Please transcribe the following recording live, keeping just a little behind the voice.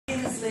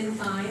is Lynn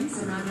Fines,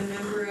 and I'm a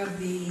member of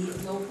the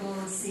local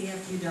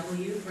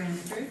CFUW,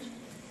 Brantford.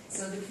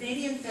 So the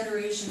Canadian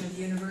Federation of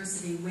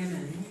University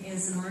Women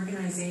is an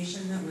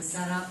organization that was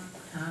set up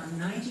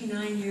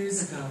 99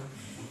 years ago,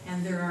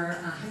 and there are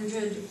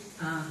 100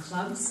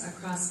 clubs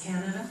across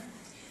Canada.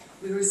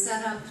 We were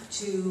set up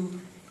to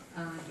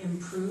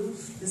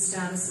improve the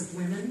status of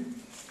women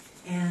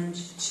and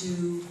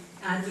to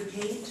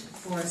advocate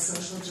for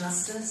social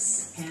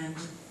justice and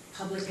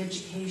public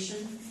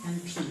education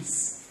and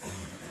peace.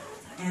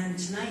 And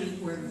tonight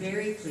we're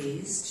very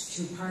pleased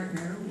to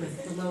partner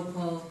with the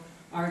local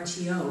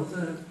RTO,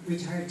 the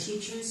Retired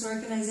Teachers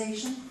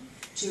Organization,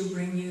 to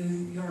bring you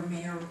your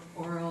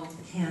mayoral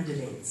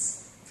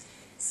candidates.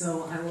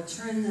 So I will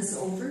turn this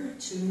over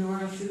to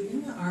Nora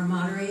Futon, our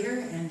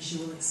moderator, and she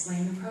will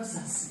explain the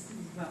process.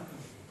 Welcome.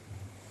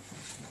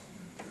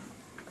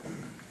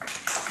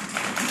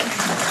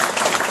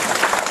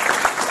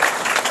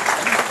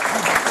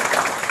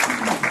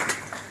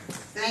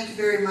 Thank you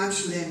very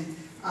much, Lynn.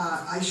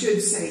 I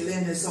should say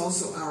Lynn is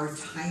also our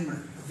timer,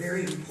 a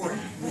very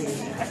important lady.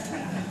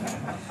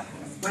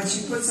 When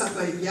she puts up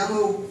a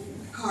yellow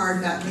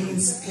card, that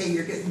means, hey,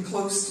 you're getting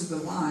close to the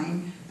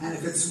line, and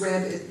if it's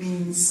red, it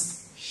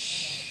means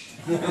shh.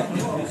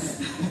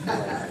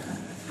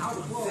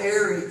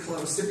 Very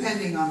close,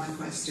 depending on the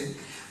question.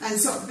 And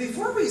so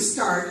before we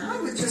start,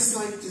 I would just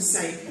like to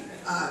say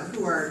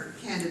who our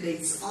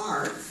candidates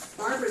are.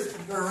 Barbara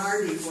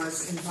Berardi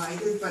was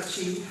invited, but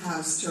she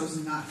has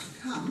chosen not to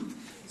come.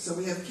 So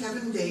we have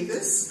Kevin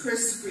Davis,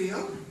 Chris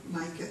Friel,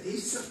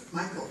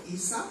 Michael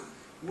Isa,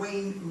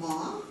 Wayne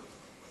Ma,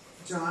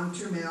 John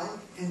Turmel,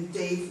 and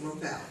Dave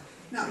Robel.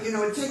 Now, you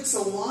know, it takes a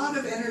lot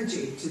of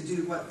energy to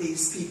do what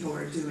these people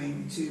are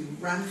doing, to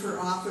run for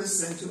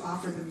office and to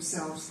offer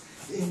themselves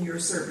in your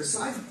service. So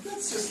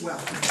let's just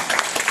welcome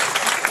them.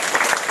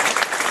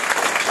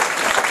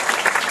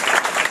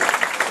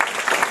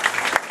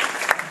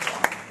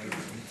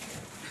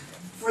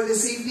 For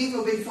this evening,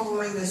 we'll be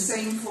following the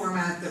same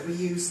format that we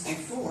used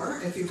before,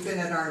 if you've been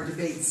at our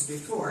debates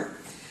before.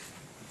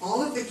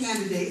 All of the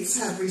candidates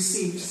have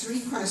received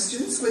 3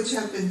 questions, which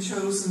have been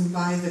chosen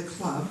by the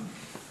club,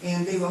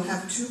 and they will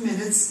have 2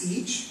 minutes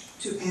each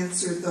to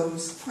answer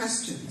those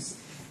questions.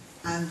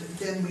 And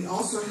then we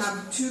also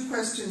have 2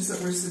 questions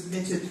that were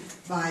submitted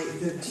by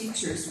the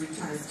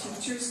retired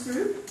teachers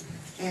group,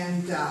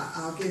 and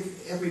I'll give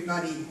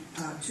everybody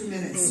 2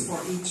 minutes for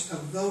each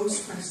of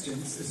those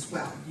questions as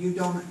well. You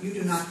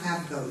do not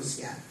have those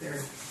yet.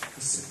 They're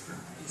a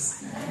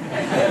surprise.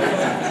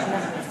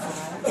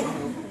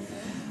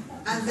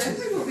 And then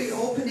we will be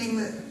opening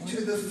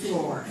to the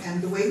floor.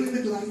 And the way we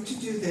would like to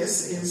do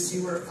this is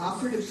you were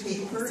offered a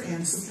paper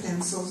and some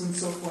pencils and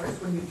so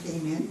forth when you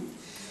came in.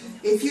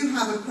 If you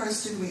have a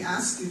question, we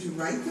ask you to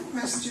write the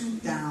question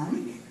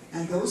down,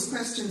 and those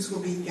questions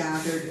will be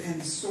gathered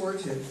and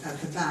sorted at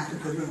the back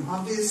of the room.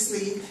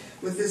 Obviously,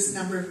 with this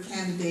number of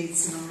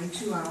candidates in only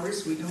 2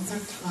 hours, we don't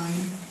have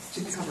time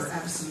to cover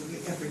absolutely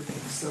everything.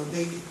 So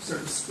they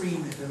sort of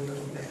screen it a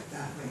little bit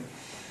that way.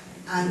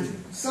 And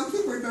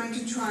something we're going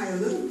to try a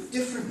little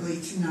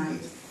differently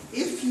tonight.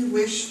 If you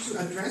wish to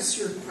address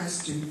your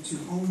question to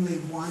only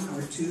 1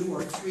 or 2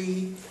 or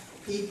 3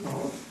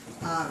 people,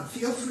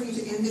 feel free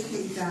to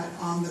indicate that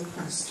on the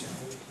question.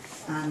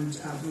 And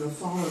we'll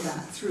follow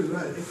that through.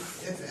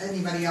 If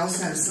anybody else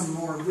has some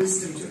more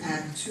wisdom to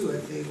add to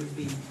it, they would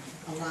be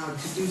allowed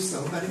to do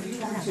so. But if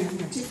you want to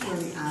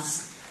particularly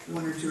ask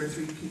 1 or 2 or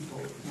 3 people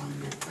one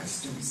of your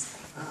questions,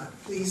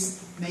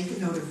 please make a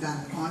note of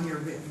that on your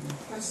written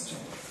question.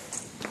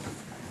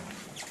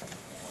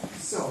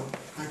 So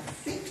I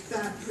think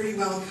that pretty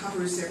well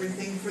covers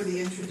everything for the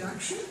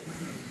introduction.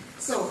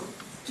 So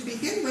to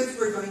begin with,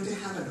 we're going to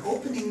have an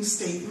opening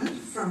statement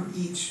from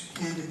each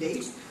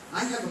candidate.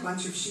 I have a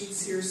bunch of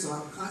sheets here, so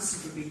I'll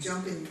constantly be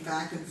jumping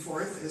back and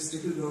forth as to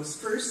who goes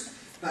first.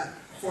 But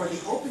for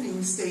the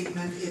opening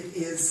statement, it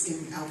is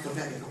in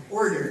alphabetical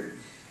order.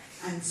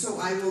 And so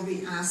I will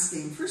be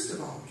asking, first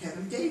of all,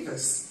 Kevin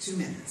Davis, 2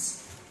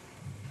 minutes.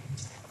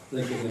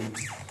 Thank you, Lynn.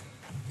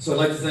 So I'd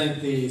like to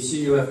thank the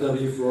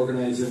CUFW for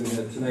organizing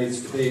tonight's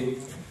debate.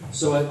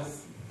 So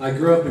I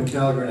grew up in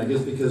Calgary, and I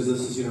guess because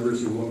this is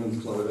University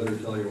Women's Club, I better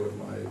tell you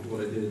what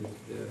I did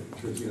in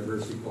terms of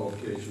university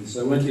qualifications.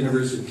 So I went to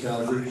University of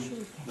Calgary.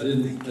 I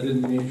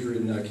didn't major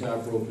in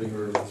calf roping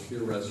or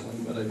spear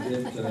wrestling, but I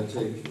did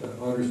take an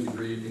honors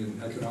degree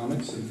in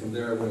economics, and from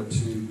there I went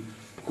to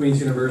Queen's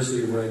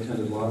University, where I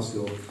attended law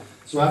school.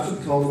 So after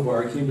the Call to the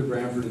Bar, I came to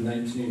Brantford in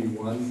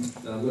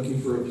 1981, looking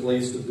for a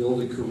place to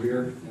build a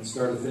career and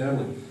start a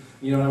family.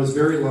 You know, I was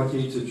very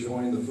lucky to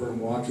join the firm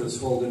Watrous,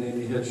 Holden,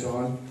 Amy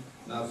Hitchon,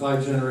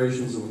 5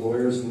 generations of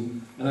lawyers,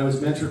 and I was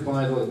mentored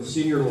by the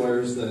senior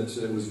lawyers that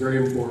it was very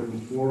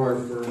important for our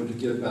firm to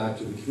give back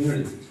to the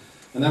community.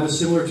 And that was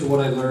similar to what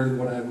I learned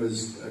when I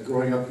was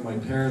growing up with my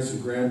parents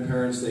and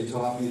grandparents. They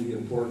taught me the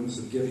importance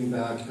of giving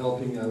back,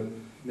 helping out,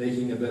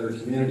 making a better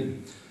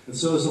community. And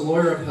so as a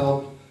lawyer, I've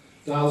helped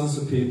thousands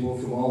of people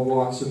from all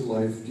walks of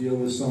life deal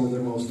with some of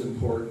their most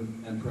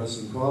important and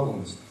pressing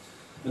problems.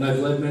 And I've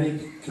led many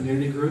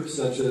community groups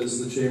such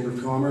as the Chamber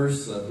of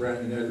Commerce,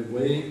 Brantford United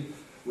Way,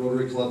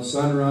 Rotary Club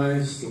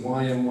Sunrise, the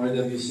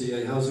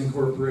YMYWCA Housing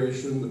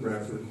Corporation, the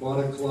Brantford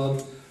Aquatic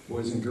Club,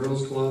 Boys and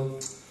Girls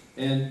Club.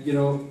 And, you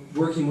know,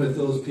 working with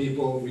those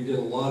people, we did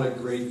a lot of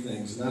great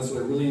things. And that's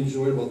what I really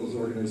enjoyed about those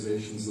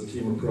organizations, the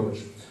team approach.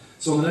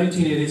 So in the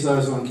 1980s, I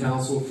was on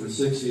council for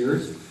 6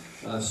 years,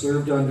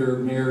 served under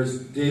mayors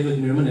David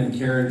Newman and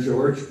Karen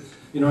George.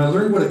 You know, I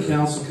learned what a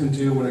council can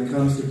do when it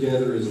comes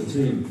together as a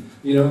team.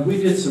 You know, we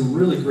did some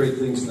really great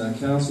things in that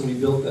council. We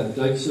built that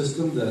dike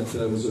system that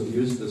was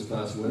abused this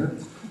past winter.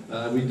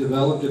 We did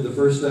the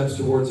first steps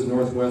towards the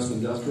Northwest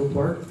Industrial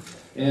Park.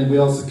 And we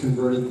also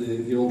converted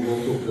the old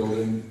local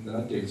building,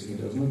 that dates me,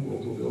 doesn't it,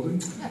 local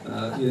building,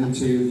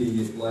 into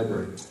the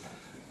library.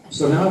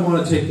 So now I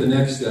want to take the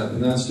next step,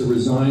 and that's to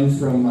resign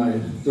from my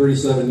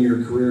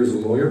 37-year career as a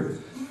lawyer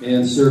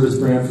and serve as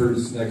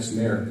Brantford's next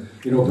mayor.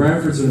 You know,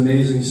 Brantford's an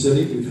amazing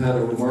city. We've had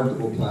a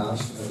remarkable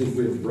past. I think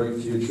we have a bright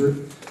future.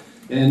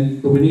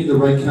 But we need the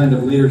right kind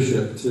of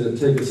leadership to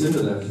take us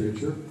into that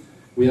future.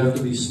 We have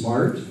to be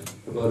smart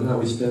about how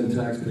we spend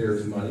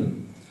taxpayers' money.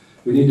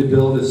 We need to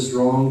build a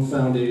strong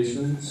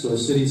foundation so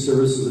city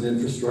services and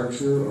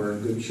infrastructure are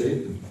in good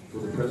shape for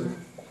the present.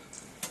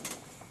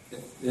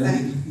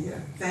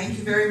 Thank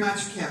you very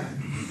much, Kevin.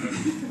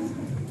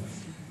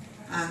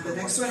 And the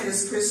next one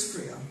is Chris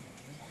Friel.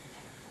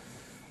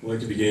 I'd like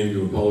to begin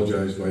to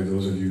apologize by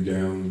those of you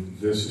down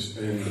this,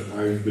 and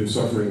I've been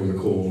suffering with a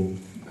cold,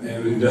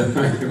 and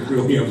I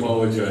really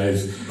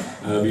apologize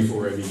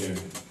before I begin.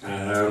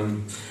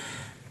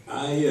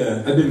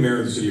 I've been mayor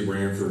of the city of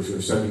Brantford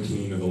for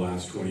 17 of the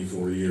last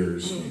 24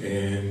 years,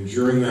 and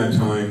during that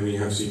time we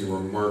have seen a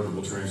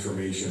remarkable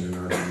transformation in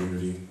our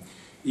community.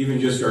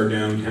 Even just our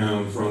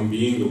downtown, from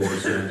being the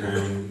worst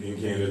downtown in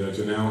Canada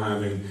to now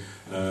having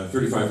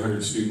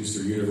 3,500 students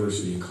through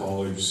university and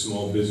college,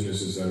 small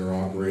businesses that are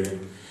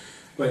operating.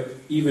 But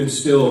even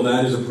still,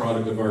 that is a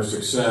product of our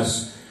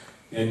success,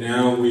 and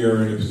now we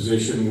are in a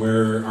position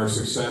where our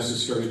success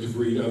is starting to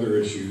breed other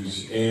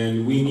issues,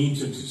 and we need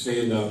to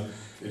stand up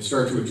and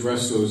start to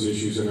address those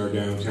issues in our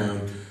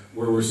downtown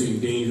where we're seeing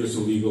dangerous,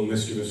 illegal,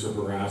 mischievous, or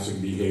harassing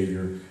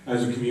behavior.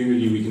 As a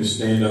community, we can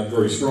stand up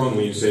very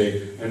strongly and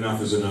say, enough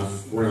is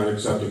enough, we're not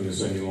accepting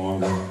this any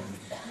longer.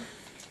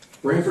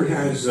 Brantford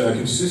has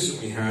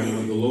consistently had one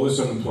of the lowest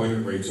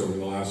unemployment rates over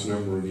the last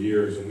number of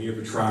years, and we have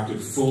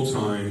attracted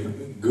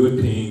full-time,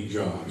 good-paying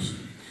jobs.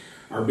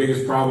 Our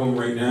biggest problem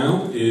right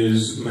now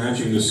is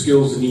matching the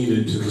skills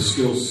needed to the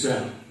skill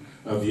set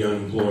of the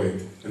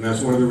unemployed. And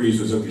that's one of the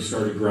reasons that we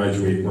started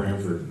Graduate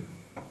Brantford.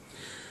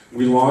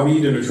 We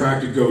lobbied and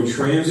attracted Go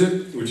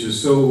Transit, which is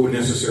so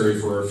necessary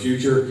for our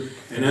future.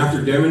 And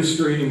after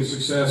demonstrating the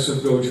success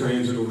of Go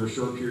Transit over a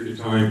short period of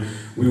time,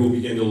 we will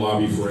begin to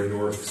lobby for a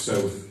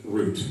north-south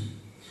route.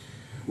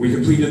 We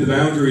completed the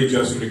boundary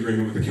adjustment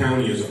agreement with the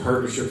county as a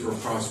partnership for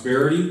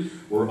prosperity,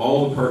 where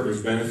all the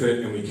partners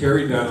benefit, and we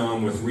carried that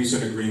on with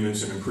recent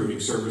agreements in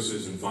improving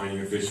services and finding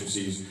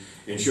efficiencies,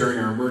 and sharing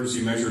our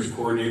emergency measures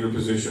coordinator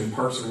position,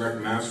 Parks and Rec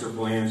master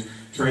plans,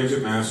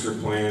 transit master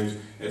plans,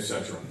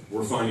 etc.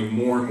 We're finding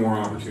more and more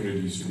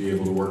opportunities to be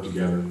able to work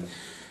together.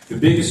 The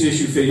biggest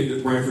issue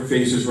that Brantford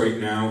faces right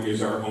now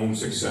is our own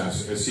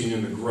success, as seen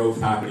in the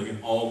growth happening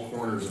in all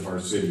corners of our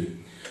city.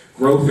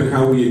 Growth and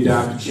how we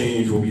adapt to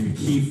change will be the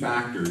key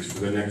factors for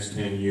the next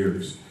 10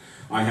 years.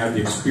 I have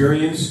the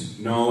experience,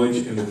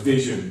 knowledge, and the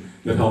vision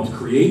that helped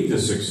create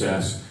this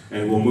success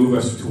and will move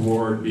us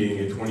toward being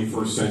a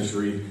 21st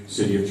century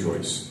city of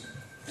choice.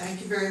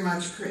 Thank you very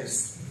much,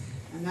 Chris.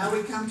 And now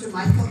we come to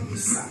Michael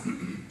Issa.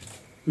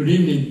 Good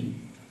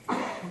evening.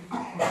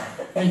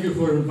 Thank you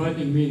for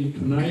inviting me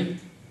tonight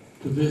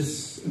to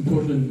this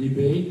important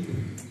debate.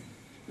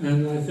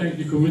 And I thank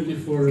the committee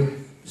for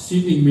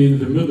seating me in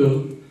the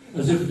middle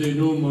as if they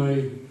know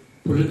my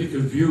political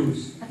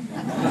views.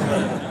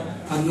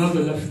 I'm not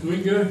a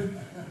left-winger,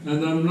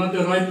 and I'm not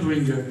a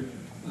right-winger.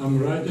 I'm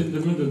right in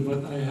the middle,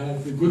 but I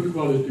have the good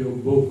quality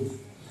of both.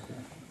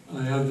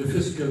 I have the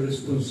fiscal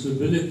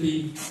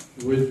responsibility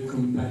with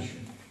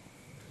compassion.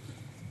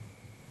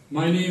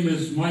 My name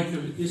is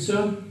Michael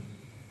Issa,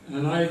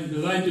 and I'm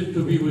delighted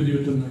to be with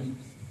you tonight.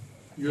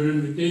 Your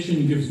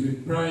invitation gives me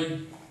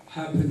pride,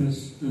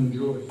 happiness, and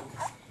joy.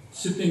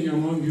 Sitting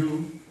among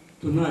you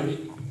tonight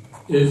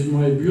is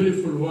my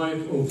beautiful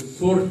wife of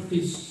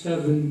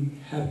 47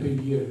 happy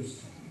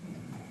years,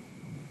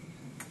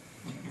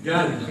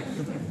 Gary,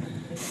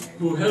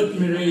 who helped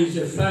me raise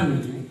a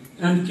family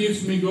and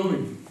keeps me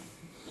going.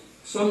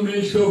 Some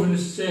male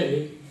chauvinists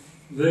say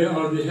they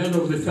are the head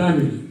of the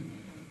family,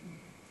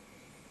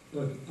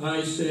 but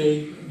I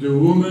say the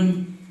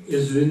woman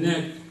is the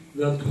neck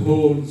that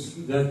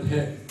holds that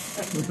head.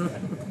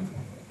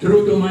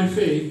 True to my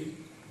faith,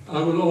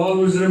 I will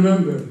always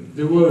remember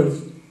the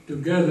words,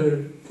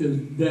 together till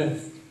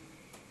death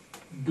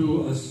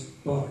do us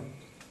part.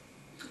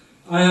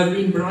 I have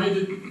been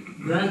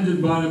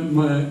branded by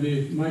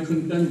my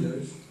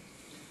contenders,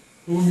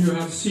 whom you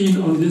have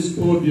seen on this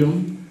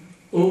podium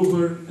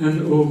over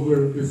and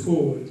over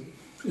before.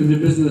 In the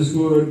business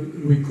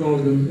world, we call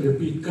them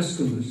repeat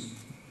customers.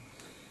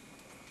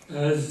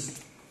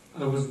 as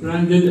I was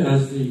branded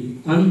as the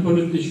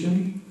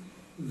unpolitician,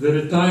 the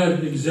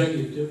retired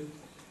executive,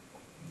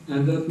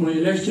 and that my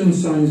election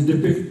signs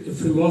depict a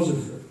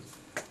philosopher,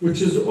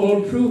 which is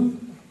all true.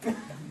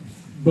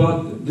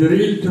 But the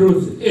real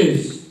truth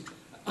is,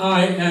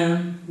 I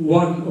am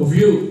one of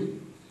you,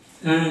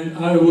 and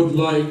I would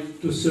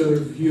like to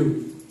serve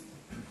you.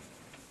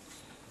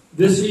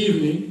 This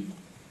evening,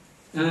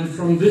 and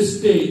from this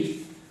stage,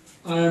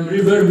 I am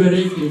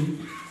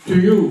reverberating to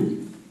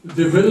you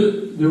the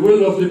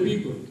will of the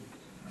people.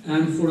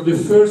 And for the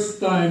first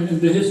time in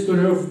the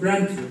history of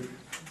Brantford,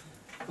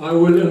 I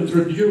will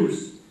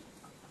introduce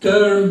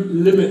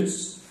term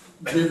limits,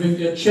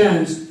 giving a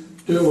chance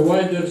to a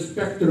wider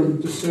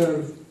spectrum to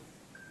serve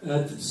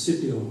at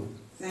City Hall.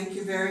 Thank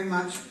you very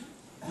much,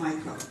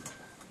 Michael.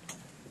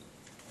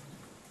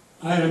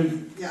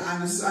 I'm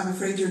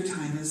afraid your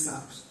time is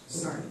up.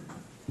 Sorry.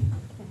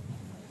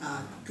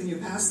 Can you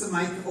pass the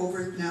mic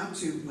over now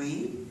to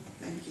Wayne?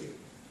 Thank you.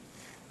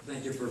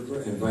 Thank you for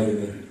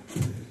inviting me.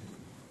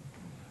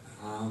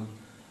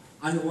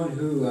 I'm the one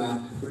who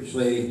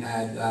originally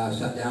had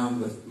sat down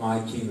with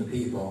my team of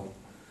people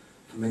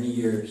for many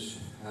years,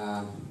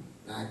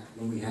 back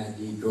when we had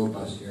the Go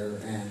Bus here,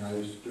 and I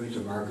was doing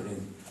some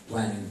marketing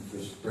planning for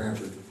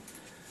Brantford.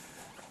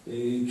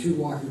 The two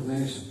walking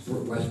clinics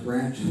for West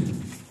Branch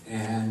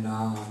and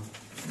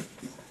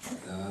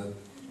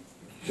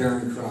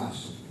Charing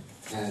Cross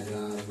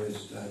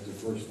was the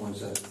first ones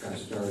that got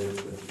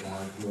started with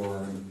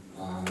more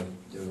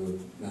the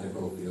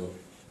medical field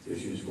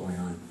issues going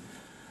on.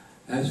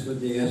 As for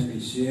the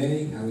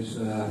SPCA, I was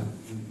a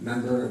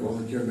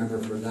volunteer member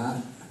for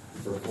that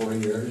for 4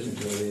 years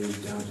until the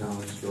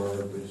downtown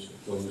store was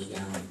closed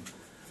down.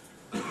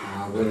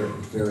 We're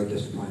very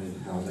disappointed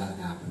how that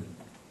happened.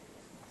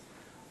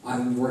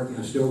 I'm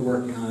still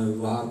working on a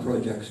lot of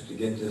projects to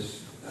get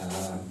this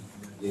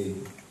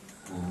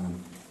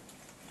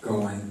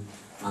going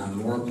on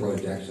more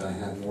projects. I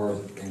have more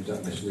things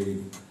up my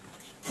sleeve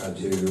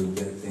to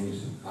get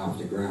things off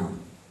the ground.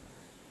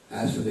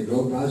 As for the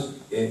Go Bus,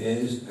 it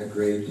is a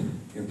great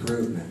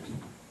improvement.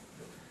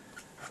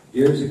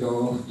 Years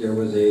ago, there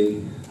was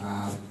a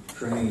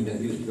train that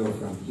used to go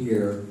from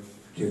here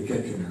to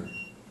Kitchener.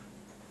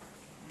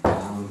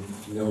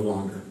 No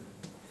longer.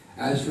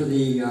 As for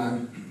the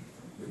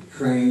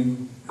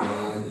train,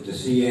 the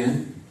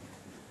CN,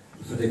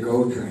 for the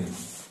GO train,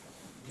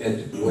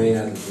 it's way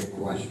out of the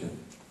question.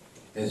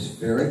 It's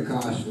very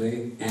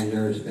costly, and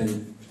there's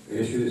been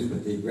issues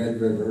with the Red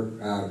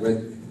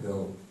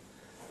Hill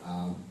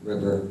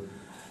River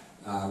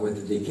with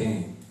the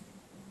decaying.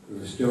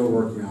 We're still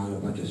working on a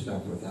bunch of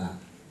stuff with that.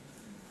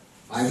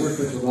 I worked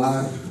with a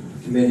lot of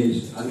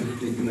committees under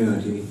the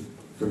community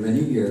for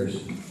many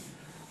years.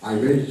 I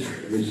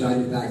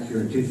resided back here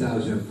in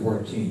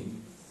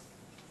 2014.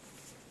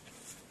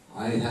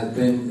 I have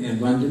been in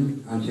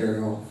London,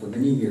 Ontario for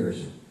many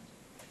years,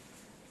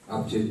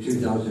 up to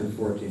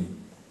 2014.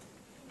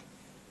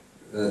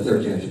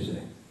 13, I should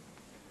say.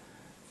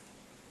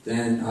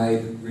 Then I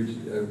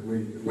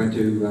went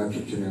to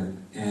Kitchener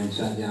and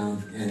sat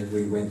down, and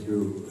we went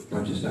through a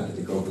bunch of stuff at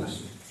the Go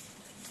Bus.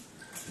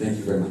 Thank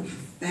you very much.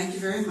 Thank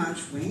you very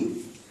much,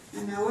 Wayne.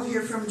 And now we'll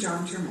hear from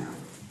John Turmel.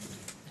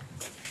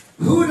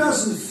 Who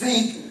doesn't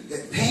think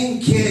that paying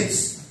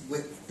kids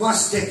with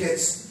bus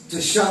tickets to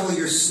shovel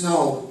your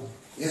snow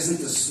isn't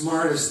the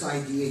smartest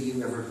idea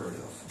you ever heard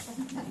of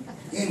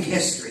in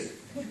history?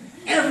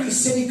 Every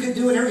city could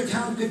do it, every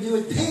town could do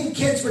it. Paying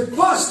kids with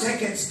bus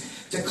tickets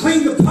to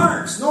clean the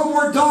parks, no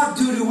more dog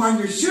doo-doo on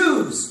your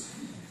shoes.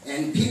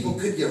 And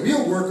the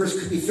real workers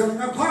could be filling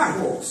up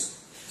potholes.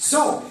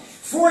 So,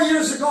 4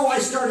 years ago I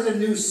started a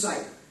new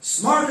site,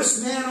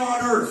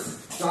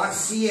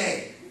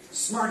 smartestmanonearth.ca.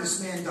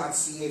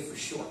 Smartestman.ca for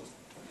short.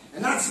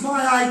 And that's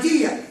my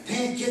idea,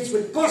 paying kids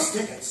with bus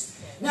tickets.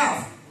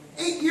 Now,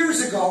 8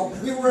 years ago,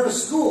 we were at a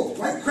school,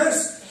 right,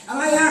 Chris? And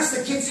I asked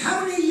the kids,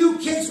 how many of you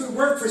kids would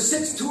work for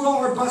 $6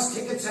 $2 bus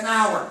tickets an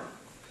hour?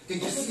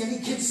 Did you see any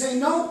kids say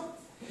no?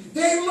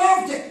 They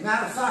loved it.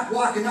 Matter of fact,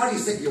 walking out, he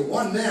said, you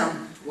won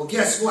them. Well,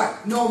 guess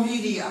what? No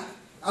media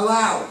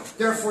allowed.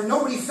 Therefore,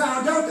 nobody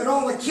found out that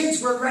all the kids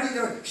were ready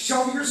to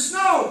shovel your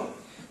snow.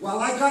 Well,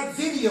 I got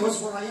videos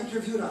where I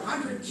interviewed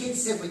 100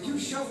 kids, said, would you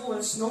shovel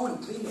in snow and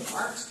clean the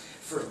parks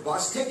for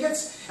bus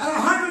tickets? And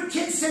 100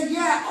 kids said,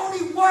 yeah.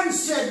 Only one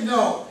said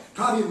no.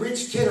 Probably a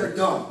rich kid or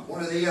dumb,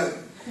 one or the other.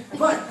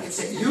 But it's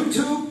at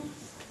YouTube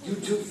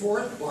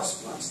for it,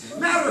 bus bucks.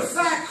 Matter of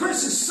fact,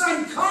 Chris's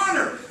son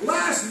Connor,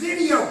 last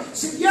video,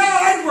 said, yeah,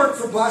 I'd work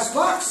for bus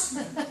bucks.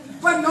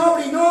 But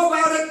nobody knew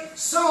about it,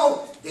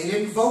 so they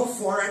didn't vote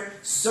for it,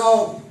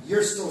 so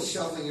you're still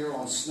shoveling your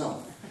own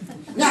snow.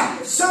 Now,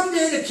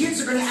 someday the kids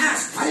are going to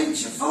ask, why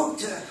didn't you vote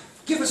to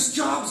give us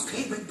jobs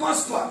paid with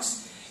bus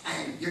bucks?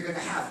 And you're going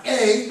to have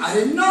A, I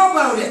didn't know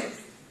about it.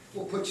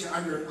 We'll put you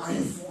under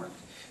uninformed.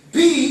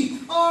 B,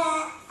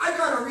 I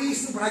got a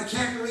reason, but I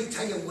can't really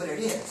tell you what it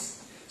is.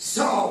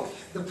 So,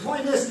 the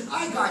point is,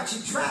 I got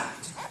you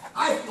trapped.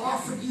 I've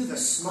offered you the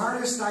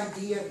smartest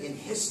idea in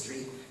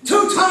history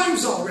 2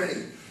 times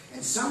already.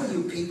 And some of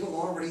you people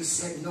already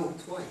said no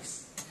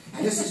twice.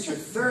 And this is your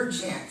third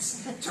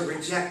chance to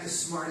reject the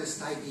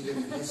smartest idea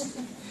in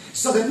history.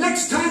 So the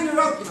next time you're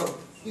up,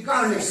 you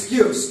got an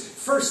excuse.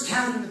 First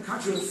town in the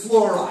country with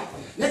fluoride.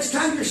 Next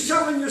time you're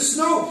shoveling your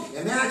snow,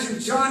 imagine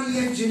Johnny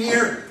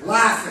Engineer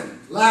laughing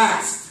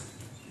last.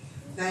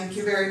 Thank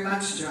you very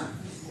much, John.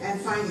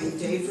 And finally,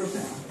 Dave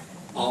Robel.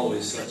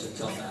 Always such a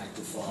tough act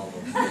to follow.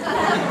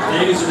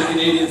 Ladies of the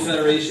Canadian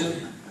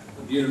Federation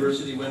of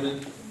University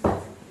Women,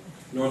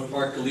 North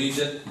Park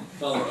Collegiate,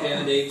 fellow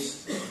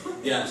candidates,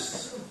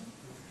 guests.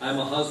 I'm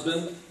a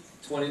husband,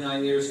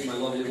 29 years to my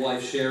lovely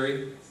wife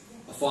Sherry,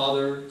 a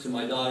father to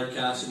my daughter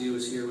Cassidy, who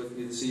is here with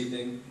me this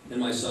evening, and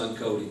my son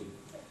Cody.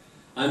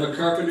 I'm a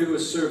carpenter who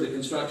has served the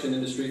construction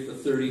industry for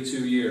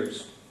 32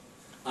 years.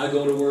 I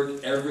go to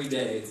work every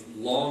day,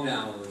 long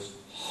hours,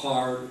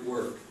 hard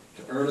work,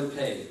 to earn a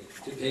pay,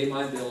 to pay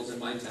my bills and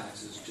my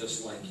taxes,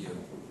 just like you.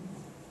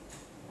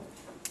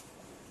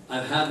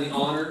 I've had the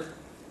honor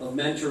of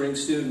mentoring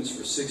students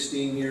for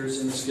 16 years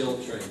in the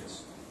skilled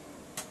trades.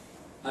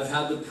 I've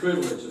had the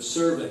privilege of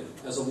serving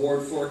as a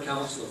Ward 4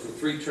 counselor for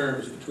 3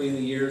 terms between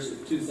the years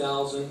of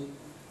 2000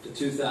 to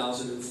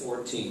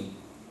 2014.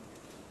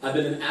 I've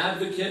been an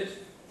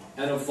advocate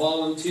and a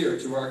volunteer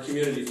to our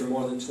community for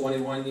more than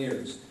 21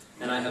 years,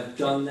 and I have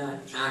done that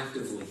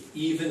actively,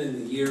 even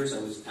in the years I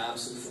was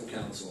absent from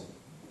council.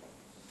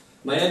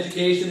 My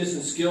education is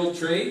in skilled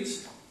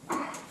trades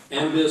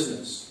and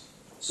business,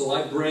 so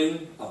I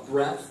bring a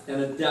breadth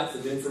and a depth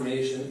of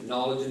information,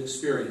 knowledge, and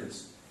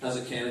experience as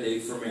a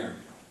candidate for mayor.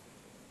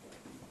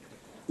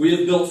 We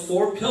have built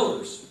 4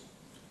 pillars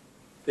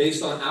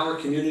based on our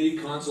community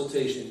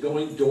consultation,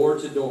 going door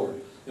to door.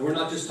 And we're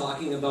not just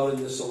talking about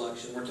in this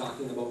election, we're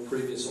talking about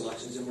previous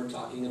elections, and we're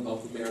talking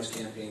about the mayor's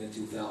campaign in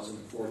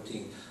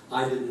 2014.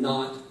 I did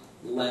not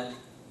let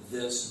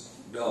this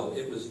go.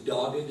 It was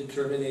dogged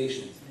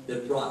determination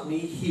that brought me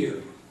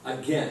here,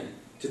 again,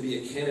 to be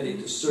a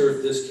candidate to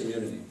serve this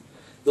community.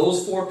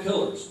 Those 4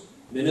 pillars,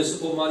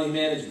 municipal money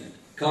management,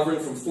 covering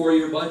from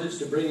 4-year budgets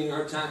to bringing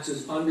our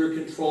taxes under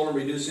control and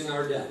reducing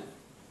our debt.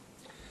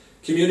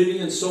 Community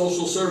and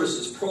social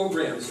services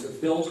programs that are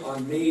built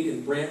on made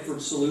in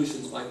Brantford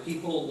solutions by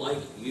people like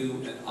you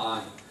and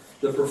I,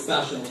 the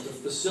professionals, to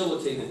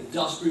facilitate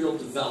industrial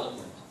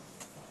development.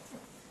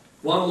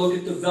 Want to look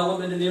at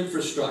development and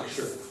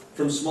infrastructure,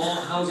 from small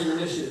housing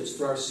initiatives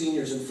for our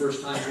seniors and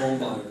first-time home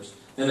buyers,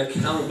 and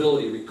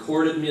accountability,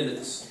 recorded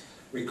minutes,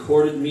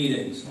 recorded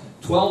meetings,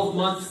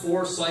 12-month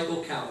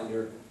 4-cycle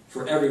calendar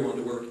for everyone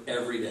to work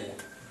every day.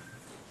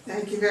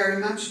 Thank you very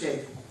much,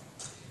 Dave.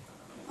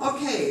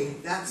 Okay,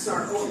 that's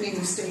our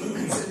opening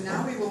statements, and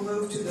now we will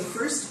move to the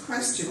first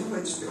question,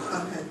 which the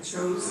club had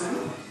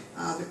chosen.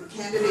 The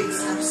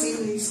candidates have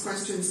seen these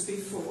questions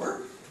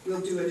before.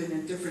 We'll do it in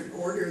a different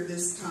order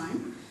this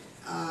time.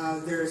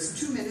 There's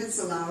 2 minutes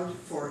allowed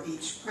for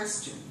each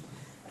question.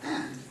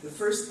 And the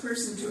first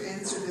person to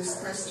answer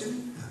this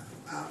question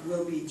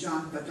will be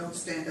John, but don't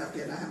stand up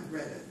yet, I haven't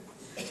read it.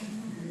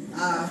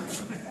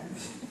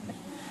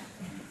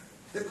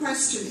 The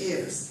question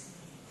is,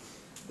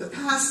 the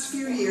past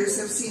few years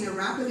have seen a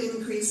rapid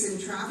increase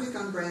in traffic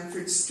on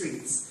Brantford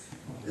streets,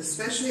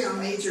 especially on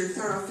major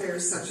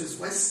thoroughfares such as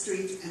West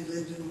Street and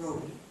Linden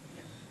Road.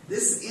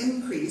 This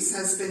increase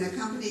has been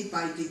accompanied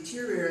by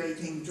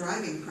deteriorating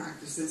driving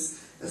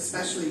practices,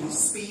 especially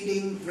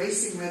speeding,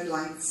 racing red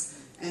lights,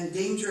 and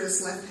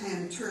dangerous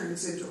left-hand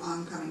turns into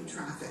oncoming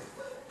traffic.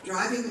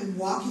 Driving and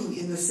walking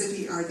in the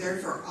city are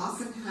therefore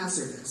often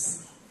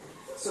hazardous.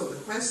 So the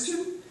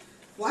question,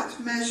 what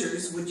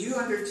measures would you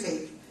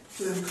undertake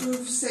to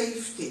improve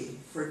safety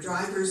for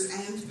drivers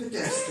and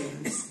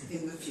pedestrians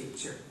in the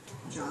future?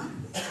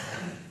 John?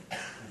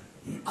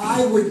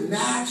 I would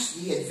match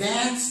the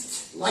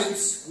advanced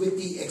lights with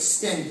the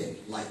extended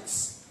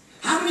lights.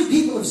 How many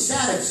people have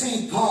sat at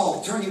St.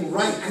 Paul turning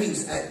right,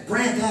 at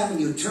Brant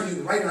Avenue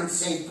turning right on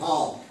St.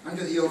 Paul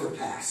under the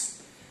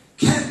overpass?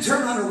 Can't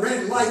turn on a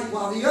red light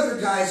while the other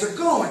guys are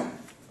going.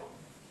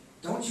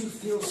 Don't you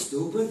feel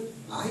stupid?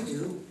 I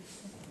do.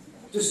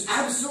 There's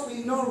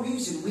absolutely no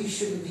reason we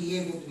shouldn't be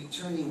able to be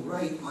turning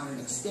right on an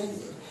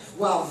extended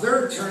while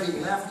they're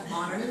turning left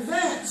on an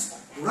advanced,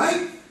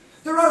 right?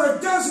 There are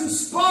a dozen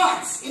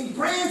spots in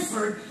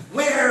Brantford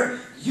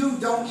where you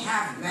don't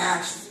have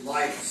matched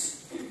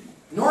lights.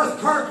 North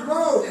Park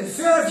Road and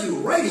Fairview,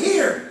 right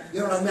here,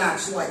 you don't have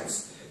matched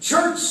lights.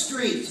 Church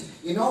Street,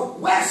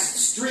 West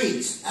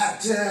Street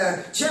at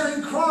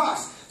Charing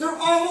Cross. They're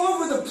all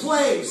over the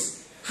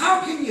place.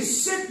 How can you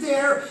sit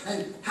there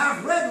and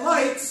have red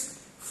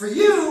lights for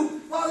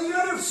you, while the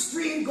other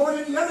stream going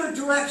in the other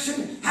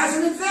direction has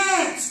an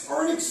advanced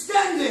or an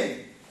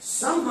extended?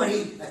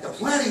 Somebody at the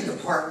planning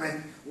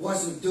department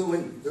wasn't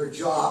doing their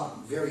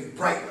job very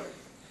brightly.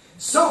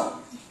 So,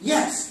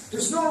 yes,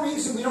 there's no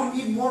reason we don't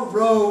need more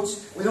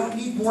roads, we don't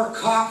need more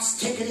cops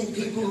ticketing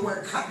people who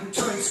are cutting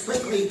turns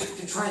quickly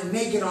to try and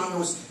make it on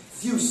those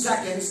few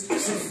seconds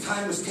since the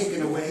time was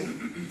taken away.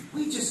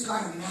 We just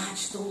got to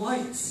match the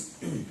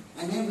lights, and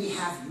then we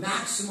have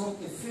maximum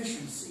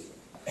efficiency.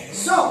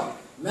 So,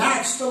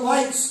 match the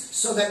lights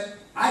so that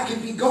I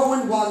could be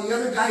going while the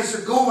other guys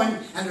are going,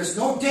 and there's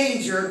no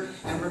danger,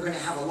 and we're going to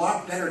have a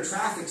lot better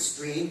traffic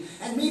stream,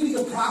 and maybe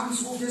the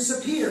problems will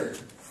disappear.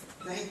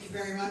 Thank you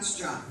very much,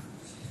 John.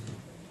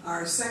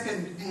 Our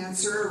second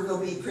answer will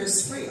be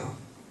Chris Frio.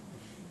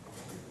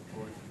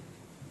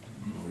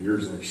 Oh,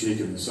 yours like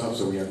shaking this up,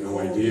 so we have no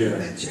idea.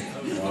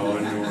 Oh,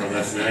 Nora,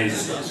 that's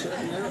nice.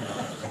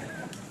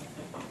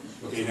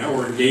 Okay, now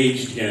we're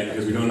engaged again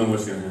because we don't know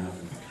what's going to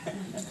happen.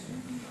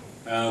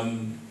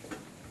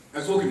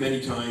 I've spoken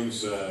many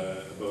times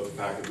about the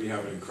fact that we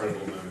have an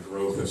incredible amount of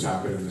growth that's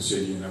happened in the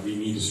city and that we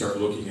need to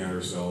start looking at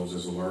ourselves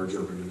as a large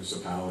urban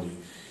municipality.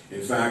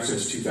 In fact,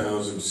 since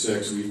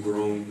 2006, we've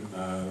grown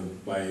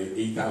by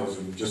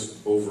 8,000,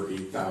 just over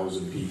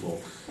 8,000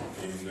 people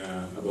in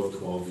about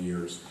 12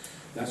 years.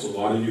 That's a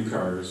lot of new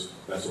cars,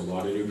 that's a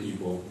lot of new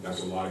people,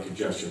 that's a lot of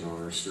congestion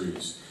on our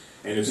streets.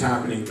 And it's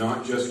happening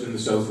not just in the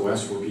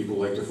Southwest where people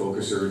like to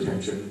focus their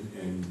attention,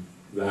 and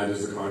that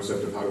is the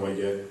concept of how do I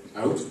get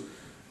out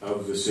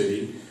of the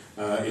city.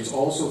 It's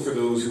also for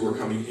those who are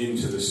coming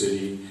into the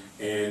city,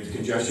 and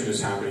congestion is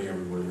happening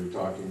everywhere. We're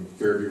talking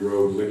Fairview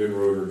Road, Linden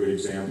Road are good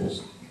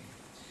examples.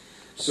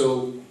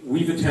 So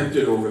we've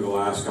attempted over the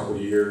last couple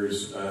of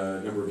years,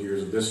 number of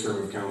years of this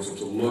term of council,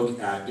 to look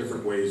at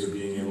different ways of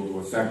being able to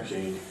affect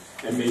change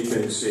and make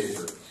things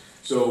safer.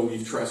 So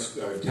we've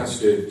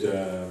tested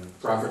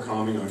traffic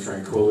calming on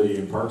Tranquility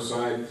and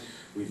Parkside.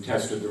 We've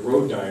tested the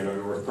road diet on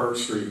North Park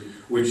Street,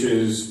 which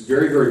is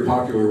very, very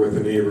popular with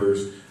the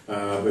neighbors.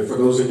 But for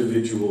those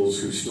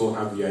individuals who still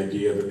have the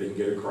idea that they can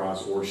get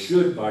across, or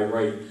should by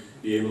right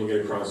be able to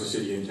get across the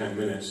city in 10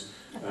 minutes,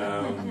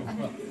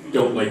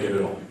 don't like it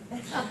at all.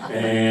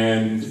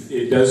 And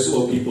it does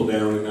slow people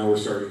down, and now we're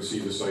starting to see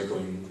the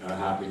cycling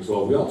happening as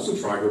well. We also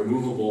tried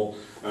removable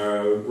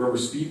rubber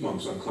speed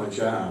bumps on Clench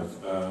Ave,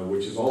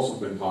 which has also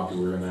been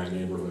popular in that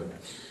neighborhood.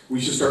 We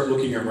should start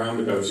looking at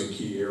roundabouts in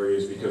key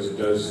areas because it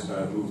does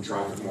move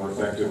traffic more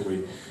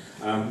effectively.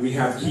 We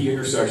have key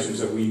intersections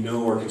that we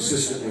know are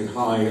consistently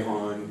high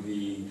on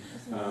the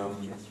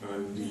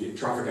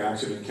traffic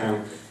accident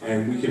count,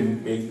 and we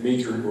can make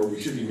major, or we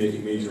should be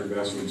making major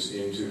investments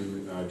into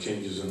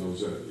changes in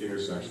those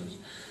intersections.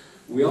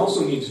 We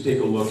also need to take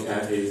a look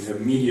at an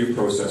immediate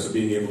process of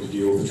being able to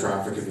deal with the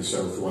traffic in the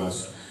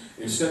Southwest.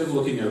 Instead of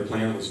looking at a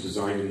plan that was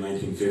designed in the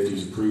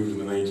 1950s, approved in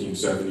the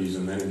 1970s,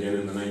 and then again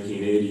in the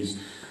 1980s,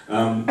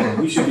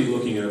 we should be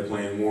looking at a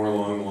plan more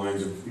along the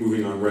lines of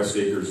moving on Rest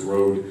Acres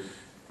Road.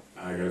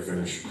 I gotta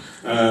finish.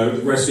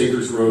 Rest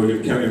Acres Road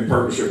in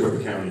partnership with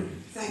the county.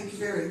 Thank you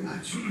very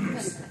much.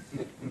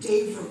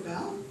 Dave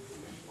Robel.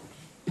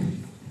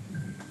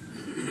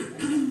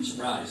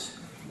 Surprise.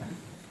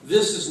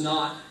 This is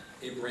not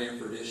a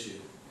Brantford issue.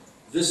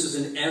 This is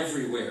an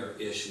everywhere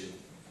issue.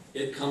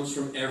 It comes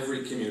from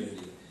every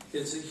community.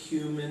 It's a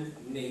human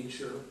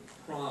nature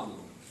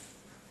problem.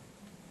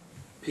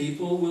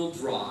 People will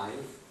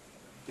drive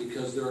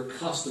because they're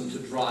accustomed to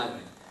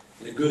driving.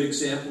 And a good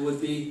example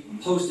would be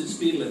posted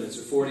speed limits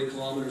are 40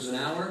 kilometers an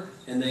hour,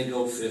 and they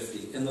go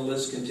 50, and the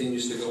list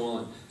continues to go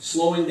on.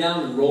 Slowing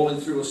down and rolling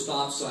through a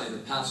stop sign or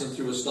passing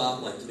through a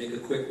stoplight to make a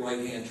quick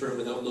right-hand turn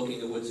without looking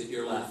at what's at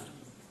your left.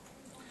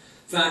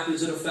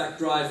 Factors that affect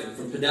driving,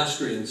 from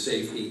pedestrian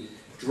safety,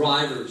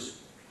 drivers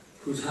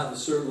who have a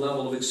certain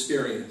level of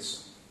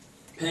experience,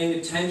 paying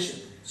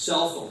attention,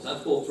 cell phones,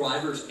 that's both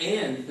drivers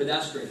and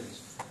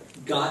pedestrians.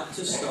 Got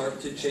to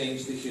start to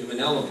change the human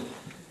element.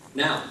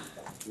 Now,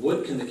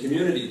 what can the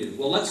community do?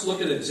 Well, let's look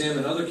at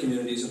examine other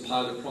communities and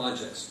pilot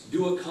projects.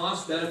 Do a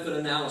cost-benefit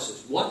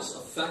analysis. What's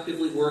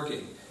effectively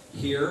working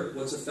here?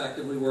 What's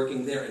effectively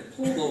working there? And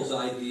pull those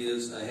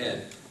ideas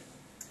ahead.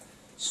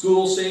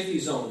 School safety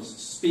zones,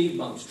 speed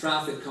bumps,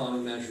 traffic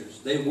calming measures.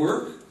 They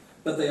work,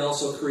 but they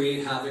also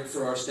create havoc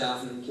for our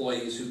staff and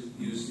employees who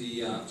use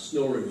the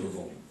snow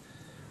removal.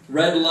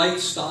 Red light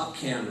stop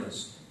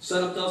cameras.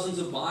 Set up dozens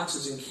of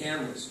boxes and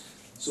cameras.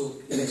 So,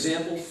 an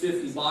example,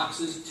 50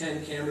 boxes,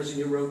 10 cameras, and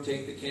you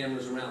rotate the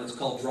cameras around. It's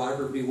called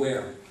driver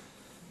beware.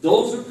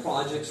 Those are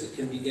projects that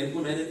can be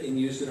implemented and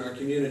used in our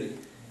community.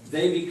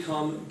 They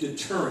become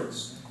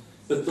deterrents.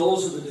 But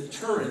those are the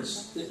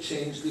deterrents that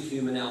change the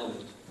human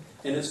element.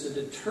 And it's the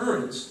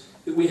deterrents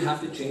that we have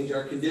to change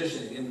our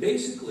conditioning. And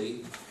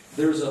basically,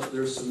 there's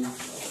some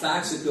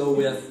facts that go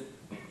with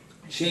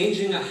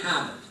changing a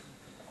habit.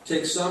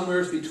 Takes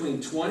somewhere between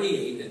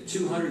 28 and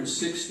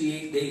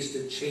 268 days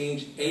to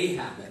change a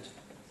habit.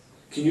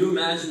 Can you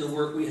imagine the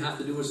work we have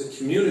to do as a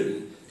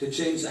community to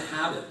change the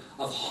habit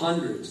of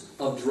hundreds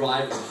of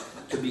drivers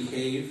to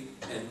behave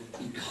and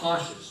be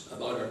cautious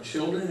about our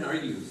children and our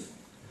youth,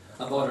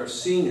 about our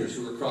seniors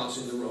who are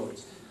crossing the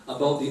roads,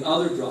 about the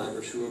other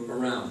drivers who are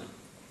around?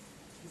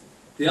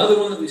 The other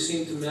one that we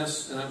seem to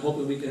miss, and I'm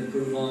hoping we can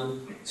improve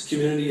on, is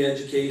community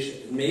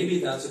education. And maybe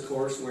that's a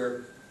course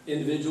where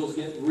individuals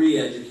get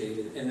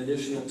re-educated and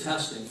additional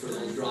testing for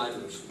those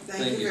drivers.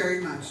 Thank you very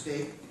much,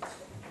 Dave.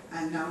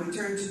 And now we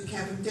turn to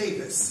Kevin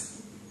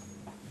Davis.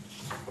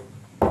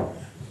 All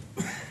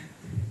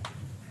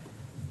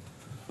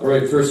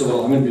right, first of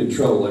all, I'm going to be in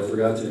trouble. I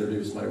forgot to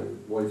introduce my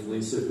wife,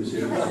 Lisa, who's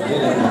here.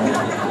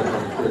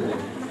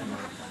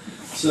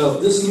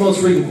 So this is the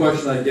most frequent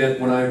question I get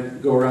when I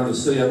go around the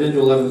city. I've been to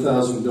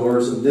 11,000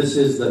 doors, and this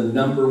is the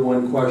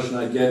 #1 question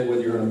I get,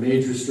 whether you're on a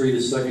major street,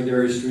 a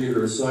secondary street,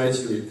 or a side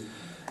street.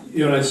 You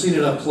know, and I've seen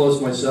it up close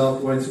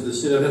myself going through the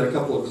city. I've had a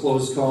couple of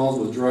close calls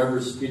with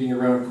drivers speeding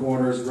around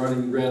corners,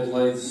 running red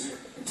lights,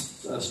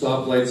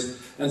 stoplights.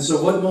 And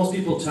so what most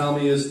people tell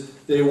me is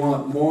they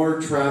want more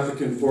traffic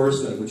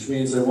enforcement, which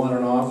means they want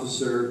an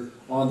officer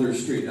on their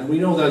street. And we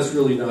know that's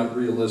really not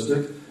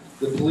realistic.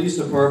 The police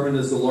department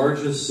is the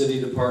largest city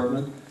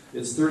department.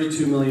 It's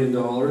 $32 million.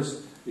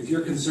 If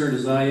you're concerned,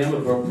 as I am,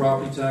 about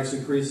property tax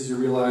increases, you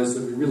realize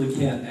that we really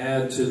can't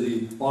add to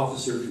the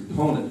officer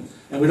component.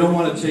 And we don't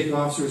want to take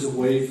officers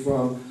away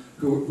from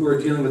who are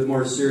dealing with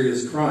more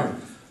serious crime.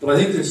 But I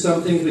think there's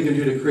some things we can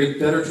do to create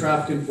better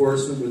traffic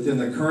enforcement within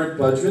the current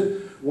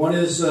budget. One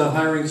is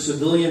hiring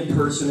civilian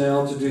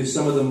personnel to do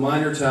some of the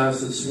minor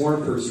tasks that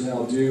sworn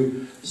personnel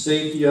do,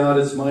 safety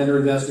audits, minor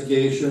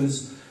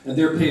investigations, and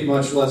they're paid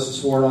much less than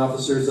sworn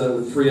officers. That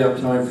would free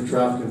up time for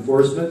traffic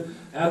enforcement.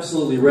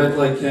 Absolutely, red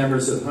light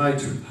cameras at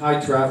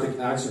high traffic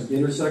accident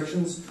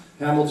intersections.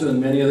 Hamilton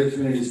and many other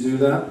communities do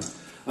that.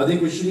 I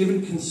think we should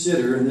even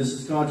consider, and this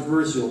is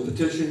controversial,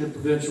 petitioning the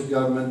provincial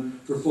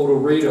government for photo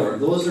radar.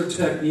 Those are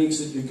techniques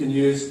that you can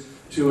use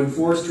to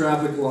enforce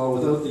traffic law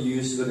without the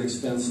use of an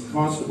expensive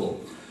constable.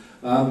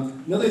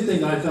 Another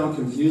thing I found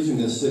confusing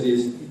in this city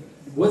is,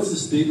 what's the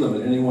speed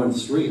limit on any one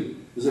street?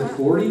 Is it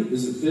 40?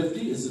 Is it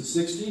 50? Is it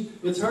 60?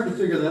 It's hard to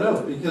figure that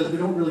out because we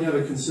don't really have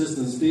a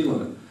consistent speed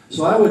limit.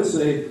 So I would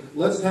say,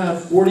 let's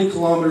have 40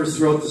 kilometers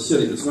throughout the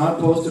city. It's not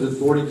posted at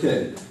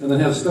 40K. And then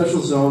have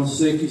special zones,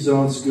 safety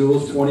zones,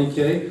 schools,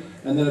 20K.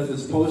 And then if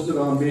it's posted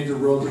on major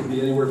roads, it would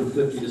be anywhere from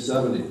 50 to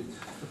 70.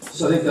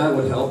 So I think that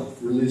would help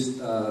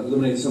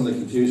eliminate some of the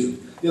confusion.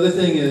 The other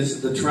thing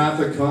is the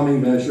traffic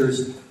calming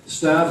measures.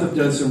 Staff have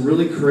done some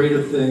really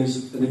creative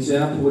things. An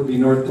example would be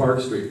North Park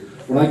Street.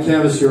 When I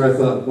canvassed here, I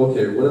thought,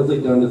 okay, what have they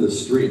done to the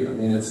street? I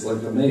mean, it's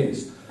like a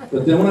maze.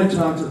 But then when I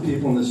talked to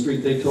people in the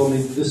street, they told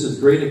me this is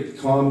great, it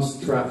calms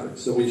traffic,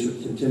 so we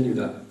should continue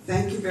that.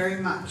 Thank you very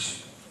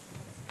much.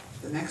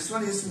 The next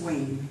one is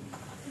Wayne.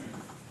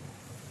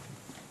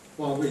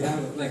 Well, we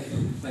have, like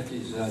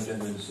these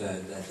gentlemen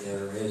said, that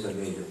there is a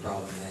major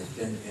problem. It's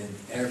been in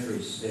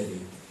every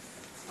city.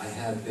 I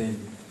have been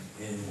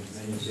in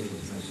many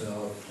cities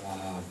myself,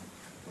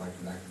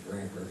 like back to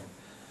Brantford.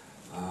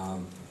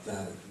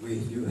 That we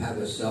do have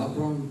a cell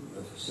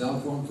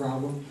phone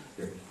problem.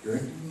 There's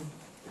drinking.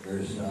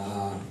 There's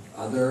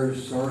other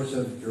sorts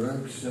of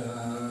drugs,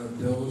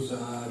 pills,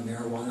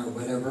 marijuana,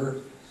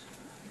 whatever.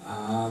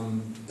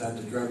 That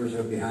the drivers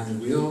are behind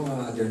the wheel.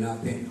 They're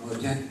not paying no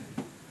attention.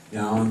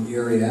 Now in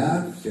Erie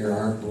Ave, there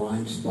are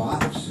blind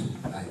spots.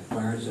 At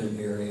Clarence and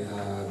Erie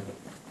Ave.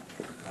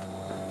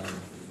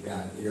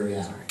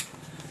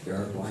 There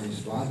are blind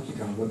spots. You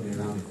come whipping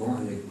around the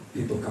corner.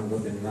 People come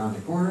whipping around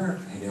the corner,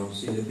 and they don't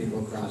see the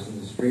people crossing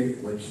the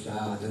street. Which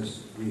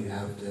we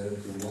have the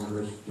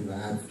waters to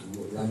have to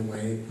run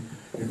away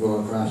to go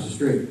across the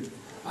street.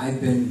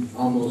 I've been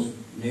almost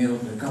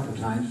nailed a couple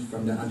times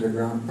from the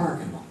underground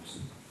parking lots.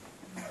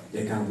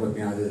 They come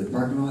whipping out of the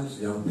parking lots.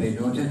 They don't pay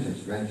no attention.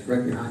 It's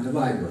right behind the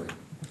library.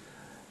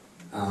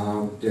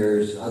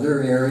 There's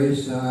other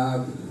areas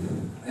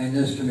in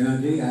this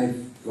community. I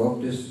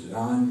focused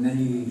on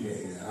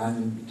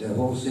the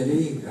whole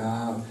city.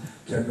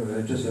 Took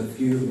just a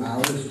few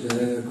hours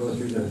to go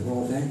through the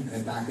whole thing.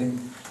 And back in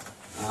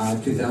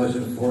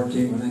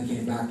 2014, when I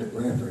came back to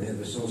Brantford, it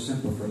was so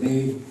simple for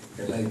me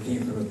because I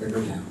came from a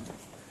bigger town.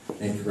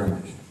 Thank you very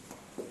much.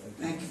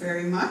 Thank you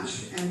very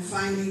much. And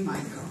finally,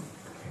 Michael.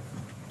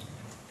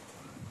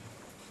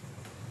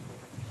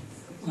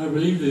 I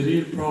believe the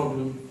real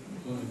problem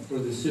for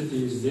the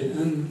city is the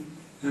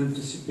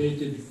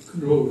unanticipated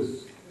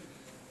growth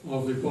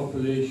of the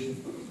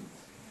population.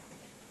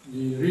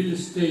 The real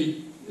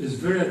estate is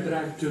very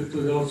attractive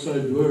to the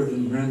outside world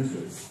in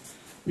Brantford.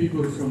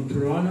 People from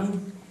Toronto,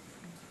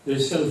 they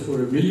sell for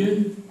 $1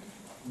 million.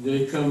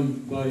 They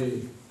come buy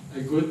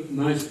a good,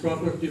 nice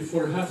property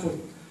for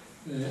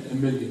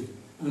 $500,000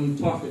 and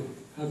pocket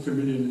 $500,000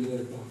 in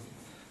their pocket.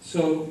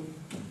 So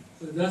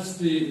that's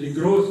the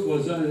growth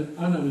was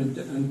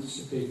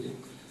unanticipated.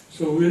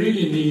 So we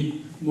really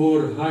need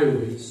more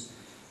highways,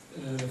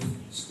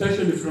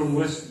 especially from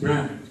West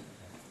Brant.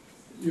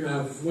 You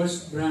have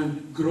West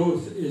Brant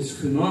growth is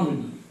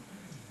phenomenal.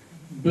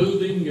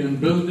 Building and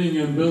building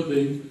and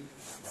building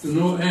to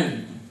no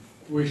end.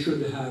 We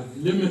should have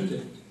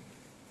limited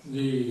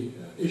the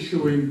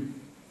issuing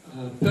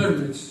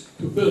permits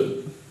to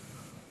build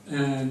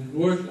and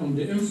work on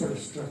the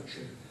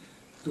infrastructure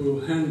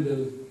to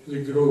handle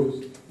the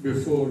growth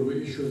before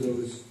we issue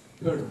those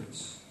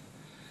permits.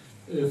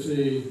 If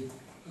the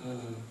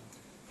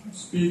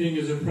speeding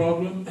is a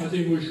problem, I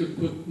think we should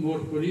put more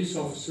police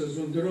officers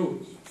on the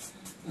roads,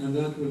 and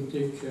that will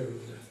take care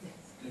of that.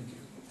 Thank you.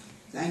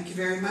 Thank you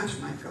very much,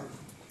 Michael.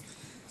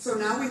 So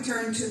now we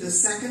turn to the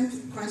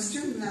second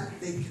question that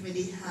the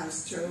committee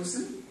has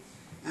chosen,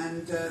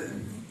 and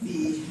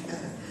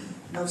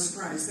no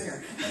surprise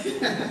there.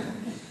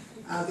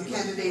 The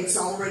candidates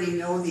already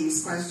know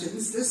these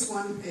questions. This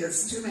one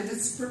is 2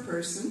 minutes per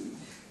person.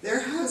 There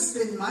has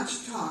been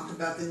much talk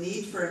about the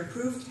need for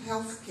improved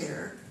health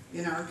care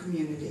in our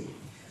community.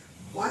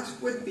 What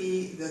would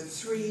be the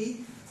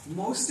 3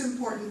 most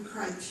important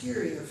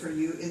criteria for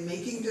you in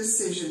making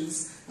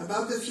decisions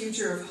about the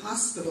future of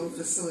hospital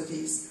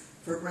facilities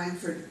for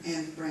Brantford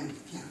and Brant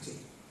County?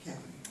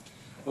 Kevin.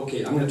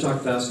 Okay, I'm going to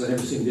talk fast because I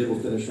never seem to be able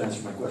to finish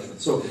answering my question.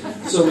 So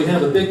we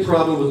have a big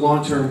problem with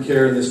long-term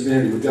care in this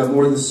community. We've got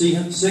more than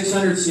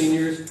 600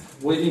 seniors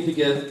waiting to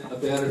get a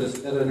bed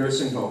at a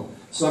nursing home.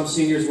 Some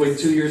seniors wait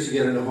 2 years to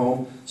get in a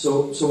home.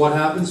 So what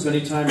happens?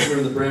 Many times we're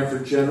in the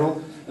Brantford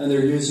General, and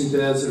they're using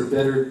beds that are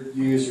better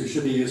used or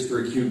should be used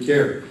for acute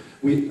care.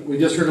 We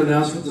just heard an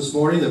announcement this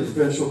morning that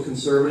provincial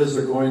Conservatives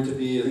are going to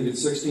be, I think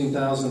it's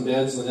 16,000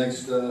 beds in the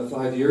next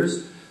 5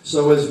 years.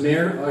 So as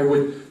mayor, I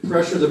would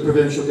pressure the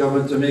provincial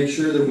government to make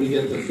sure that we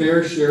get the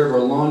fair share of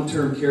our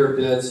long-term care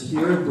beds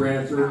here in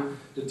Brantford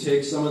to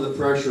take some of the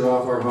pressure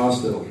off our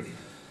hospital.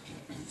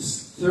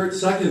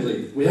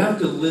 Secondly, we have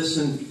to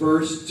listen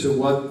first to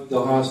what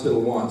the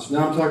hospital wants.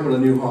 Now I'm talking about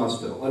a new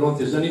hospital. I don't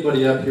think there's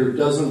anybody up here who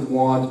doesn't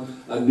want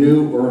a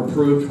new or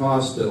improved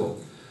hospital.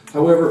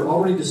 However,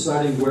 already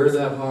deciding where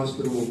that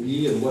hospital will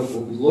be and what it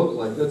will look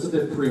like, that's a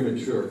bit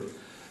premature.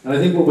 And I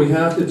think what we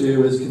have to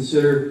do is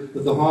consider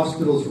that the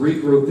hospital is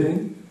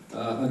regrouping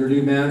under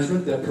new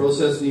management. That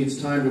process needs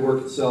time to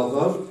work itself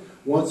out.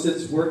 Once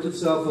it's worked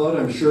itself out,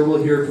 I'm sure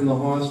we'll hear from the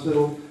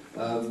hospital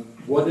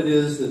what it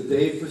is that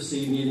they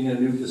foresee needing in a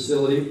new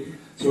facility.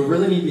 So we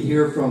really need to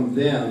hear from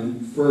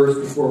them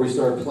first before we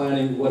start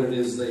planning what it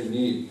is they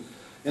need.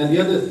 And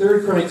the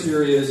third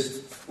criteria is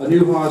a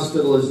new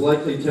hospital is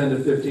likely 10 to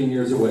 15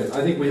 years away.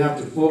 I think we have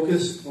to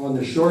focus on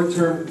the short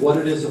term, what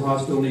it is the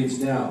hospital needs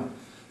now.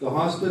 The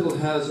hospital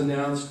has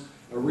announced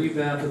a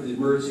revamp of the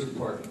emergency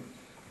department.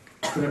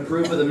 It's been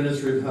approved by the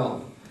Ministry of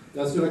Health.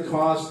 That's going to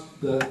cost,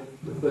 but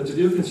to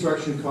do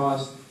construction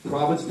costs,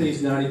 province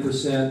pays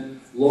 90%,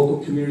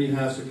 local community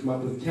has to come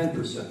up with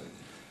 10%.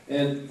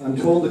 And I'm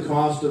told the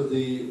cost of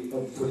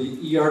for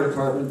the ER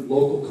department,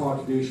 local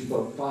contribution,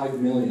 about $5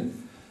 million.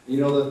 You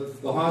know,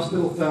 the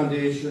hospital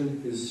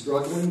foundation is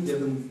struggling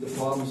given the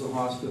problems the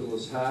hospital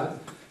has had.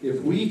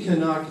 If we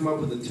cannot come up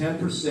with the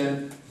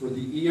 10% for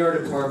the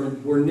ER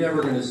department, we're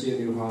never going to see a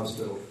new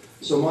hospital.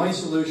 So my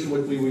solution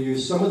would be we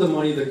use some of the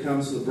money that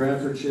comes to the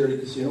Brantford Charity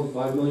Casino,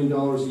 $5 million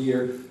a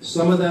year,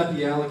 some of that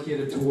be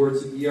allocated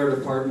towards the ER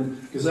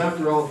department, because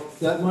after all,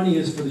 that money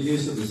is for the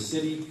use of the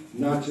city,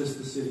 not just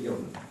the city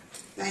government.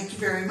 Thank you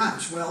very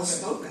much. Well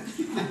spoken.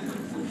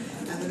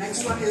 And the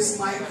next one is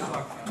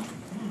Michael.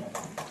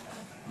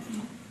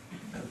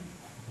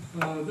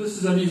 This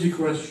is an easy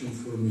question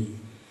for me.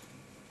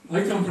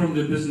 I come from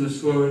the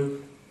business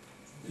world,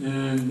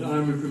 and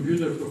I'm a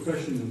computer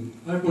professional.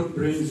 I put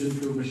brains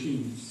into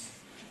machines,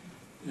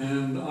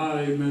 and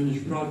I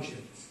manage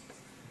projects.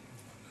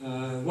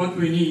 What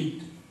we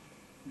need,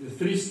 the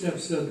 3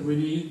 steps that we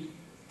need,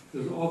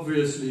 is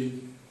obviously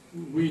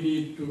we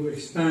need to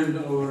expand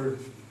our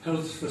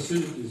health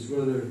facilities,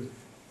 whether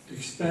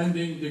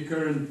expanding the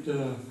current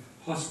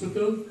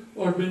hospital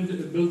or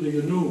building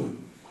a new one.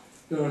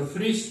 There are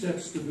 3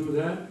 steps to do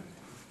that.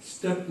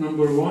 Step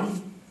number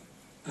 1,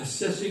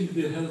 assessing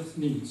the health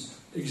needs.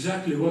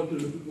 Exactly what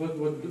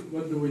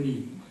do we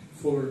need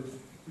for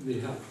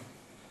the health.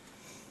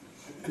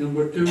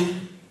 Number 2,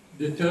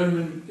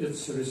 determine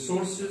its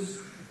resources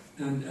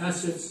and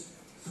assets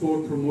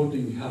for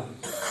promoting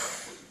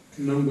health.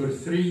 Number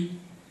 3,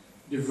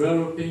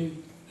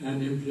 developing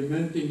and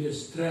implementing a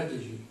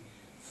strategy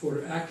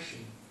for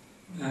action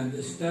and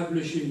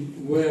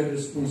establishing where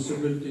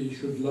responsibility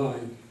should lie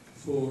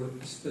for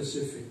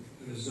specific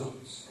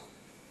results.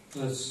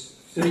 That's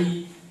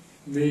 3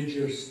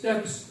 major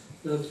steps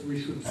that we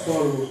should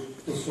follow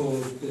to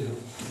solve the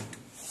health problem.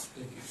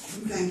 Thank you.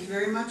 Thank you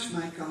very much,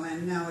 Michael.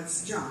 And now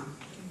it's John.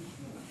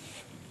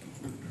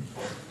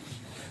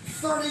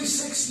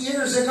 36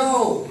 years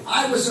ago,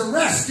 I was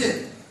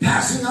arrested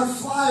passing out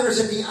flyers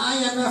at the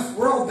IMF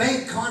World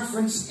Bank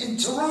Conference in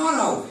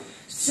Toronto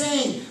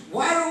saying,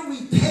 why don't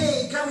we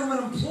pay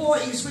government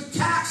employees with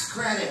tax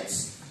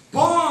credits,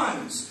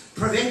 bonds,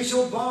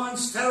 provincial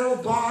bonds, federal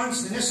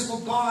bonds, municipal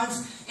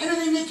bonds,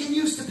 anything they can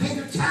use to pay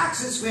their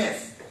taxes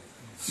with.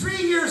 3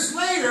 years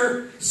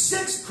later,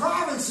 6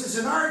 provinces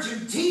in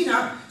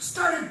Argentina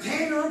started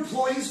paying their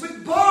employees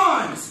with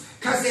bonds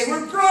because they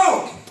were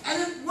broke,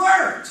 and it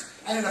worked.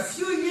 And in a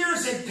few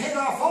years, they'd paid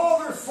off all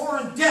their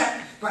foreign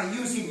debt by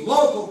using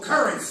local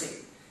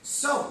currency.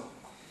 So,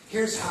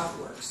 here's how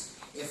it works.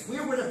 If we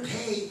were to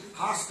pay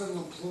hospital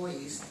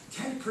employees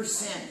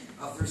 10%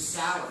 of their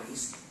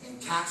salaries in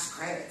tax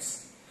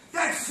credits,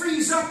 that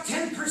frees up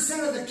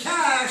 10% of the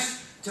cash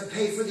to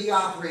pay for the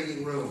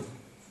operating room.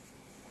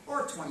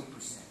 Or 20%.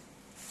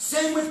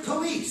 Same with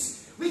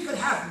police. We could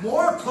have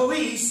more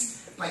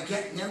police by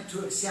getting them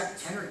to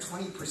accept 10 or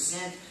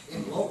 20%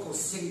 in local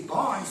city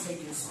bonds they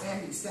can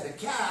spend instead of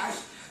cash.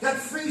 That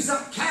frees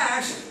up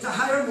cash to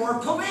hire more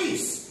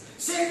police.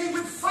 Same thing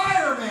with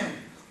firemen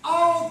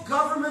all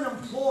government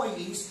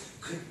employees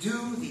could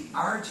do the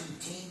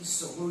Argentine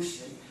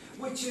solution,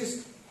 which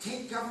is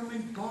take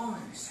government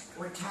bonds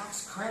or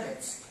tax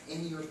credits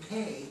in your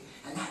pay,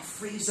 and that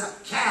frees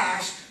up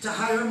cash to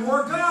hire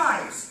more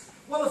guys.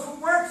 Well, if it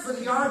worked for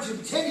the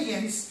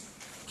Argentinians,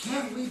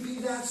 can't we be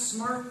that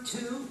smart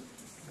too?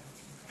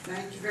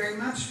 Thank you very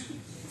much.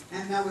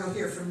 And now we'll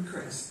hear from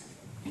Chris.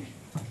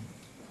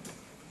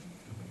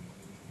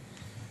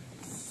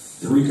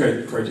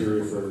 3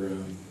 criteria for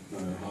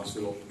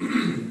hospital,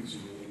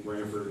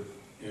 Brantford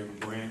and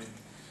Brant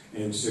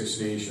and Six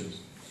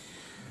Nations.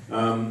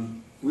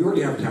 We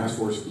already have a task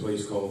force in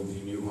place called the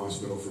New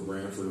Hospital for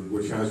Brantford,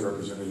 which has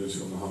representatives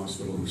from the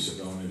hospital who sit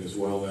on it, as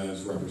well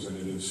as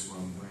representatives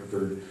from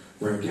Brantford,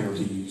 Brant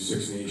County,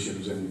 Six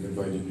Nations, and we've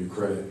invited New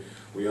Credit.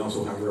 We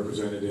also have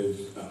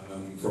representatives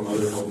from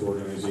other health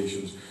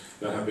organizations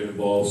that have been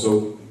involved.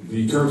 So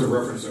the terms of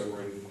reference that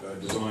were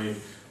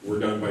designed were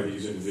done by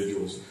these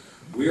individuals.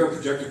 We are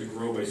projected to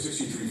grow by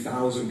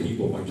 63,000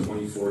 people by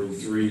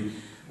 2043.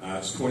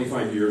 It's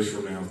 25 years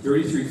from now.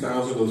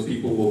 33,000 of those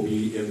people will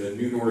be in the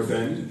new North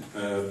End,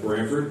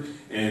 Brantford,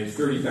 and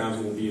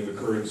 30,000 will be in the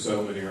current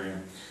settlement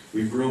area.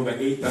 We've grown by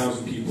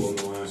 8,000 people in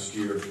the last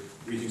year.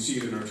 We can see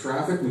it in our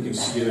traffic, we can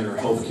see it in our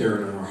healthcare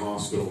and in our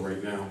hospital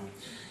right now.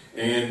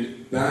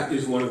 And that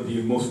is one of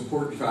the most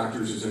important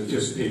factors, is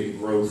anticipating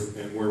growth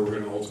and where we're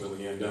going to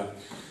ultimately end up.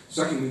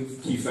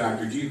 Second key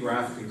factor,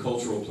 geographic and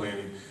cultural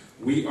planning.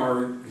 We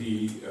are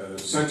the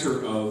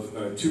center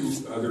of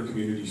 2 other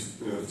communities,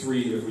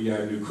 3 if we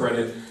add New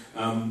Credit.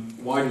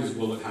 Why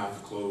will it have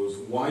to close?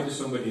 Why does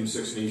somebody in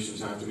Six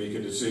Nations have to make a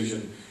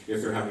decision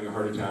if they're having a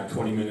heart attack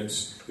 20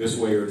 minutes this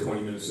way or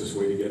 20 minutes this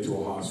way to get to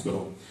a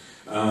hospital?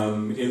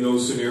 In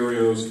those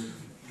scenarios,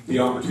 the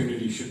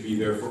opportunity should be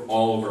there for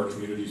all of our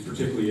communities,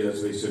 particularly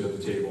as they sit at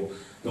the table.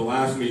 The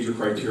last major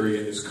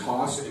criteria is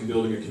cost and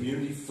building a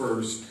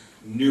community-first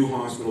new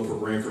hospital for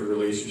Brantford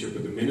relationship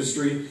with the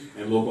ministry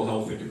and local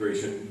health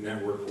integration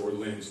network, or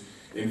LINS.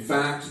 In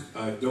fact,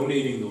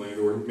 donating the land,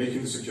 or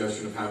making the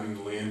suggestion of having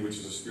the land, which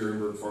is a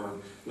Spearenburg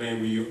Farm,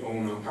 land we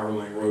own on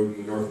Powerline Road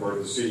in the north part of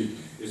the city,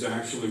 is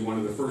actually one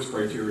of the first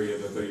criteria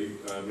that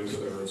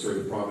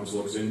the province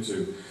looks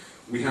into.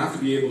 We have to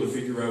be able to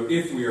figure out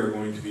if we are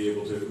going to be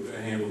able to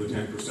handle the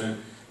 10%,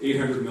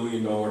 $800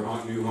 million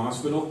new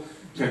hospital.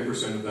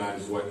 10% of that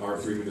is what our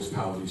 3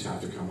 municipalities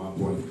have to come up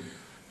with.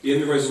 In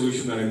the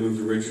resolution that I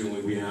moved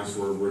originally, we asked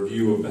for a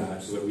review of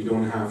that so that we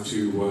don't have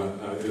to,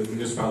 the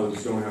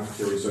municipalities don't have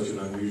to carry such an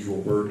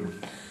unusual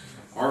burden.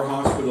 Our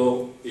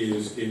hospital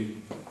is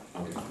in,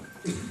 okay.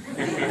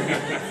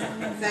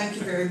 Thank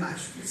you very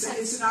much.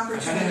 It's an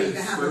opportunity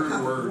to have a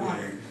cup of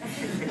water.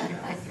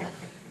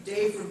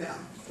 Dave Rebell,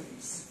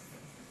 please.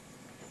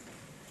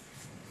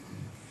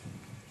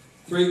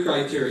 3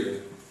 criteria: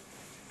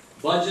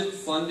 budget,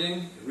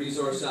 funding,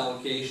 resource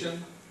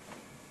allocation.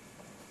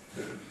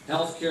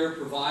 Healthcare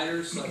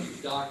providers such as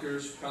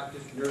doctors,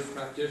 nurse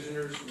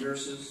practitioners,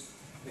 nurses,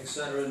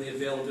 etc., and the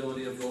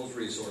availability of those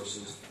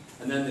resources.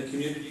 And then the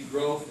community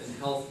growth and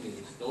health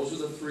needs. Those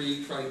are the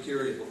 3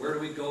 criteria. But where do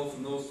we go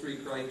from those 3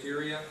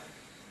 criteria?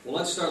 Well,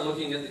 let's start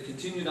looking at the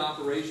continued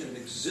operation of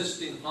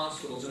existing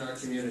hospitals in our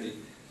community.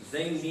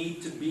 They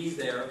need to be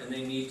there and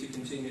they need to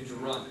continue to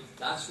run.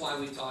 That's why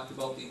we talked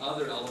about the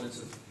other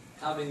elements of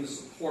having the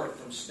support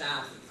from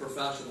staff and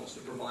professionals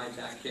to provide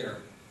that care.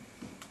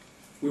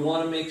 We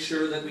want to make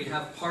sure that we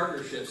have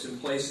partnerships in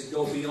place that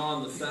go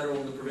beyond the federal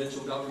and the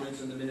provincial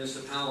governments and the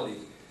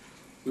municipalities.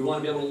 We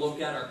want to be able to look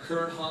at our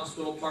current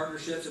hospital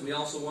partnerships, and we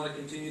also want to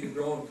continue to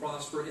grow and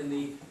prosper in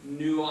the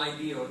new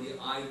idea, or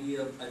the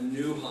idea of a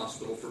new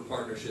hospital for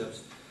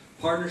partnerships.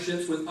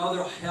 Partnerships with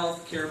other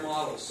healthcare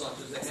models, such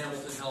as the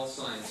Hamilton Health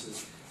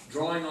Sciences.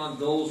 Drawing on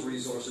those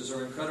resources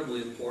are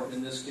incredibly important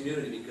in this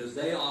community because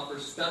they offer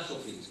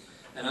specialties.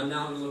 And I'm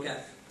now going to look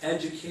at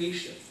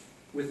education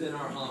within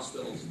our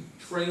hospitals,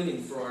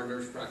 training for our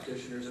nurse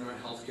practitioners and our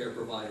healthcare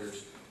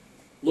providers,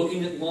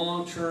 looking at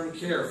long-term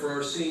care for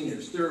our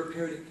seniors,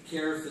 therapeutic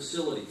care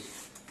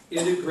facilities,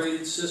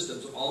 integrated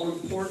systems, all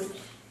important.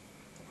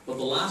 But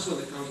the last one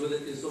that comes with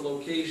it is the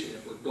location.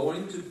 If we're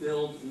going to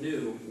build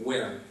new,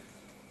 where?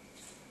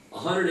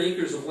 100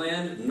 acres of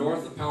land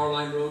north of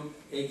Powerline Road,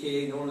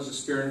 aka known as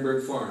the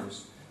Spearenburg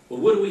Farms. Well,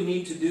 what do we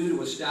need to do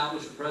to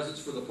establish a presence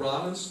for the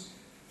province?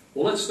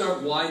 Well, let's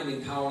start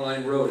widening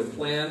Powerline Road and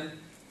plan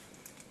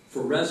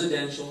for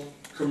residential,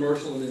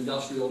 commercial, and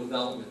industrial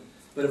development.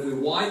 But if we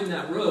widen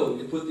that road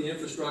and put the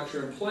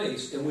infrastructure in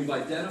place, and we've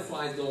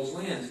identified those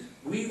lands,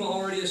 we've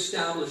already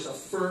established a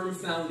firm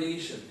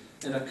foundation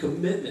and a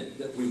commitment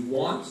that we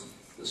want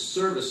the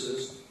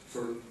services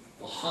for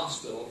the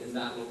hospital in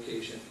that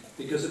location,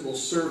 because it will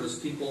service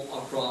people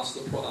across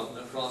the province,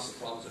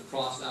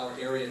 across our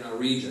area and our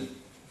region.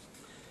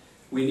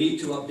 We need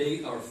to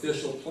update our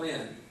official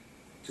plan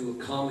to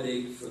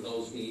accommodate for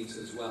those needs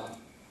as well.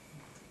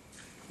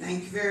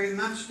 Thank you very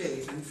much,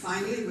 Dave. And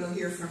finally, we'll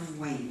hear from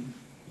Wayne.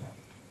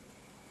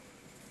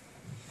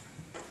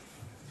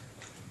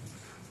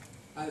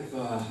 I'm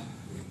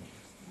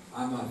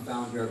a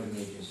founder of an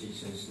agency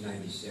since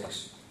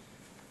 '96.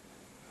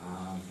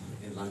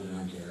 in London,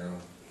 Ontario.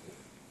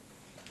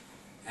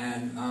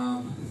 And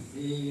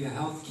the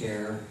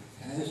healthcare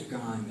has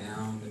gone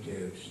down the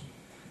tubes.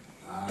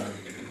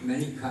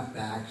 Many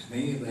cutbacks,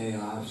 many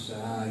layoffs,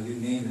 you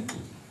name it.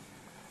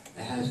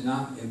 It has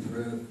not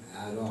improved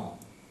at all.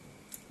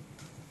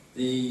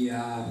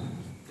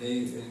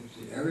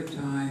 Every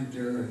time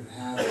there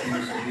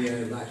happens to be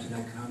an election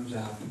that comes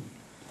up,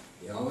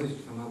 they always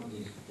come up with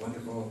these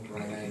wonderful,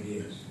 bright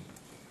ideas,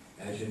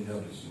 as you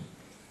notice.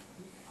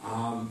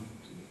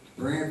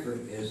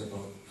 Brantford is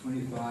about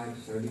 25,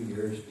 30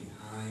 years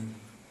behind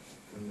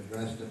from the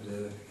rest of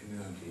the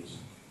communities.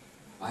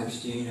 I've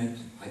seen it,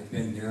 I've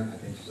been there,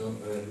 I've been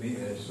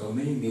to so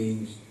many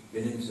meetings,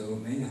 been in so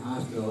many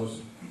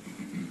hospitals,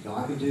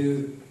 talking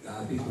to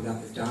people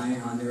that are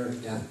dying on their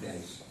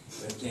deathbeds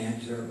with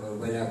cancer or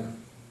whatever.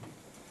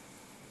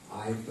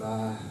 I've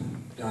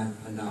done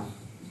enough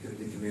to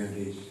the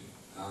communities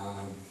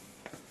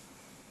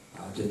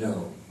to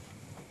know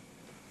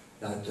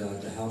that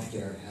the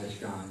healthcare has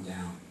gone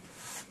down.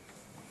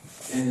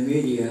 In the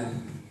media,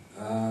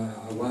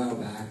 a while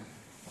back,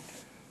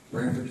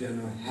 Brantford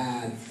General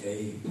had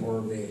a poor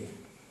rating.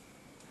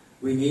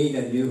 We need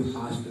a new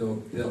hospital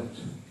built.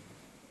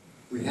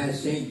 We had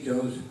St.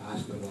 Joe's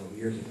Hospital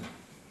years ago.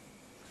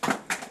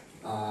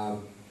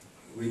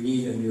 We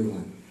need a new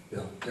one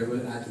built.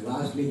 At the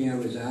last meeting I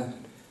was at,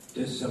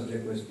 this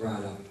subject was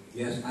brought up.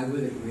 Yes, I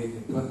would agree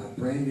to put a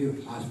brand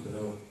new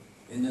hospital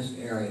in this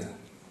area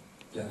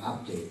to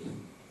update.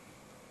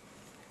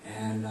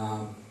 And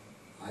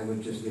I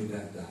would just leave it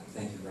at that.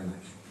 Thank you very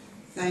much.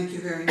 Thank you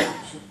very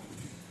much.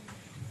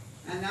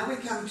 And now we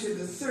come to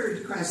the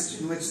third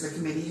question which the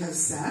committee has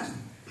set.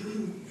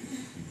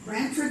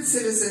 Brantford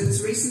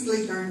citizens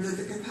recently learned that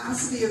the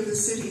capacity of the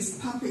city's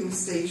pumping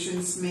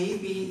stations may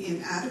be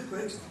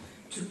inadequate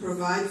to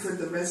provide for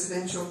the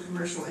residential,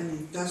 commercial, and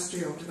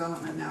industrial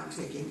development now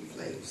taking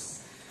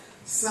place.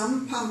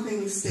 Some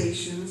pumping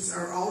stations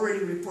are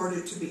already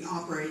reported to be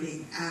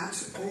operating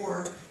at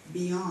or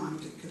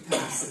beyond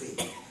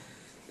capacity.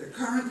 The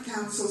current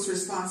council's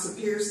response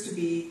appears to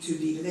be to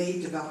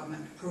delay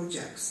development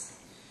projects.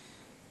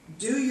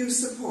 Do you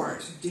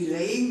support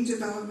delaying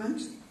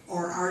development,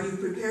 or are you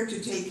prepared to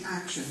take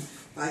action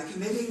by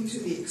committing to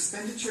the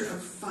expenditure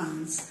of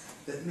funds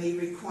that may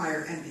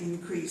require an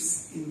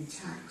increase in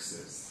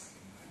taxes?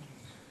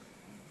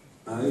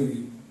 That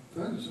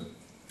is a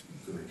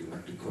very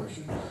directed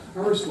question.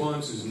 Our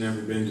response has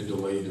never been to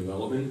delay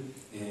development,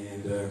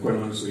 and quite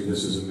honestly,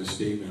 this is a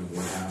misstatement of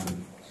what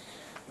happened.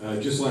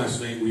 Just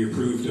last night, we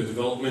approved a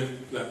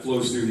development that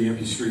flows through the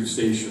Empty Street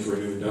station for a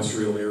new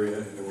industrial area,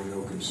 and there were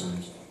no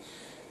concerns.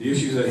 The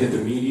issues that hit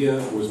the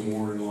media was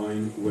more in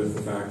line with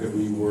the fact that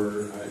we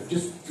were,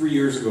 just 3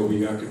 years ago, we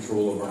got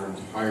control of our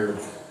entire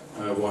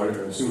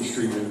sewage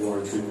treatment,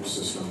 water treatment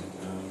system.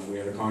 We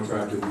had a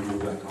contractor, we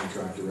moved that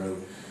contractor out.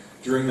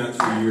 During that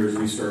 3 years,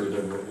 we started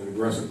an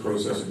aggressive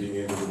process of being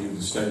able to do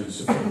the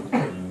studies.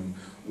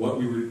 What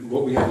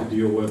we had to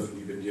deal with,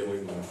 we've been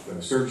dealing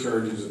with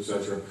surcharges,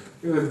 etc.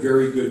 We have a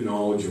very good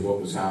knowledge of what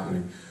was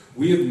happening.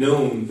 We have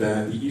known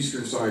that the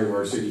eastern side of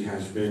our city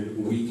has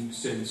been weak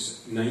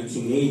since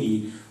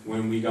 1980,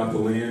 when we got the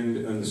land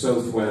in the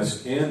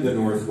southwest and the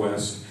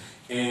northwest,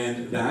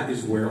 and that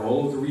is where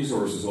all of the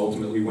resources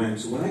ultimately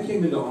went. So when I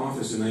came into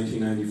office in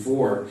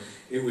 1994,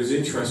 it was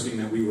interesting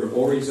that we were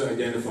always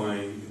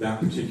identifying that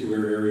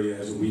particular area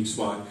as a weak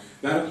spot.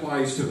 That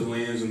applies to the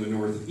lands in the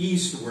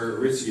northeast where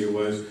Aritzia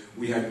was.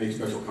 We had to make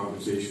special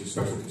compensation,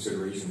 special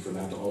consideration for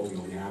that to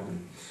ultimately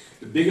happen.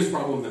 The biggest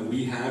problem that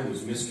we had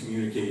was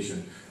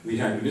miscommunication. We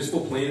had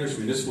municipal planners,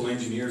 municipal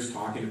engineers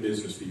talking to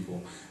business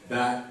people.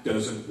 That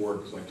doesn't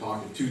work. It's like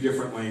talking two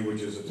different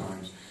languages at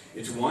times.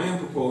 It's why I'm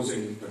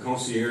proposing a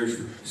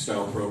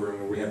concierge-style program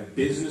where we have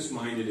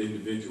business-minded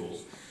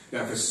individuals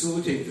that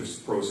facilitate this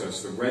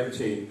process, the red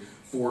tape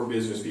for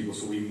business people,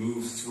 so we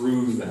move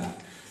through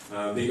that.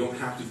 They don't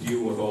have to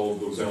deal with all of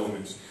those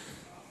elements.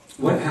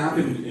 What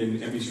happened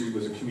in Empty Street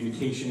was a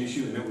communication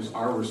issue, and that was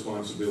our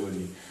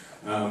responsibility.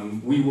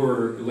 We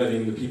were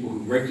letting the people who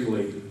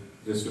regulate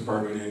this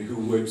department and who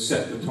would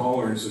set the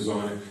tolerances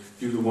on it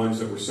do the ones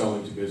that were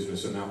selling to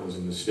business, and that was a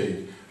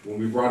mistake. When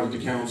we brought it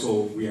to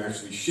council, we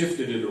actually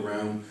shifted it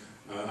around.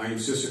 I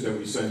insisted that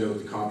we send out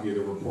the copy of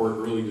the report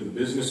early to the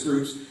business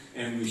groups,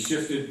 and we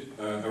shifted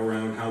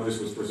around how this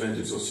was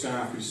presented so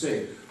staff could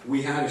say,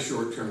 we had a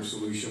short-term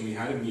solution, we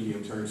had a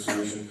medium-term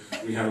solution,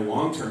 we had a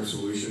long-term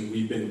solution,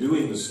 we've been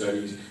doing the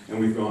studies, and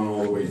we've gone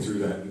all the way through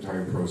that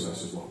entire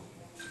process as well.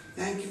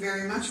 Thank you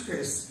very much,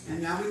 Chris.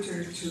 And now we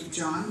turn to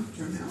John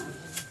Turmel.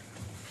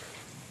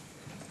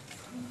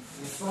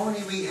 If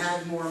only we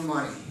had more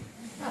money.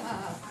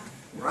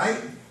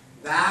 Right?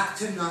 Back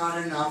to not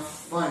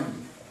enough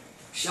funding.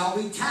 Shall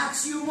we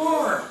tax you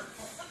more?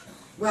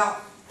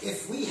 Well,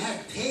 if we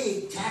had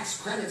paid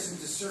tax credits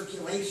into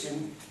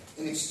circulation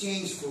in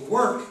exchange for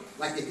work,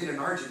 like they did in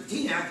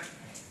Argentina,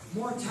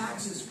 more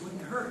taxes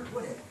wouldn't hurt,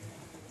 would it?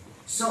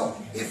 So,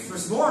 if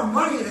there's more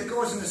money that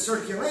goes into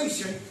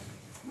circulation,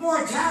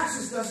 more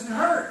taxes doesn't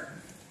hurt.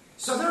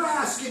 So they're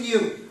asking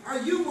you,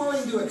 are you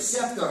willing to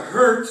accept the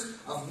hurt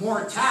of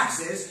more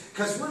taxes?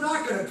 Because we're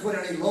not going to put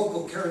any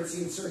local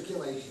currency in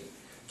circulation.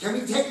 Can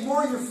we take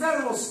more of your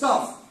federal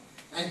stuff?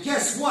 And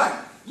guess what?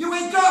 You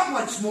ain't got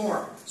much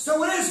more,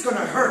 so it is going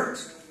to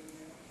hurt.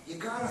 You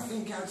got to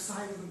think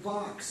outside of the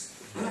box.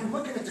 And I'm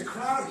looking at the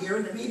crowd here,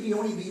 and there may be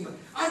only be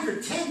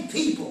under 10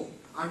 people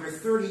under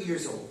 30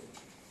 years old.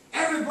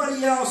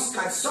 Everybody else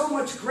got so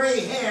much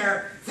gray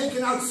hair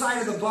thinking outside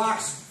of the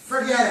box.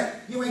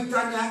 Forget it. You ain't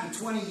done that in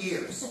 20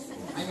 years.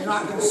 And you're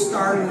not going to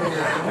start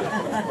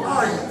now,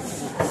 are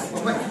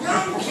you? But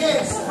young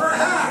kids,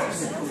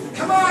 perhaps.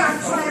 Come on, I'm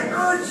trying to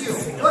urge you.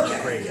 Look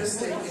at me.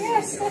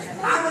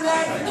 I'm an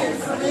advocate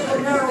for legal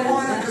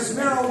marijuana because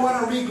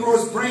marijuana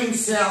regrows brain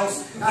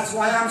cells. That's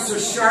why I'm so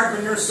sharp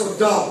and you're so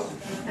dull.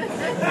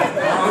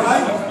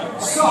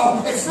 Alright?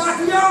 So, it's not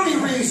the only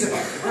reason.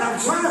 But I'm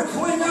trying to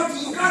point out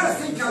that you got to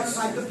think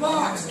outside the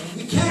box.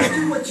 You can't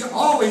do what you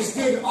always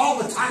did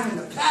all the time in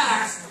the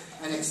past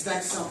and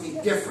expect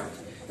something different.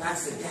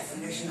 That's the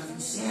definition of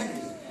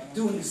insanity.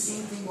 Doing the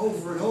same thing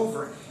over and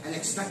over and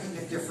expecting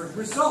a different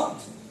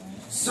result.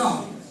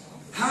 So,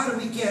 how do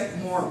we get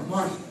more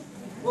money?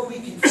 Well, we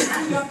can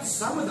free up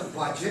some of the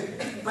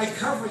budget by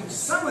covering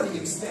some of the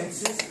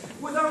expenses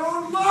with our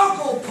own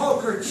local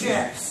poker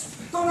chips.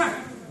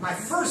 My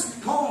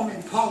first poem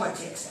in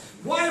politics.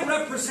 Why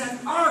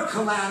represent our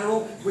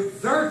collateral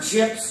with their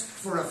chips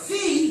for a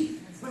fee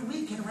when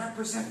we can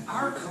represent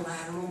our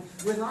collateral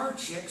with our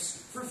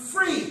chips for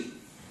free?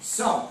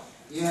 So,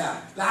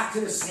 yeah, back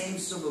to the same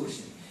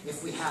solution.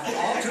 If we have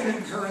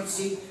alternate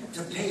currency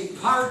to pay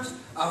part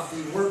of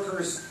the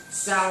workers'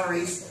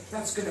 salaries,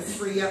 that's going to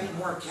free up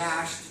more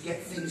cash to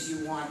get things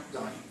you want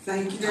done.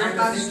 Thank you very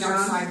much, John.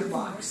 Outside the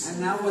box. And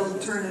now we'll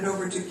turn it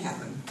over to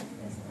Kevin.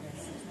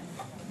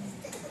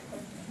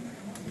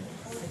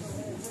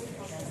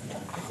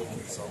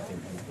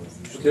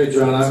 Okay,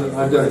 John,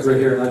 I've got great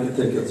hair and I can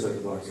think outside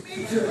the box.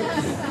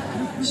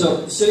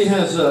 So, the city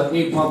has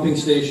 8 pumping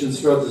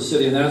stations throughout the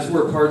city, and that's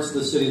where parts of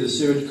the city, the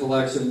sewage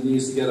collects and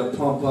needs to get a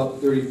pump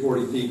up 30,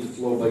 40 feet to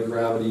flow by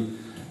gravity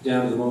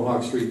down to the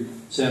Mohawk Street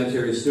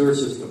sanitary sewer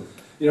system.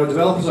 You know,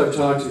 developers I've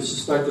talked to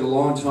suspected a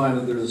long time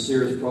that there's a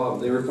serious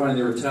problem. They were finding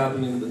they were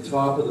tapping into the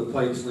top of the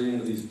pipes leading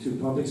to these 2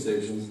 pumping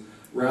stations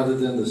rather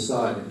than the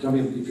side. If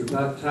you're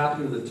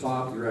tapping into the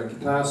top, you're at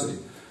capacity.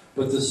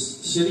 But the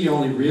city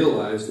only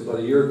realized about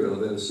a year ago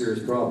that a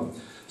serious problem.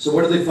 So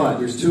what did they find?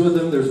 There's 2 of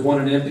them. There's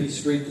one on MP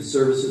Street that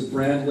services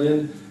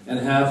Brantford and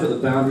half of the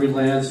boundary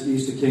lands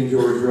east of King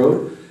George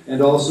Road,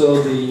 and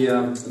also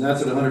and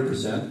that's at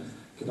 100%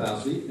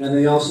 capacity. And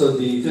then also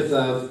the 5th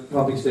Ave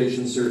pumping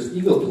station serves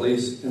Eagle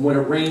Place, and when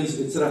it rains,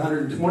 it's at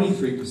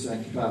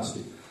 123%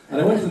 capacity.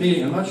 And I went to the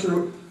meeting. I'm not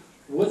sure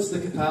what's the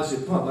capacity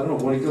of the pump. I don't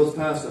know. When it goes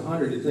past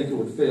 100, you'd think it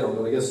would fail,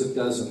 but I guess it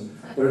doesn't.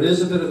 But it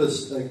is a bit of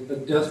a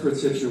desperate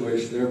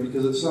situation there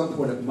because at some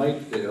point it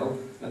might fail,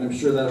 and I'm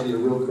sure that'll be a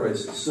real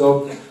crisis.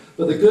 So,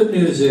 but the good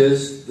news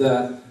is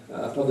that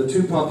of the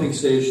 2 pumping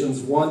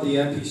stations, one, the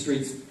MP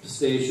Street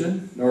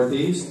station,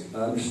 northeast,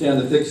 I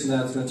understand that fixing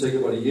that's going to take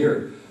about a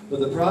year.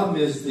 But the problem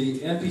is the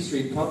MP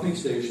Street pumping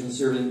station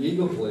serving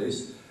Eagle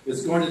Place,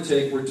 it's going to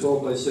take, we're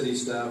told by city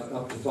staff,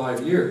 up to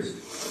 5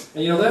 years.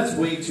 And you know, that's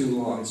way too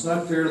long. It's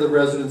not fair to the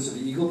residents of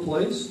Eagle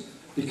Place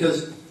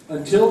because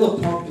until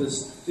the pump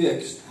is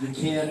fixed, you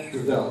can't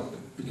develop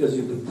because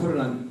you have to put an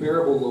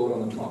unbearable load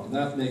on the pump, and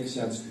that makes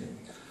sense to me.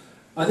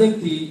 I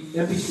think the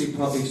MP Street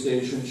pumping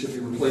station should be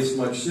replaced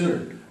much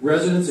sooner.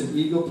 Residents in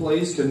Eagle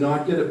Place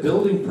cannot get a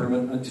building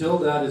permit until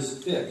that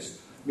is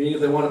fixed, meaning if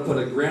they want to put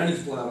a granny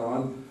flat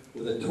on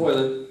with a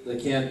toilet, they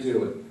can't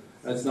do it.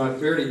 That's not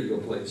fair to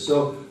Eagle Place.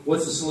 So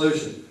what's the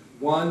solution?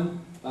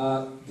 One,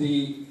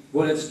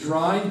 when it's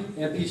dry,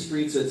 MP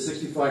Street's at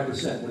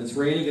 65%. When it's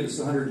raining, it's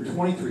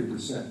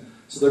 123%.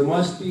 So there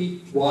must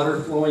be water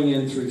flowing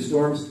in through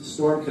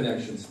storm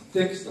connections.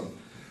 Fix them.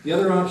 The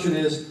other option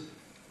is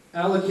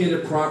allocate a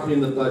property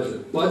in the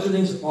budget.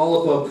 Budgeting's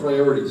all about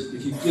priorities.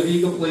 If you give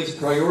Eagle Place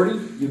priority,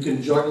 you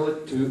can juggle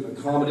it to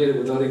accommodate it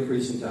without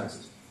increasing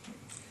taxes.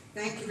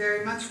 Thank you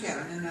very much,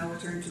 Kevin. And now we'll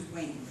turn to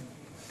Wayne.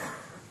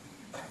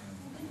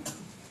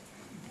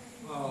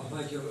 Well,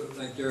 like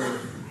they're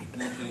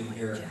mentioning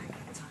here,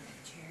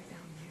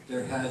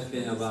 there has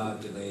been a lot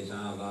of delays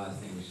on a lot of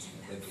things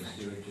like the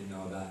sewage and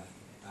all that,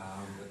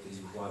 with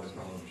the water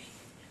problems.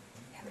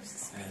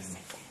 And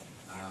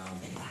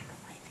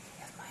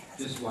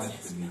just watch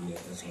the media,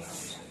 that's what I would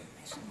say.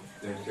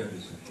 There's going to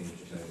be some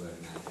changes, I would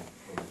imagine,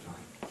 over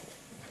time.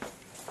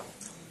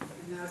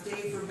 And now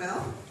Dave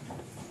Rebell.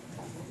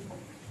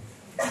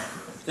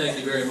 Thank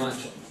you very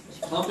much.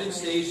 Pumping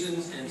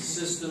stations and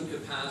system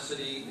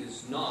capacity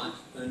is not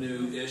a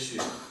new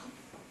issue.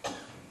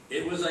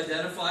 It was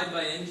identified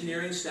by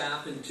engineering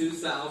staff in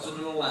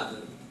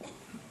 2011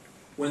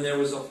 when there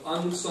was an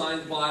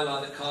unsigned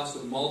bylaw that cost a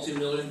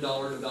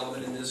multi-million-dollar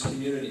development in this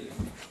community.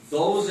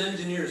 Those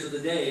engineers of the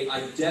day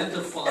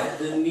identified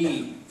the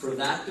need for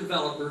that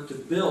developer to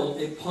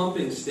build a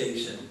pumping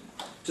station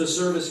to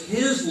service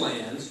his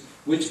lands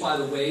which, by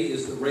the way,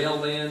 is the rail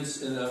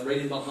lands right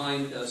in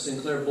behind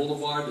Sinclair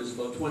Boulevard. There's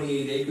about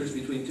 28 acres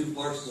between two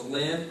parcels of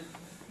land.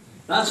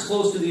 That's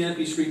close to the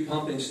Empey Street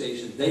pumping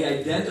station. They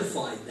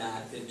identified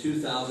that in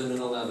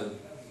 2011.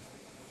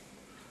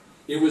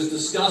 It was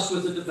discussed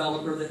with the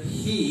developer that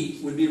he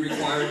would be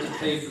required to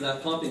pay for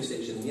that pumping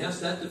station. And yes,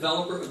 that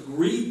developer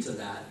agreed to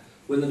that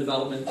when the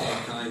development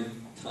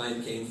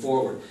time came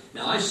forward.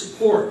 Now, I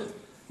support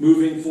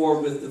moving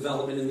forward with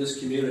development in this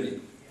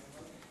community.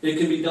 It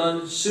can be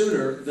done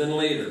sooner than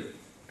later.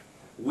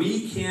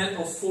 We can't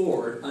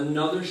afford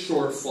another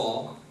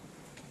shortfall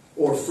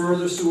or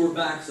further sewer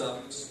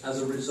backups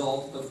as a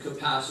result of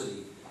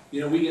capacity.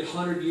 You know, we get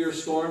 100-year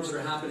storms that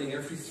are happening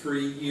every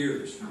 3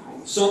 years.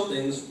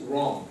 Something's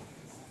wrong.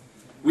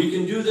 We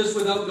can do this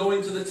without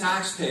going to the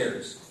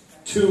taxpayers.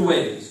 2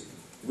 ways.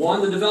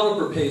 One, the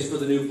developer pays for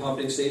the new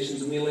pumping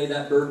stations and we lay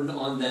that burden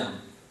on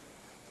them.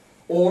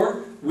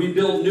 Or we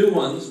build new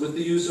ones with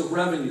the use of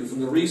revenue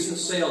from the recent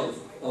sale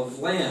of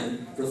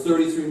land for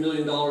 $33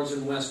 million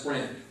in West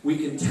Brant. We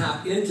can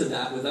tap into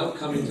that without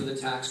coming to the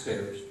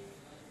taxpayers.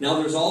 Now,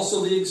 there's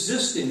also the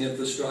existing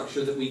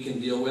infrastructure that we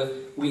can deal with.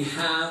 We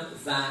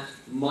have that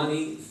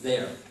money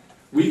there.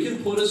 We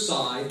can put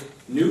aside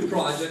new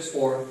projects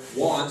or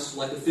wants,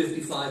 like a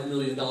 $55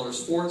 million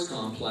sports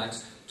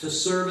complex, to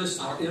service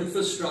our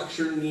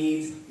infrastructure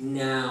needs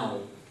now.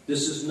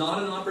 This is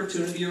not an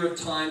opportunity or a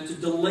time to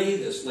delay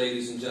this,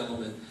 ladies and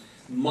gentlemen.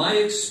 My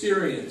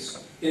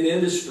experience in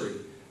industry,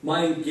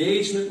 my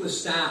engagement with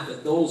staff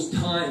at those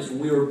times when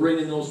we were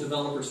bringing those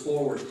developers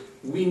forward,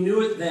 we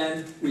knew it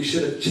then, we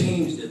should have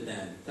changed it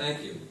then.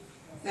 Thank you.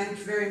 Thank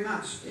you very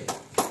much, Dave.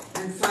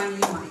 And finally,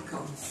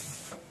 Michael.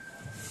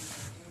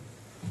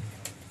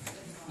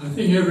 I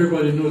think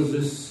everybody knows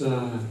this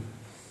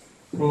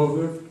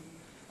proverb,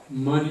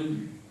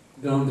 money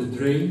down the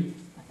drain.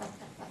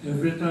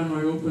 Every time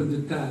I open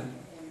the tap,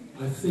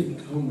 I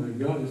think, oh my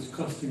God, it's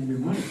costing me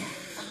money.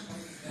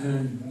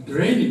 And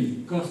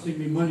draining, costing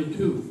me money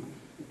too.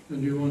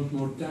 And you want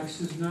more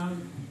taxes now?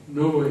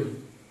 No way.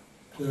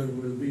 There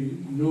will be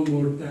no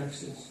more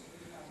taxes.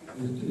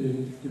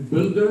 The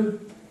builder,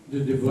 the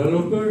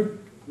developer,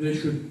 they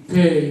should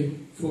pay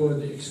for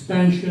the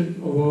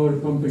expansion of our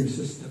pumping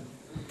system.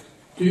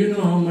 Do you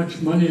know how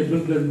much money a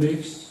builder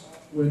makes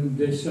when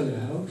they sell a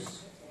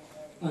house?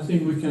 I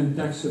think we can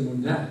tax them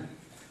on that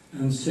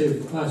and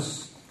save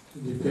us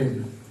the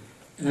payment.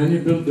 Any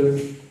builder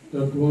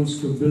that wants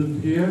to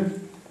build here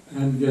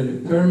and get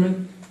a permit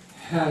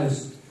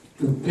has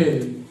to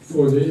pay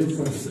for the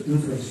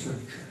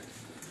infrastructure.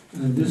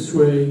 And this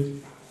way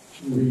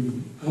we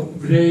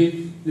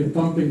upgrade the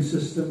pumping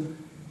system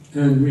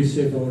and we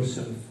save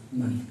ourselves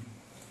money.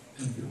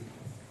 Thank you.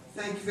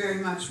 Thank you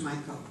very much,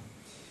 Michael.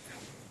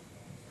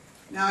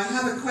 Now I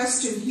have a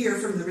question here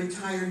from the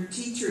Retired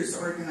Teachers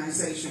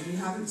Organization. You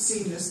haven't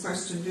seen this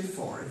question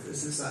before.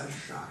 This is a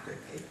shocker.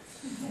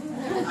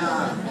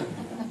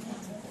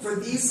 For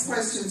these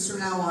questions from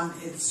now on,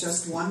 it's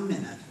just 1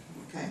 minute,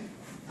 okay?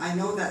 I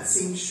know that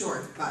seems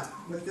short, but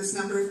with this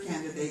number of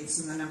candidates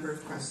and the number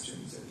of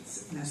questions,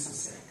 it's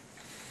necessary.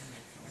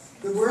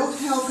 The World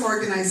Health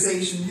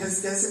Organization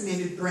has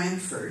designated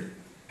Brantford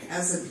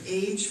as an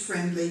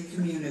age-friendly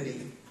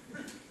community.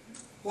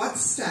 What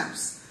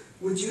steps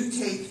would you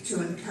take to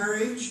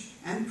encourage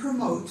and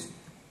promote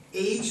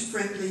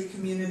age-friendly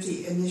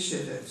community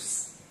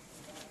initiatives?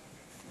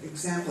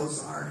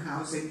 Examples are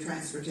housing,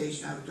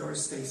 transportation, outdoor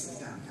spaces,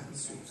 downtown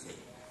streetscape.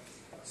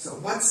 So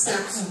what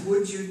steps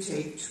would you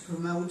take to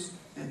promote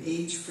an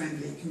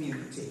age-friendly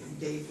community? And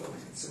Dave will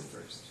answer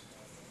first.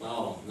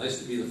 Wow, nice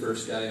to be the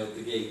first guy out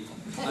the gate.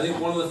 I think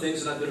one of the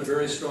things that I've been a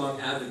very strong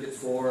advocate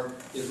for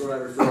is what I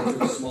refer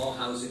to as small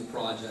housing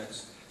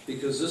projects,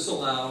 because this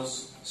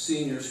allows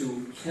seniors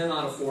who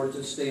cannot afford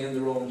to stay in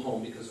their own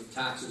home because of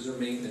taxes or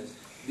maintenance.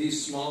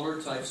 These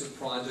smaller types of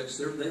projects,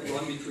 they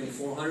run between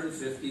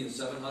 450 and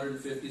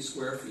 750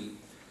 square feet.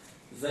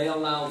 They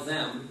allow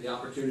them the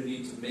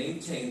opportunity to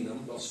maintain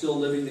them while still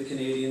living the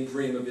Canadian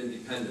dream of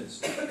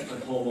independence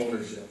and home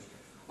ownership.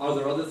 Are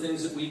there other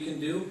things that we can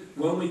do?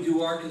 When we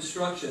do our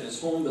construction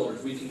as home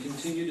builders, we can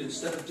continue to,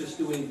 instead of just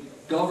doing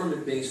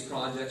government-based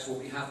projects where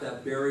we have to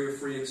have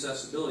barrier-free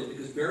accessibility,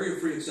 because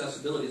barrier-free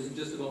accessibility isn't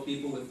just about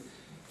people with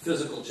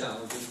physical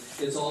challenges,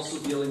 it's also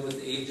dealing with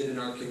the aged in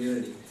our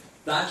community.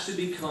 That should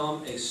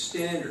become a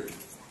standard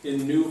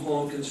in new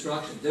home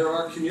construction. There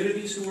are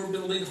communities who are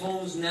building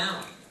homes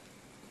now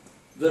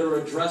that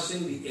are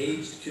addressing the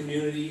aged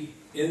community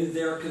in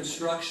their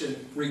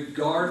construction,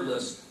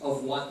 regardless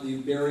of what the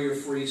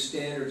barrier-free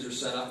standards are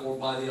set up or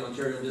by the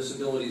Ontario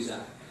Disabilities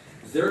Act.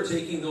 They're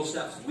taking those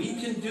steps. We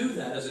can do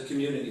that as a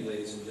community,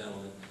 ladies and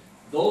gentlemen.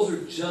 Those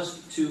are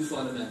just 2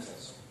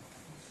 fundamentals.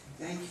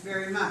 Thank you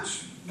very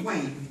much.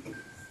 Wayne.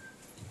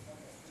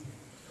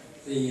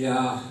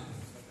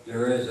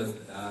 There is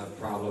a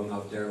problem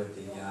out there with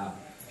the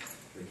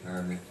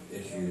retirement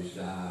issues.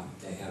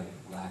 They have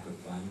lack of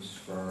funds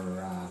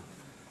for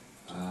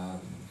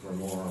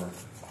more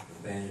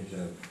advantage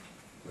of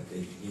what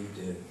they need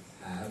to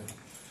have.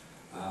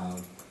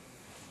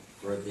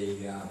 For the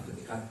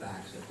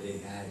cutbacks that they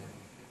had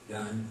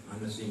done on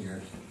the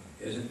seniors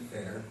isn't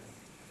fair.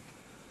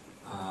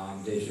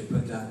 They should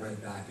put that right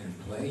back in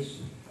place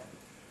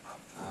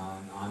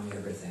on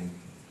everything.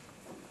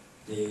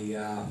 The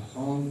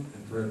home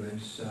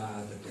improvements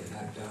that they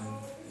have done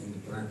in the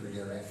Brantford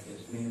area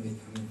is mainly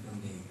coming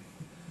from the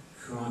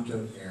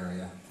Toronto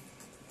area.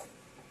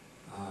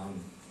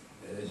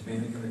 It's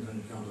mainly coming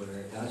from the Toronto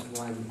area. That's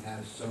why we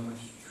have so much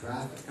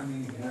traffic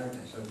coming here.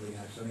 That's why we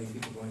have so many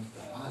people going to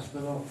the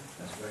hospital.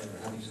 That's why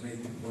we're having so many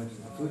people going to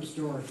the food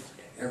store.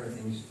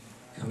 Everything's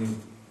coming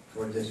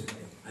toward this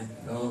way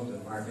until the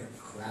market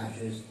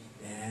crashes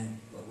and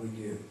what we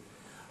do.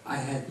 I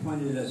had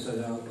pointed this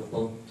out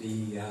about to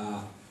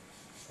the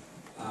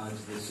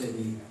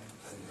city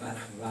at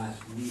the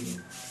last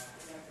meeting.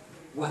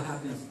 What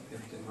happens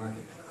if the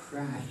market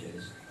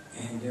crashes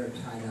and they're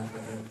tied up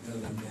with a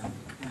building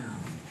downtown?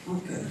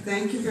 Okay,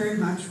 thank you very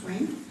much,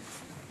 Wayne.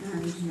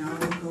 And now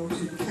we'll go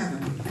to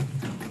Kevin.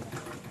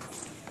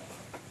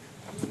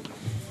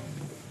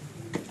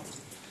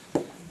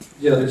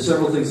 Yeah, there's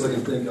several things I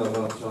can think of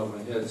off the top of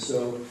my head.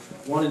 So,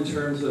 one in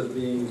terms of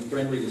being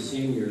friendly to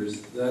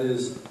seniors, that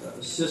is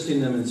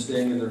assisting them in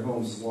staying in their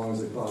homes as long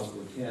as they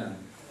possibly can.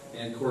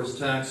 And of course,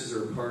 taxes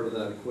are a part of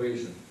that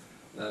equation.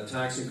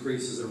 Tax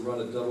increases that run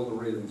at double the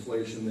rate of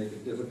inflation make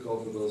it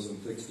difficult for those in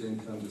fixed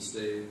income to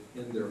stay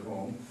in their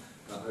home.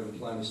 I have a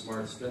plan of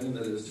smart spending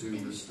that is to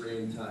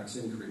restrain tax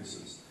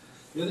increases.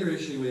 The other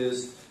issue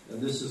is, and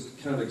this is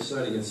kind of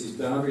exciting, it's these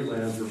boundary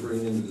lands we're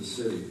bringing into the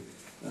city.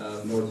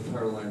 North of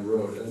Power Line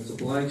Road. And it's a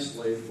blank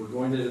slate. We're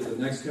going to, the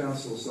next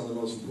council, some of the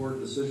most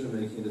important decision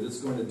making that it's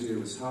going to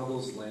do is how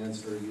those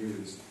lands are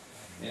used.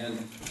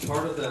 And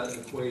part of that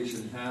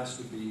equation has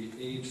to be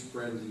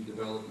age-friendly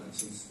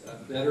developments. A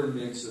better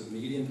mix of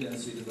medium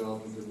density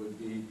development that would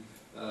be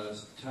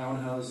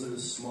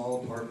townhouses,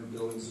 small apartment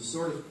buildings, the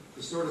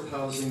sort of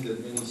housing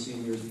that many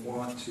seniors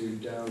want to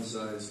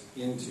downsize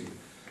into.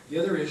 The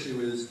other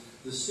issue is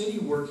the city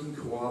working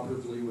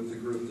cooperatively with the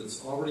group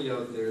that's already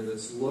out there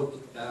that's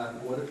looked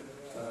at what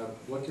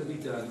can be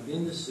done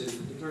in the city,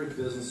 particularly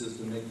businesses,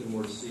 to make them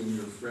more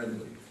senior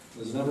friendly.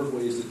 There's a number of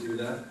ways to do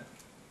that,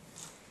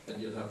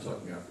 and you'll have to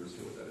talk to me afterwards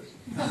to what that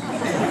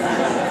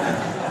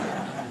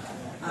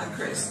is.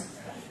 Chris.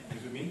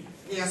 Is it me?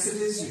 Yes, it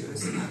is you,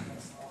 isn't it?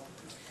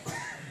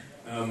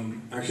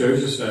 Actually, I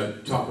was just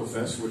at Taco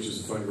Fest, which is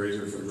a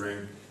fundraiser for the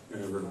Grand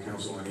River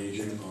Council on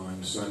Aging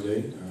on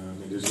Sunday.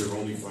 It is their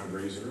only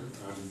fundraiser.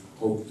 I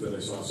hope that I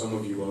saw some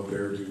of you out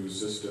there to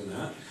assist in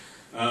that.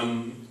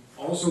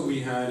 Also, we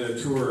had a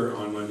tour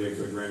on Monday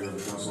for the Grand River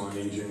Council on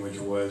Aging, which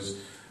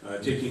was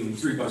taking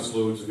 3 bus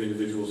loads of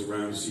individuals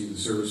around to see the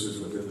services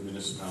within the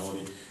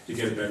municipality to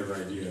get a better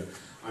idea.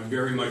 I'm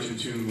very much in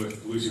tune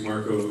with Lucy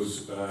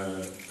Marco's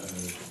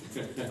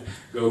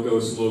go, go,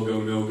 slow,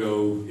 go, no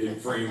go.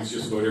 It frames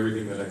just about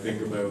everything that I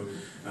think about.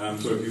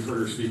 So if you've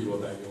heard her speak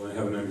about that, you'll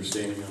have an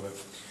understanding of it.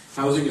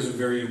 Housing is a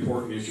very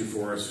important issue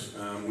for us.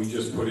 We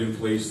just put in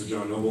place the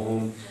John Noble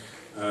Home,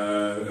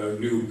 a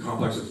new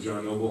complex at the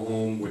John Noble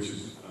Home, which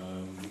is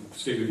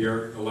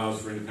state-of-the-art, allows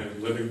for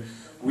independent living.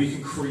 We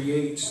can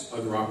create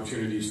other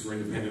opportunities for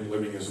independent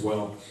living as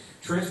well.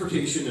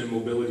 Transportation and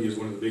mobility is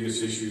one of the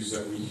biggest issues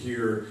that we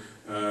hear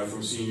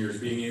from seniors,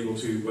 being able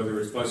to, whether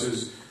it's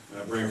buses,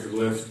 Brantford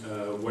Lift,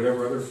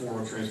 whatever other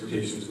form of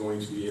transportation is going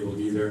to be able to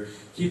be there.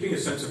 Keeping a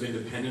sense of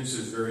independence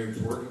is very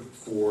important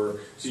for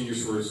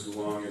seniors for as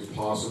long as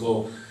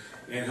possible,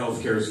 and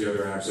healthcare is the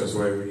other access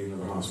way we need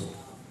another hospital.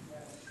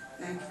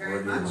 Thank you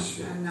very much.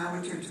 And now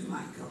we turn to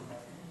Michael.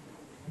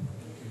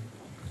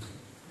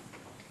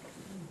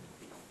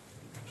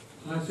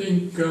 I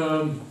think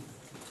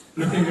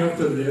looking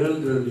after the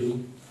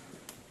elderly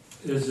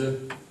is a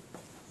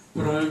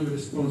prime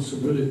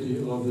responsibility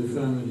of the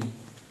family.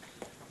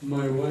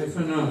 My wife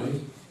and I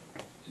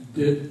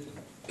did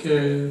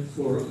care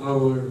for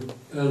our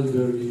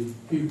elderly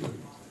people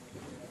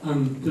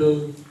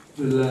until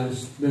the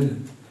last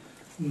minute.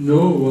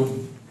 No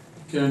one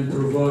can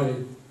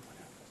provide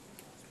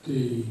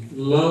the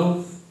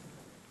love,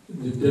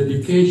 the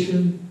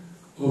dedication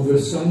of a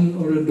son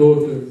or a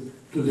daughter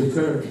to the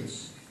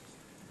parents.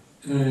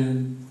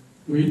 And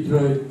we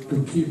tried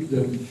to keep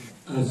them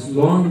as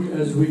long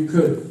as we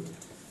could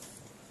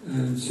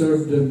and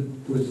serve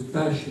them with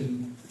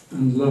passion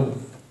and love.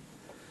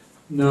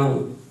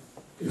 Now,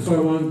 if I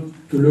want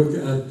to look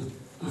at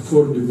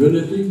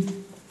affordability,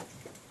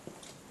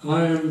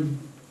 I'm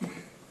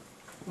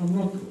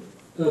not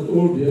that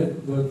old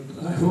yet, but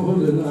I'm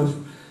old enough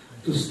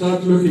to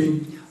start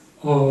looking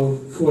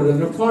for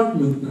an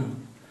apartment now.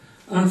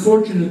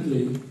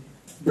 Unfortunately,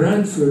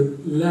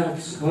 Brantford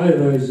lacks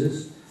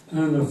high-rises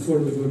and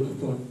affordable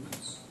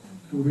apartments.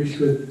 And we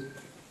should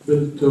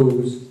build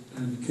those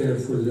and care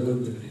for the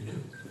elderly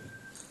too.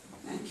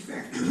 Thank you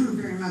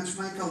very much,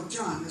 Michael.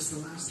 John is the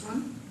last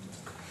one.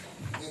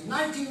 In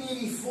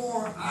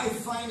 1984, I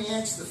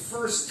financed the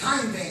first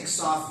time bank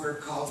software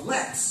called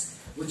Let's,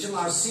 which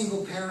allows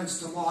single parents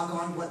to log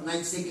on what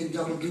nights they can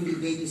double duty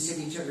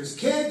babysit each other's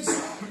kids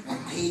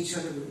and pay each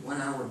other with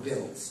 1-hour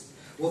bills.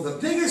 Well, the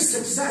biggest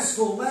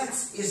successful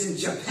Let's is in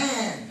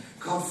Japan,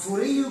 called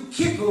Furiyu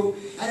Kipu,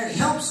 and it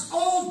helps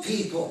old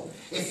people.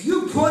 If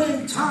you put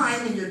in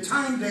time in your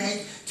time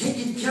bank,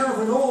 taking care of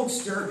an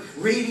oldster,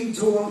 reading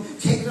to him,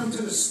 taking him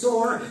to the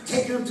store,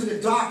 taking him to the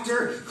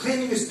doctor,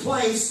 cleaning his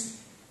place,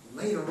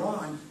 later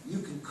on, you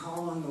can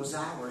call on those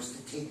hours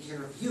to take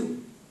care of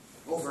you.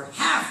 Over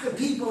half the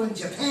people in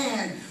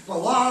Japan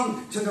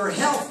belong to their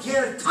health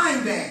care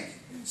time bank.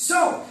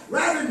 So,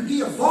 rather than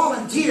be a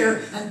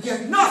volunteer and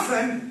get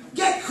nothing,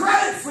 get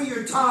credit for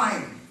your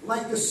time,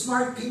 like the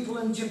smart people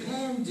in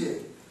Japan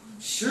did.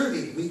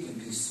 Surely we can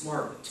be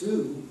smart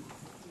too.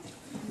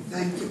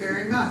 Thank you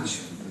very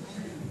much.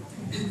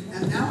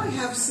 And now I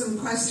have some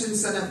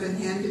questions that have been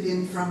handed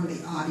in from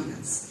the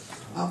audience.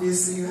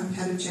 Obviously, you haven't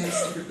had a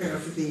chance to prepare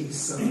for these,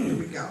 so here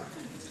we go.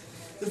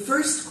 The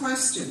first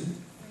question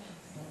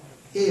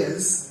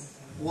is,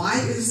 why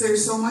is there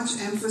so much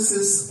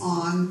emphasis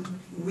on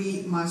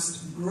we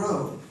must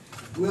grow?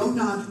 Will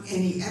not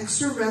any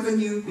extra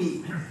revenue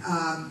be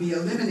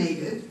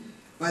eliminated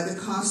by the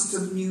cost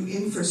of new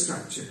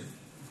infrastructure?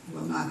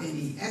 Will not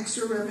any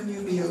extra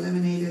revenue be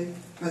eliminated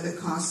by the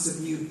costs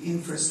of new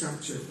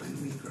infrastructure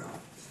when we grow?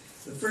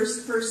 The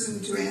first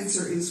person to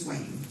answer is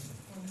Wayne.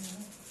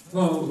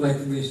 Well, like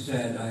we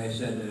said, I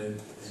said in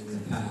the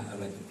past,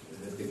 like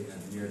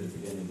near the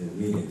beginning of the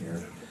meeting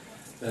here,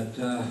 that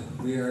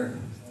we are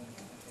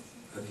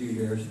a few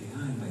years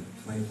behind, like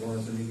 24 or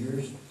 30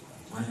 years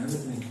on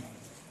everything.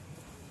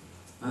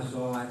 That's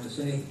all I have to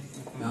say.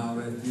 Now,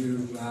 if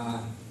you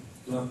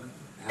look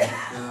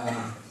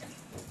at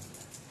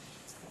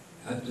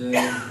the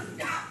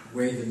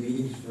way the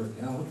meetings were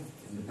held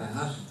in the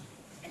past,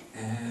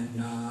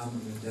 and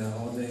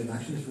all the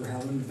elections were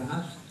held in the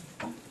past,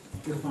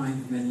 you'll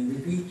find many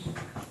repeats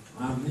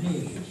on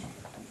many issues.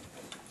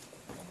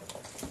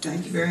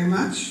 Thank you very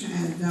much.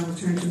 And now we'll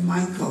turn to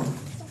Michael.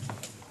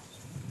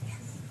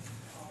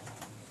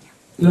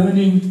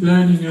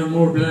 Planning and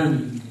more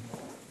planning.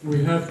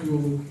 We have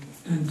to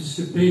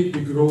anticipate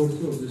the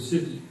growth of the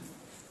city,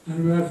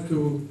 and we have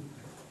to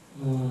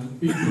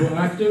be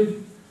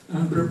proactive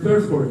and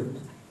prepare for it.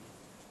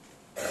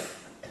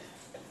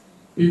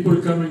 People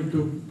coming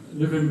to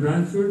live in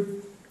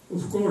Brantford,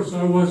 of course,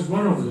 I was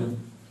one of them.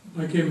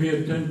 I came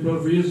here 10,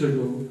 12 years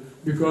ago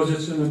because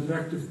it's an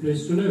attractive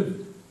place to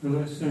live. And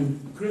I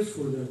thank Chris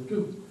for that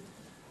too.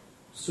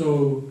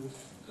 So,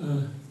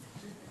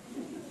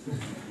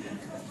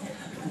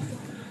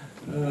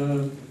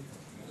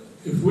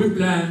 if we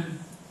plan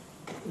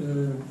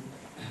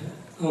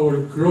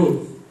our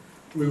growth,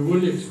 we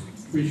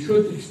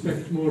should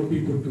expect more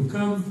people to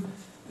come,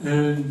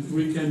 and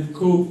we can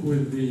cope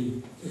with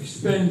the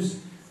expense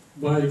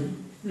by,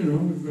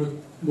 we've got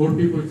more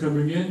people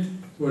coming in,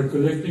 we're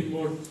collecting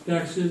more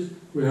taxes,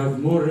 we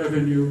have more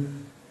revenue,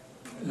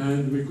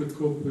 and we could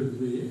cope with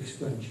the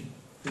expansion.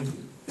 Thank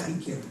you.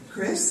 Thank you.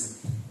 Chris?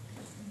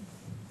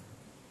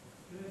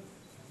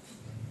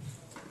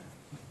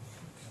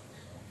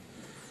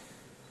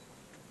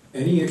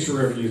 Any extra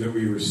revenue that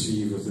we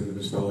receive within the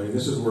municipality, and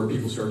this is where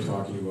people start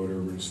talking about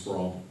urban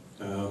sprawl.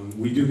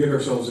 We do get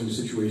ourselves into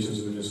situations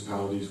in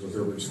municipalities with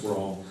urban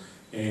sprawl,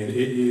 and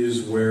it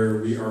is where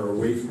we are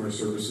away from our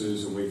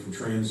services, away from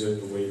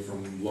transit, away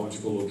from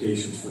logical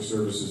locations for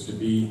services to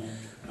be,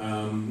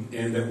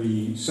 and that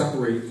we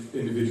separate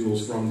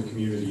individuals from the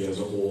community as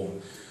a whole.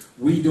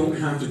 We don't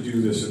have to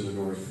do this in the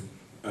north,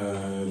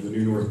 the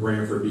new North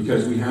Brantford,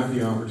 because we have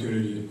the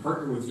opportunity to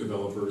partner with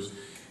developers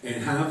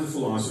and have the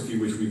philosophy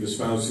which we've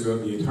espoused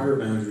throughout the entire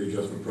boundary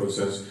adjustment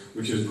process,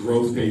 which is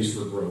growth pays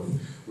for growth.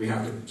 We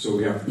have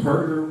to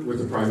partner with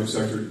the private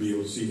sector to be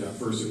able to see that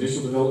first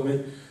initial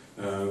development,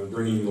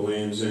 bringing the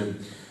lands in.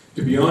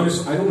 To be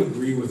honest, I don't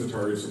agree with the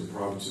targets that the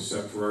province has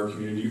set for our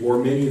community or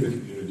many of the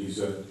communities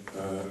that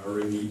are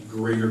in the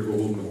greater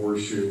golden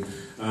horseshoe.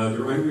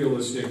 They're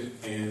unrealistic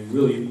and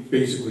really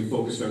basically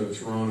focused out of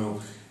Toronto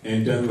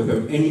and done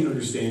without any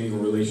understanding or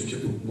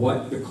relationship to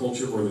what the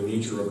culture or the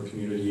nature of a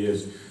community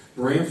is.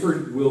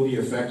 Brantford will be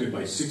affected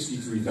by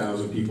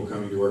 63,000 people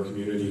coming to our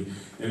community,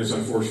 and it's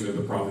unfortunate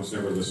the province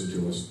never listened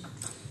to us.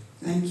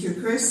 Thank you,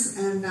 Chris.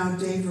 And now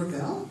Dave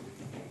Ravel.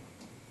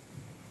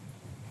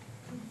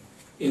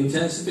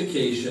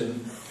 Intensification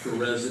for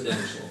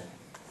residential.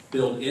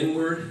 Build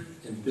inward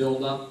and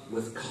build up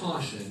with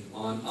caution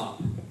on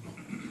up.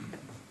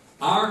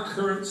 Our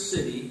current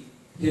city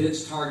hit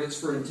its targets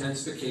for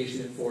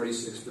intensification at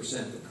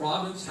 46%. The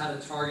province had a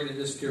target in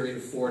this period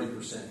of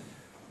 40%.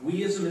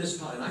 We as a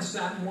municipality, and I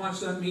sat and watched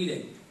that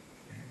meeting,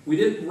 we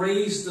didn't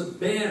raise the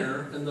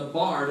banner and the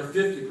bar to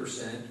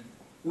 50%.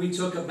 We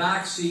took a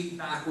back seat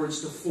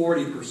backwards to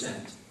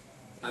 40%.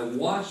 I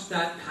watched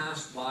that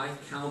pass by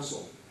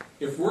council.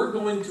 If we're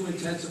going to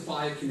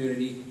intensify a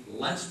community,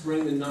 let's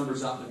bring the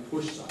numbers up and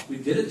push up. We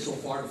did it so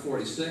far to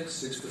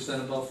 46, 6%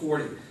 above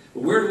 40.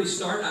 But where do we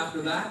start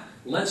after that?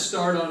 Let's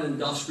start on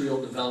industrial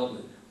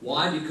development.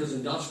 Why? Because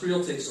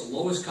industrial takes the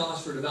lowest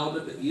cost for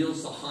development but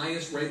yields the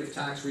highest rate of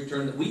tax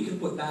return that we can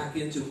put back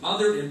into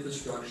other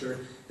infrastructure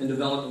and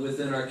development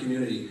within our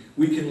community.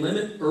 We can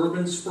limit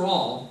urban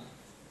sprawl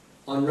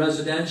on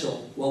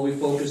residential while we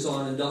focus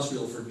on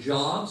industrial for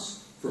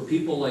jobs, for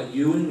people like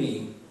you and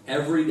me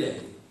every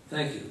day.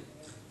 Thank you.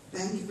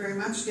 Thank you very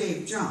much,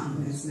 Dave.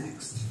 John is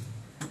next.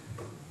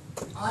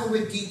 I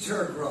would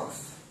deter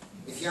growth.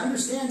 If you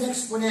understand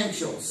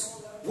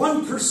exponentials,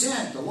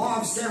 1%, the law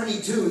of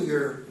 72,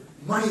 your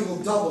money will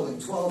double in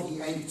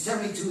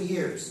 72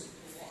 years.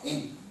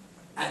 And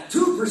at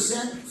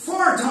 2%,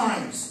 4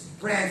 times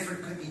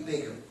Brantford could be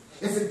bigger.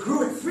 If it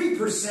grew at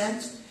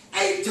 3%,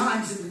 8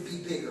 times it would be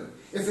bigger.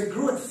 If it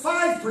grew at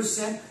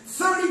 5%,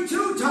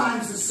 32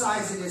 times the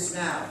size it is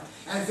now.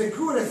 And if it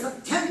grew at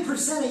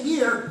 10% a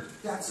year,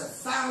 that's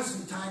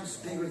 1,000 times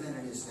bigger than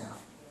it is now.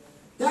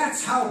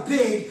 That's how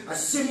big a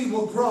city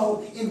will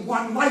grow in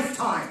one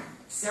lifetime,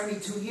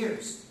 72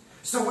 years.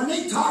 So when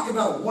they talk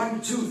about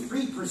 1, 2,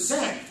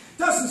 3%,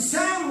 doesn't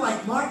sound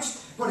like much,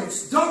 but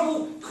it's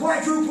double,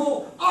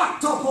 quadruple,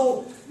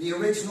 octuple the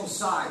original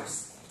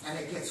size. And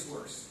it gets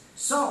worse.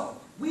 So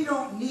we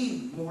don't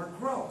need more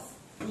growth.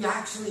 We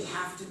actually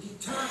have to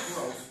deter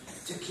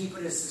growth to keep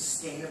it as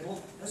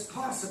sustainable as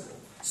possible.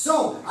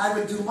 So I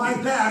would do my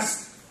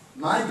best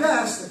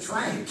to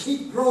try and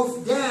keep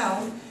growth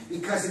down,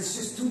 because it's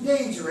just too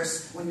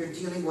dangerous when you're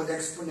dealing with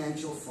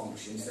exponential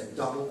functions that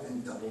double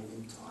and double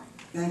in time.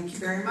 Thank you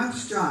very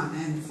much, John.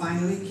 And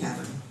finally,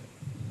 Kevin.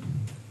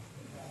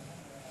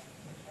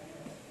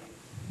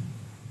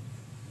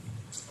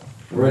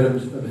 All right,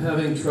 I'm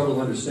having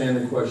trouble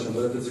understanding the question,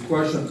 but if it's a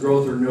question of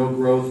growth or no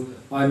growth,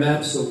 I'm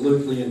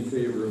absolutely in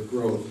favor of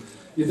growth.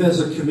 If as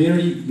a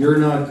community you're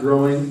not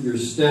growing, you're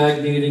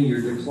stagnating,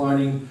 you're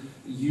declining,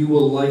 you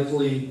will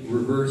likely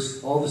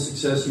reverse all the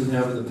success you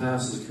have in the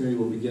past. As a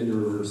community will begin to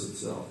reverse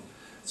itself.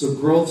 So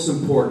growth's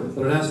important,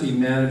 but it has to be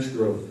managed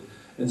growth.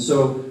 And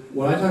so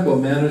when I talk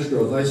about managed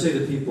growth, I say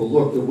to people,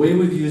 look, the way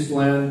we've used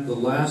land the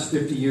last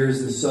 50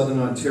 years in southern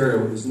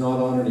Ontario is not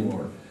on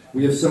anymore.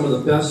 We have some of the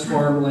best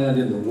farmland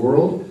in the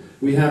world.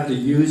 We have to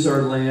use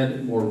our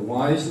land more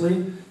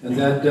wisely, and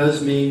that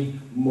does mean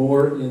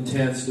more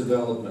intense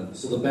development.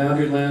 So the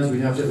boundary lands, we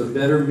have to have a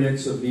better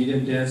mix of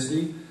medium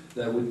density.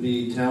 That would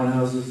be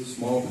townhouses,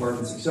 small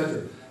apartments,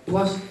 etc.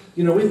 Plus,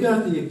 we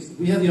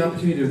have the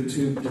opportunity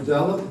to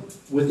develop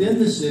within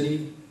the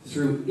city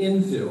through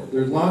infill.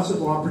 There's lots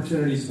of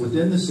opportunities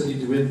within the city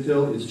to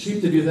infill. It's cheap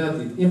to do that.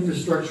 The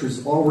infrastructure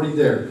is already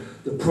there.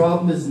 The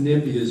problem is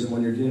NIMBYism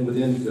when you're dealing with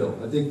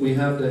infill. I think we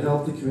have to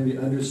help the community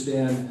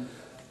understand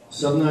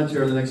Southern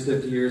Ontario the next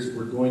 50 years,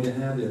 we're going to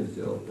have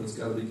infill, but it's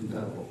got to be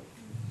compatible.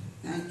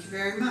 Thank you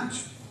very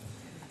much.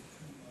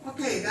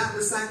 Okay, that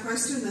was that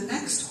question. The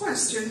next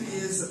question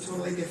is a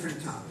totally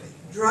different topic.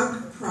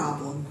 Drug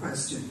problem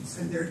questions.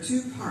 And there are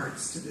 2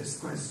 parts to this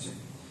question.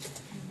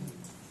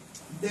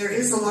 There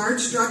is a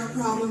large drug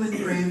problem in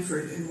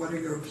Brantford, and what are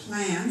your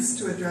plans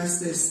to address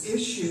this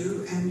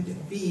issue?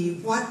 And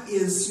B, what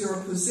is your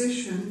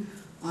position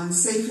on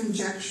safe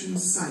injection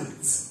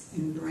sites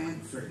in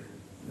Brantford?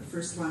 The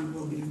first one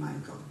will be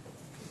Michael.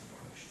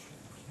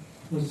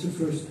 What's the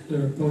first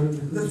part of the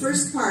question? The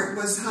first part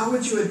was, how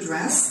would you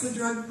address the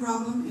drug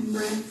problem in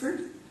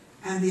Brantford?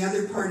 And the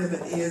other part of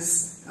it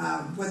is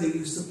whether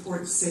you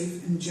support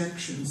safe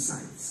injection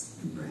sites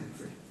in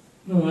Brantford.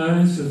 No, I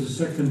answered the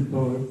second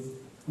part.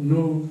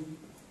 No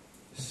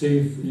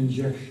safe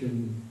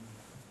injection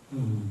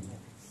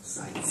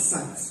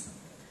sites.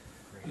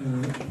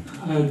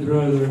 I'd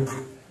rather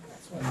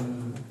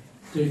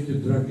take the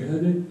drug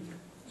addict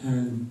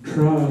and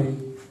try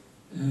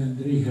and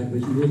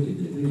rehabilitate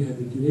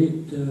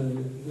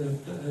that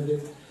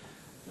addict,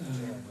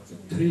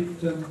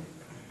 treat them,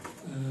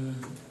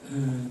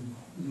 and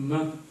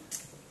not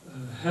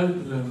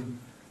help them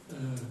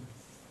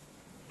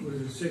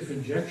with a safe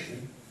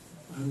injection.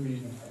 I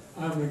mean,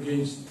 I'm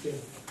against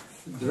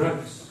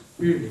drugs,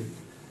 period.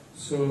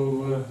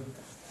 So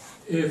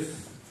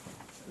if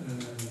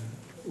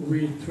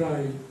we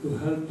try to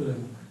help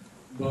them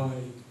by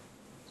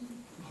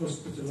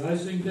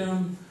hospitalizing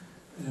them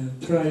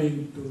and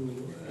trying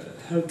to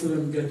help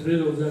them get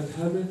rid of that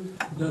habit,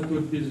 that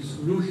would be the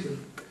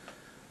solution.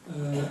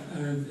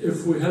 And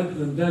if we help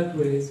them that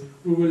way,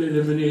 we will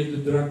eliminate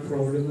the drug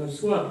problem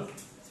as well.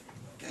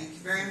 Thank you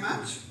very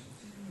much.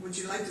 Would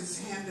you like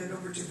to hand it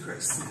over to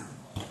Chris now?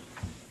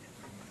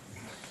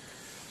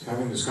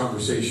 Having this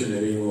conversation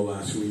at AMO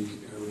last week,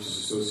 which is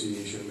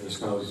Association of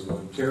Municipalities of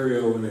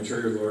Ontario, and the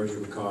chair of the Large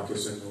Urban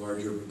Caucus and the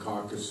Large Urban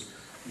Caucus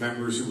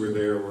members who were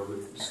there were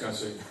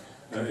discussing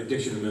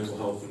addiction and mental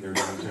health in their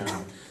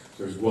downtown.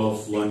 There's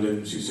Guelph,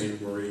 London, Sault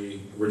Ste.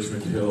 Marie,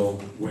 Richmond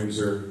Hill,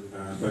 Windsor,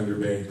 Thunder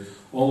Bay,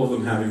 all of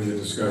them having the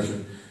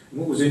discussion. And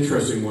what was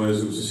interesting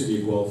was it was the City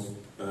of Guelph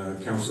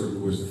councillor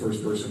who was the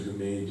first person who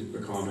made the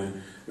comment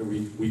that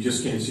we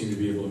just can't seem to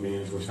be able to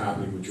manage what's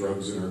happening with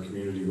drugs in our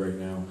community right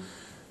now.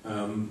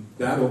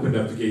 That opened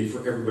up the gate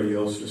for everybody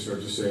else to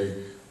start to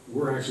say,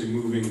 we're actually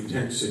moving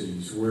tent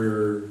cities,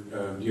 we're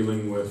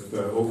dealing with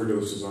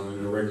overdoses on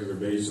an irregular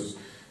basis.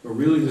 But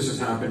really this has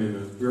happened in a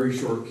very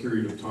short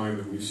period of time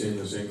that we've seen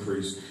this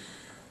increase.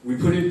 We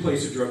put in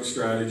place a drug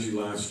strategy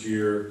last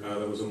year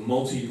that was a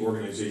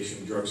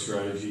multi-organization drug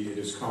strategy. It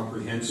is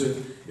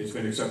comprehensive. It's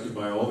been accepted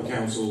by all the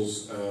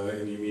councils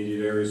in the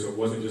immediate area, so it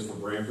wasn't just for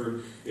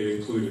Brantford. It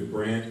included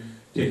Brant.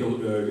 Take a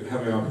look,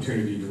 have an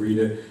opportunity to read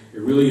it.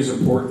 It really is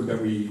important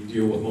that we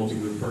deal with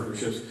multi-group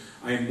partnerships.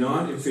 I am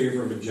not in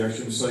favor of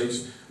injection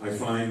sites. I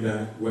find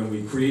that when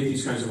we create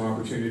these kinds of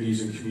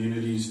opportunities in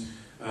communities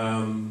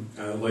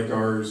like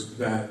ours,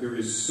 that there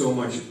is so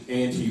much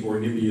anti or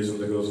NIMBYism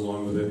that goes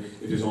along with it,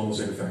 it is almost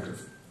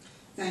ineffective.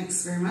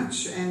 Thanks very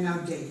much. And now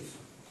Dave.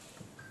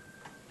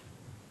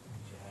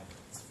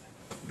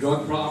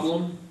 Drug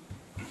problem,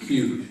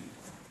 huge.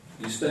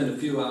 You spend a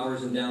few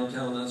hours in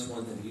downtown, that's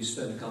one thing. You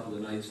spend a couple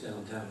of nights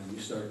downtown and you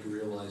start to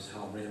realize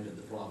how rampant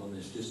the problem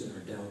is just in our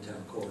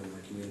downtown core in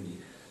our community.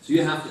 So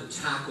you have to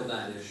tackle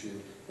that issue.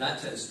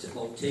 That is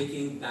about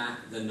taking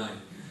back the night.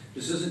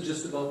 This isn't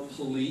just about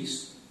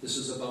police. This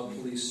is about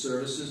police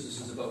services. This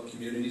is about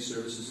community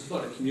services. This is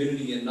about a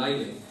community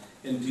uniting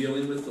and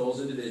dealing with those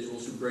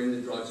individuals who bring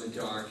the drugs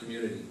into our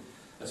community.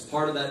 As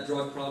part of that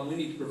drug problem, we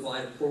need to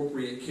provide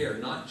appropriate care,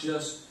 not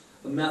just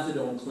a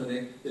methadone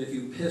clinic that if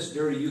you piss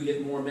dirty, you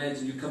get more meds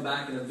and you come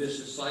back in a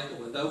vicious cycle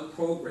without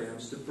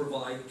programs to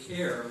provide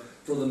care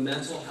for the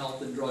mental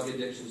health and drug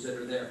addictions that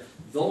are there.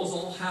 Those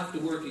all have to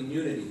work in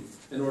unity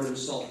in order to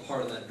solve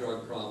part of that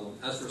drug problem.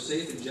 As for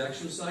safe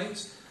injection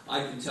sites,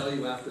 I can tell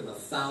you after the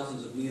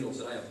thousands of needles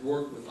that I have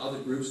worked with other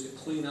groups to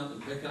clean up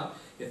and pick up,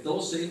 if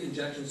those safe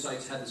injection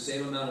sites had the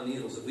same amount of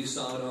needles that we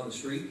saw out on the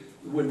street,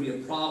 there wouldn't be a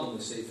problem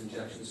with safe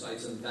injection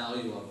sites and the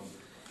value of them.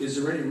 Is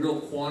there any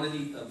real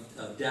quantity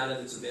of data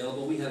that's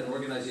available? We had an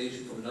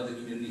organization from another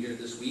community here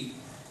this week.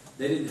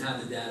 They didn't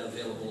have the data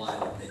available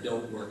either. They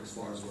don't work as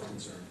far as we're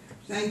concerned.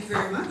 Thank you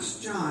very much.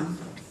 John.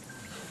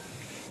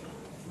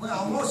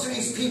 Well, most of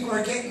these people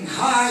are getting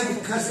high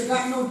because they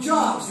got no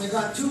jobs. They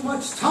got too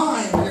much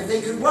time. If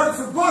they could work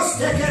for bus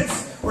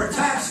tickets or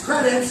tax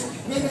credits,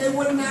 maybe they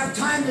wouldn't have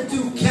time to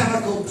do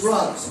chemical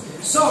drugs.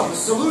 So the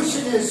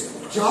solution is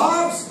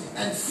jobs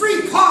and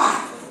free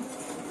pot.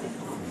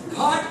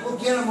 Pot will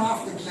get them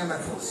off the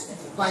chemicals.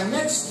 By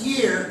next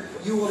year,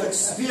 you will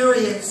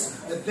experience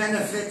the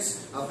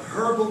benefits of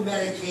herbal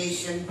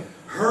medication,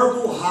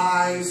 herbal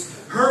highs,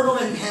 herbal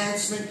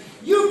enhancement.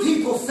 You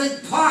people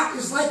think pot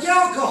is like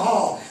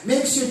alcohol.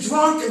 Makes you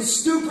drunk and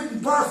stupid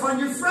and barf on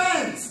your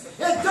friends.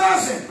 It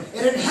doesn't.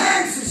 It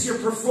enhances your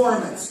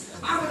performance.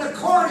 I'm an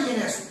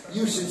accordionist.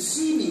 You should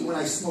see me when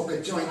I smoke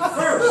a joint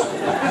first.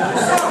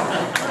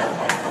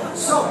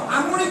 So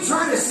I'm only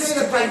trying to say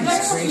that by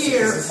next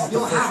year,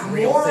 you'll have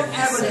more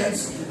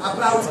evidence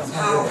about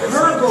how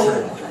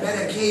herbal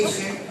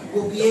medication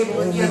will be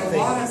able to get a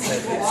lot of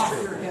people off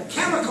their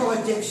chemical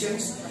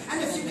addictions.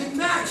 And if you can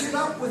match it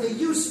up with a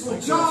useful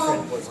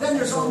job, then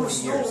there's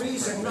almost no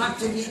reason not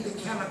to need the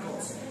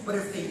chemicals. But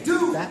if they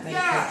do,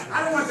 yeah,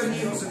 I don't want the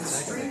needles in the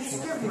streets.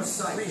 Give them a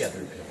site.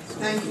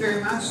 Thank you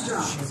very much,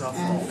 John.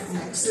 And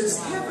next is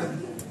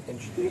Kevin.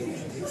 It's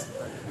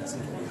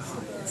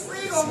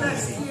legal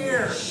next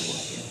year.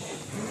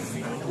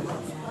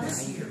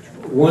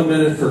 1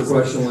 minute for a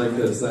question like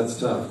this, that's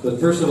tough. But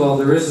first of all,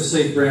 there is a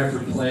Safe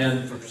Brantford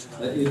plan.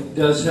 It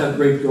does have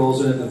great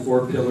goals in it, the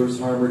 4 pillars: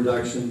 harm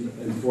reduction,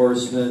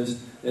 enforcement,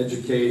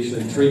 education,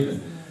 and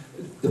treatment.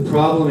 The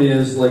problem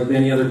is, like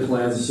many other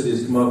plans the city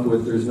has come up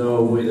with, there's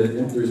no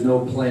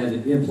plan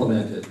to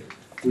implement it.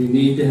 We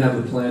need to have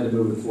a plan to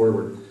move it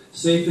forward.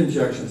 Safe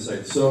injection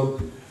sites. So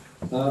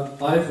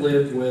I've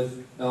lived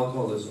with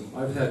alcoholism.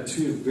 I've had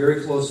 2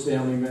 very close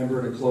family member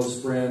and a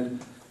close friend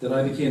that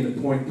I became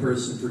the point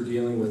person for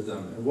dealing with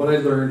them. And what I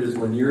learned is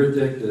when you're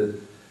addicted,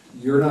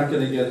 you're not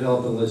going to get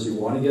help unless you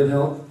want to get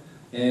help,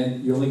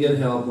 and you only get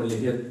help when you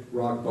hit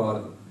rock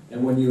bottom.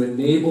 And when you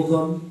enable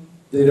them,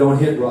 they don't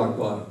hit rock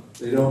bottom.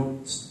 They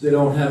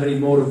don't have any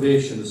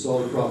motivation to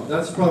solve the problem.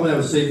 That's the problem I have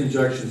with safe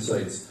injection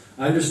sites.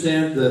 I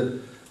understand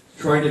that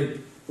trying to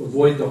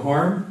avoid the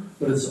harm,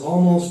 but it's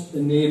almost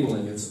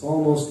enabling. It's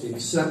almost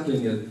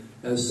accepting it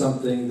as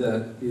something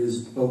that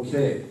is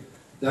okay.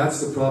 That's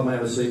the problem I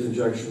have with safe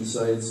injection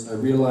sites. I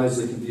realize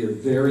they can be a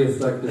very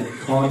effective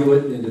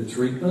conduit into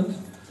treatment.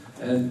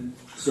 And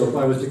so if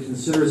I was to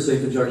consider a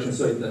safe injection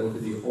site, that would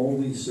be the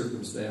only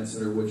circumstance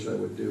under which I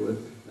would do it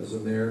as a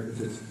mayor,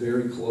 if it's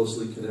very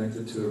closely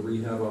connected to a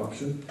rehab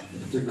option, in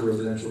particular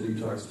residential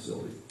detox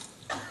facility.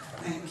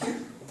 Thank you.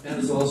 And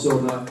it's also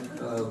not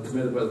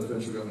permitted by the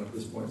provincial government at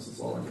this point, so it's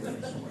all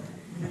academic somewhere.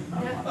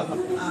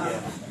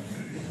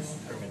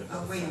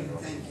 Wait a minute,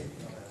 thank you.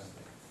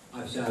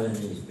 I've sat in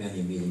these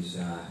many meetings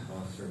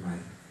all through my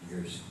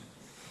years.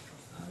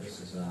 This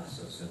is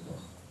so simple.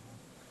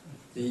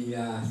 The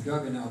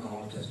drug and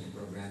alcohol testing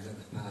program that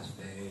was passed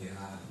by, it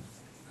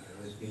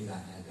was me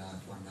that had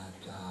formed that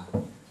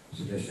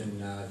solution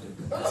to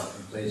put that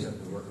in place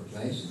at the worker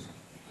place.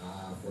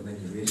 For many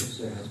reasons,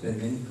 there has been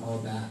many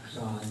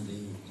callbacks on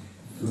the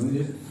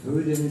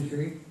food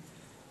industry.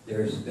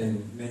 There's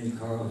been many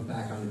calls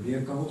back on the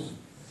vehicles.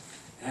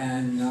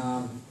 And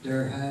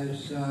there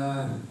has,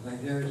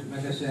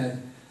 like I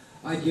said,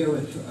 I deal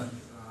with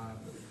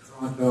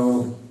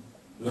Toronto,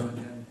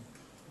 London,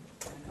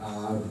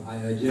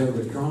 I deal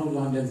with Toronto,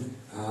 London,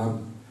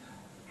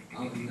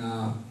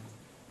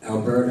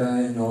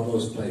 Alberta, and all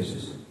those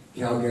places,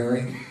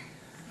 Calgary,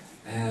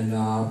 and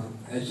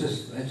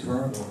it's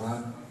horrible.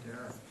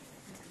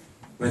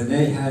 When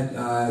they had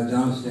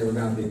announced they were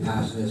going to be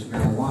passing this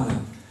marijuana,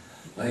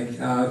 like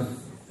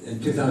in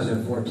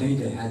 2014,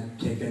 they had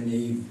taken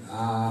the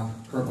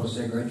purple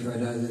cigarettes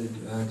right out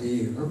of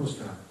the herbal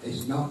store. They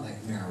smelled like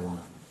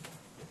marijuana.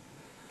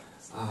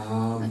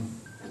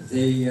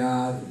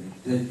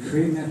 The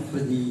treatment for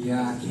the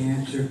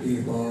cancer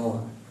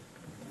people.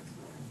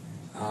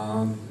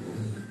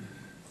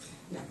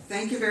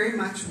 Thank you very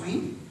much,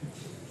 Wayne.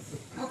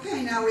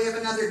 Okay, now we have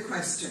another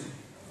question.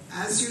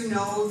 As you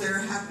know, there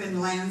have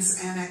been lands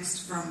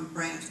annexed from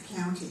Brant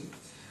County.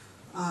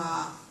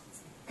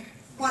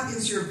 What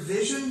is your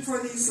vision for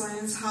these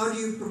lands? How do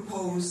you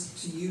propose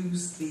to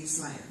use these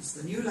lands,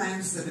 the new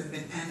lands that have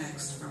been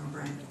annexed from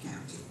Brant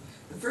County?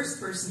 The first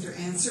person to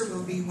answer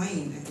will be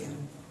Wayne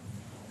again.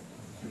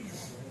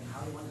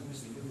 How do you want to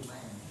use the new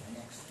land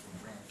annexed from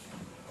Brant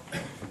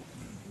County?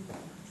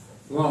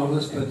 Well,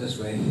 let's put it this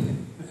way.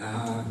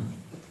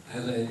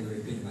 As I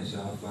repeat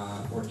myself, 20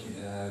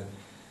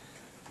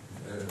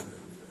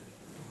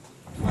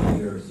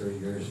 or 30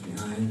 years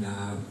behind,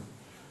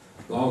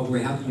 well,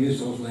 we have to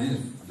use those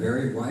lands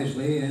very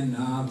wisely and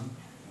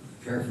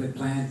carefully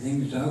plan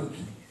things out,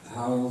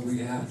 how we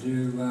have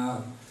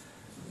to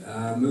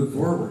move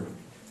forward.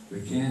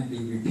 We can't be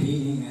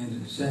repeating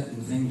and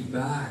setting things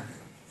back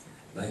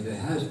like it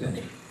has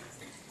been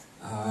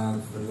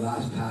for the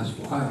past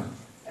while.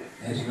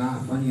 It's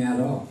not funny at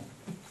all.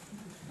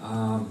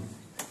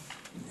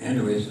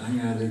 Anyways, I'm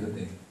going to leave it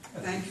there.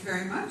 Thank you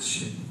very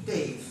much.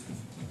 Dave.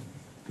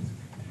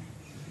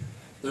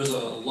 There's a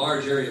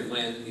large area of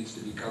land that needs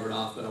to be covered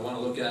off, but I want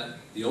to look at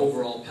the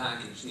overall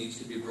package needs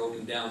to be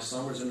broken down.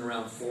 Somewhere's in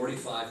around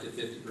 45 to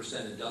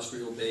 50%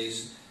 industrial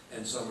base,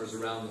 and somewhere's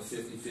around the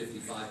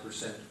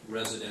 50-55%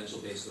 residential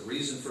base. The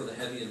reason for the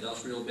heavy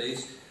industrial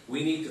base,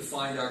 we need to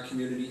find our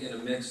community in a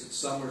mix that's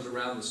somewhere's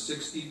around the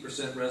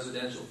 60%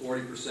 residential,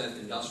 40%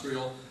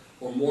 industrial,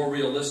 or more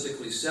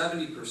realistically,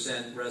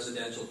 70%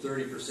 residential,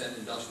 30%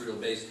 industrial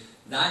base.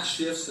 That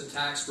shifts the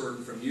tax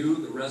burden from you,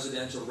 the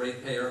residential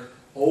ratepayer,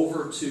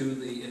 over to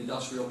the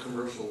industrial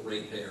commercial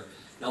ratepayer.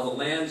 Now the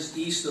lands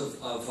east of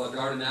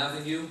Garden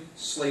Avenue,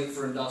 slate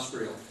for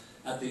industrial.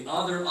 At the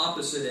other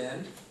opposite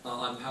end,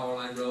 on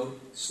Powerline Road,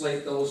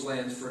 slate those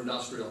lands for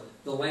industrial.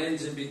 The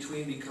lands in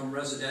between become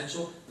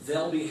residential.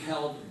 They'll be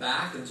held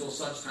back until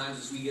such times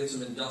as we get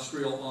some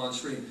industrial on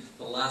stream.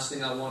 The last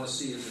thing I want to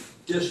see is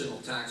additional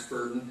tax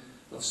burden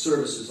of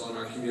services on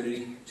our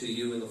community to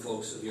you and the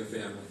folks of your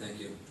family. Thank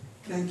you.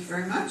 Thank you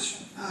very much.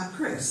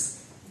 Chris.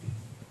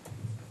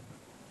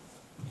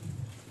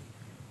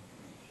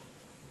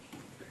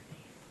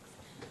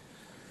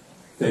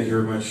 Thank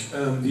you very much.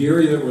 The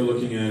area that we're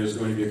looking at is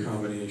going to be a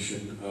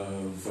combination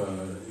of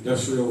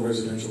industrial,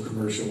 residential,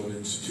 commercial, and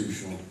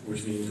institutional,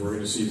 which means we're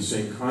going to see the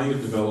same kind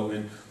of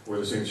development or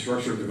the same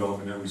structure of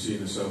development that we see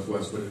in the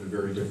Southwest, but in a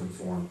very different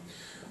form.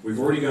 We've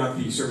already got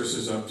the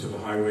services up to the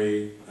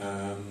highway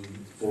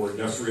for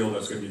industrial.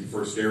 That's going to be the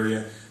first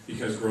area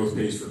because growth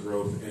pays for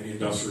growth, and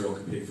industrial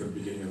can pay for the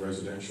beginning of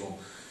residential.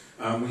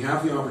 We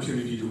have the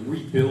opportunity to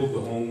rebuild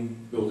the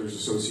Home Builders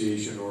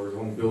Association or the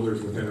home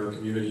builders within our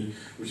community,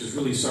 which has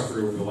really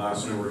suffered over the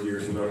last number of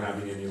years without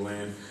having any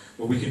land.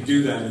 But we can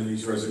do that in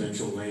these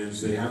residential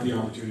lands. They have the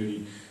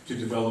opportunity to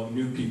develop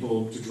new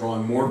people, to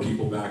draw more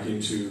people back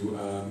into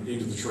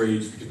the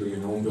trades, particularly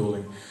in home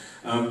building.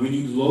 We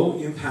need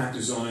low-impact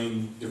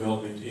design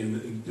development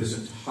in this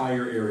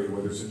entire area,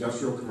 whether it's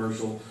industrial,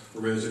 commercial,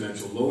 or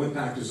residential.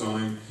 Low-impact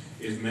design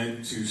is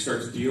meant to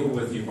start to deal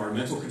with the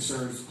environmental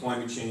concerns,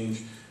 climate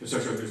change,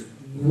 etc. There's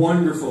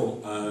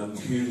wonderful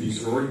communities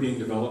that are already being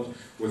developed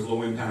with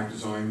low-impact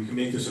design. We can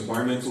make this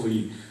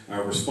environmentally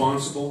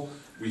responsible.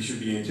 We should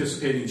be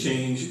anticipating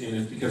change,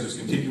 and because it's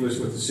contiguous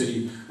with the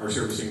city, our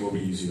servicing will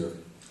be easier.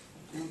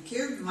 Thank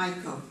you.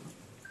 Michael.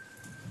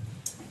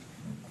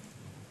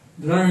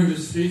 Driving the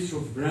streets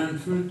of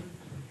Brantford,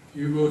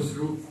 you go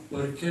through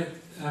parquet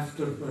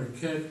after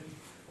parquet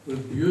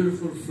with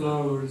beautiful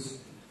flowers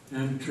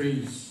and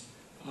trees.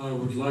 I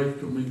would like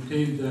to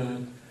maintain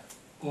that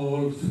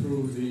all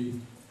through the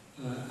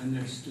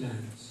annexed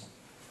lands.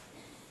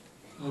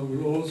 I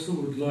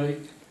would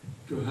like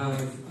to have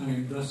an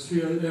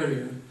industrial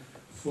area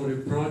for a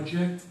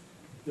project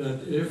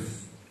that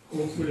if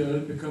hopefully I'll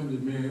become the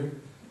mayor,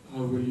 I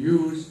will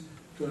use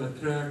to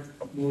attract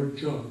more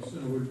jobs.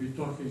 I will be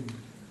talking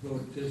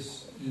about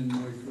this in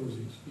my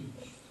closing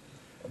speech.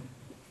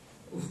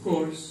 Of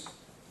course,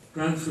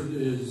 Brantford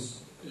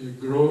is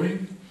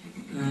growing,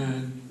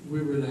 and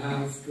we will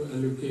have to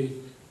allocate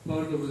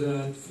part of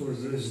that for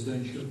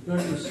residential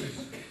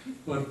purposes.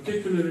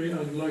 Particularly,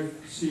 I'd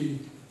like to see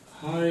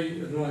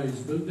high-rise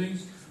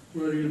buildings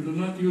where you do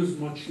not use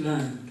much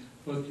land,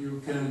 but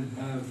you can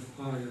have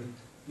higher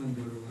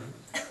number of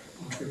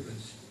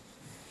occupancy.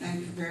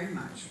 Thank you very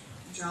much.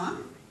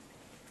 John?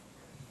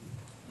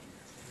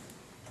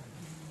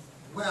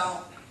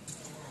 Well,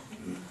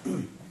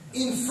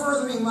 in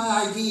furthering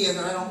my idea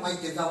that I don't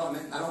like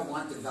development, I don't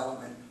want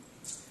development,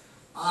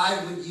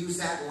 I would use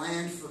that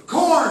land for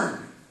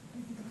corn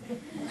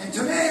and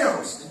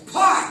tomatoes and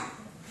pot,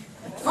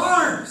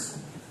 farms.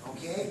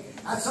 Okay?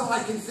 That's all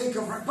I can think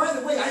of. By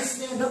the way, I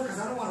stand up because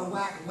I don't want to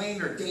whack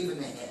Wayne or Dave in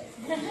the head.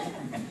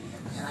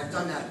 And I've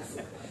done that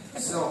before.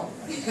 So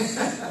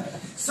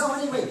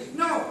anyway,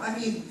 no, I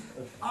mean,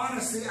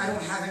 honestly, I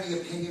don't have any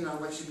opinion on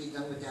what should be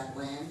done with that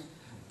land.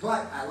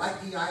 But I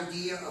like the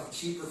idea of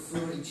cheaper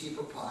food and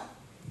cheaper pot.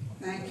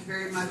 Thank you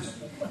very much.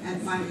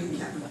 And finally,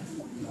 Kevin.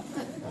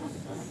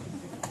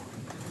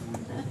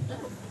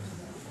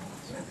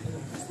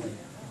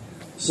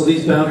 So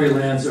these boundary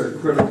lands are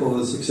critical to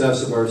the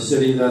success of our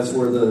city. That's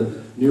where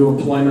the new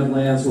employment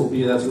lands will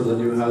be. That's where the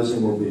new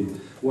housing will be.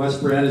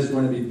 West Brant is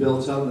going to be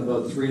built out in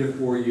about 3 to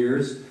 4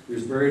 years.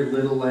 There's very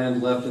little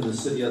land left in the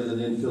city other than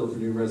infill for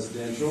new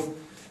residential.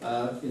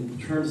 In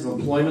terms of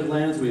employment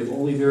lands, we have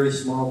only very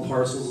small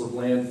parcels of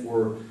land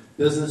for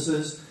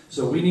businesses.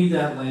 So we need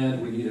that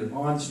land. We need it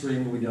on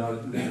stream. We need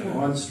it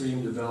on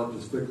stream developed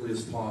as quickly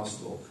as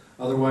possible.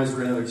 Otherwise,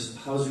 we're going to have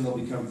housing that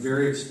will become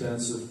very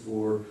expensive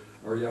for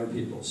our young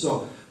people.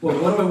 So, well,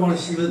 what do I want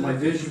to see with my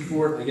vision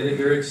for it? I get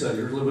very excited.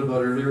 You heard a little bit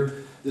about it earlier.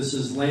 This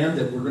is land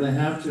that we're going to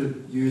have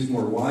to use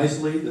more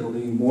wisely. There will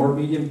be more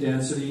medium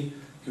density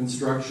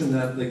construction.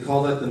 That they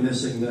call that the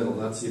missing middle.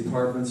 That's the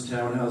apartments,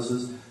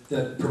 townhouses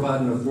that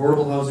provide an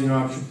affordable housing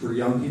option for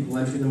young people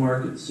entering the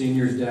market,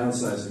 seniors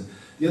downsizing.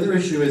 The other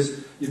issue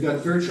is you've got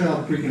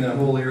Fairchild Creek in that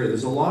whole area.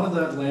 There's a lot of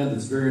that land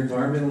that's very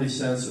environmentally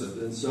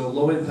sensitive, and so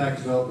low-impact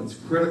development is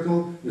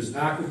critical. There's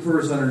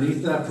aquifers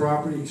underneath that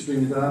property,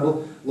 extremely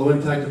valuable.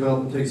 Low-impact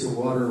development takes the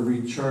water and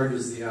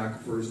recharges the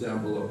aquifers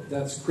down below.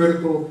 That's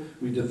critical.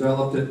 We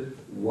developed it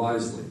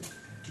wisely.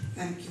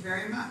 Thank you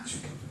very much.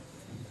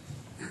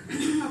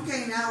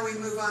 Okay, now we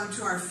move on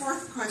to our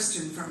fourth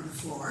question from the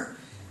floor,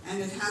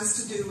 and it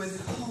has to do with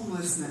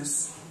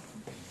homelessness.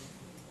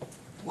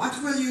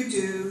 What will you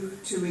do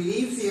to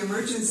relieve the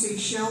emergency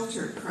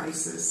shelter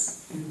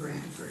crisis in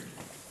Brantford?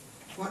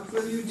 What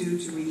will you do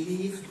to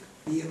relieve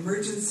the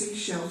emergency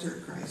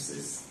shelter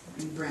crisis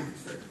in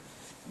Brantford?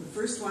 The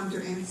first one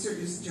to answer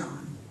is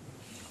John.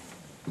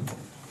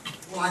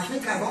 Well, I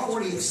think I've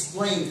already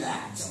explained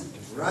that,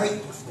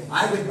 right?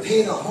 I would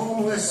pay the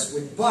homeless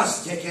with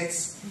bus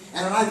tickets,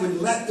 and I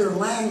would let their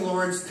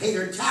landlords pay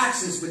their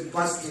taxes with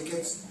bus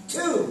tickets,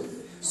 too.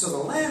 So the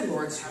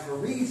landlords have a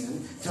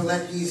reason to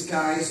let these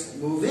guys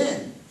move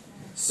in.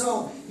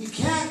 So you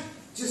can't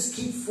just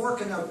keep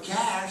forking out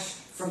cash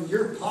from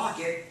your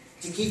pocket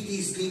to keep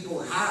these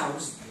people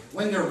housed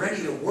when they're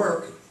ready to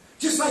work.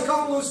 Just like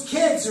all those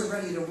kids are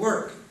ready to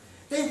work.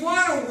 They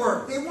want to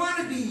work. They want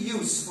to be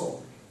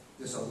useful.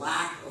 There's a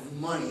lack of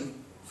money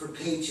for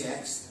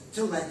paychecks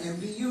to let them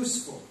be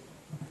useful.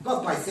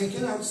 But by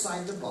thinking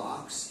outside the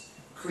box,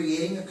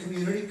 creating a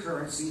community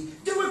currency,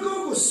 do a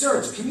Google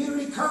search,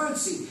 community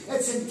currency.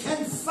 It's in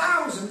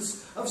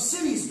 10,000s of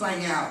cities by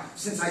now,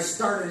 since I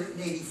started it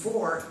in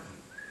 '84,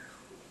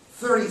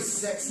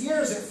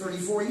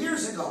 34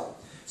 years ago.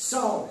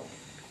 So,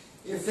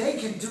 if they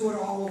can do it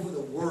all over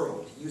the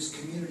world, use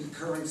community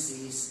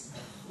currencies,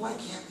 why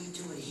can't we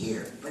do it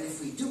here? But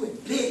if we do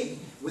it big,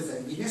 with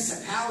a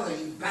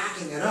municipality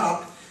backing it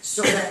up,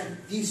 so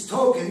that these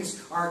tokens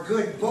are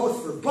good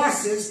both for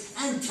buses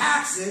and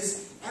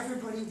taxes,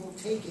 everybody will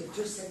take it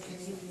just like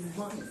Canadian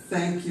money.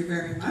 Thank you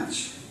very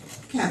much.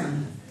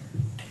 Kevin.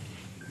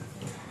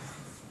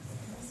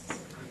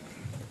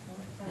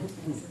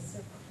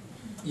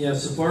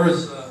 Yes, as far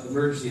as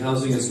emergency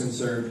housing is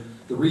concerned,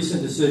 the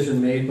recent decision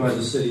made by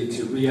the city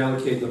to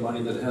reallocate the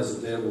money that it has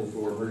available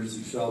for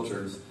emergency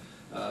shelters,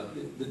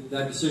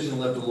 that decision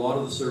left a lot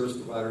of the service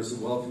providers,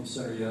 the Welcome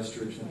Center,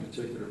 Estridge in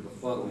particular,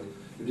 befuddled.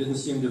 There didn't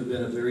seem to have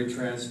been a very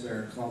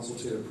transparent,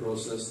 consultative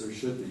process. There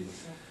should be.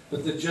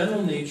 But the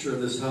general nature of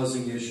this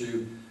housing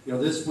issue,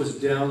 this was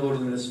downloaded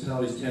in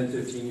municipalities 10,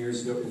 15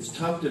 years ago. It's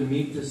tough to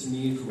meet this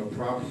need from a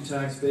property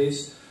tax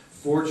base.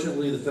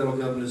 Fortunately, the federal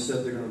government has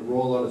said they're going to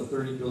roll out a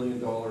 $30 billion,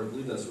 I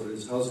believe that's what it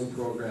is, housing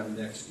program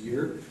next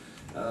year.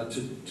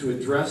 To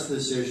address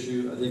this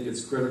issue, I think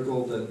it's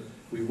critical that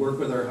we work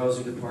with our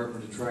housing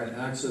department to try and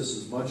access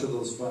as much of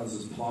those funds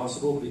as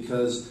possible,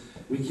 because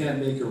we can't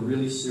make a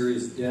really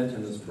serious dent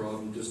in this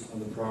problem just on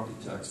the property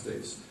tax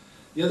base.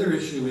 The other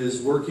issue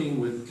is working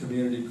with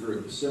community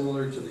groups,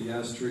 similar to the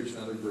Estridge and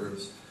other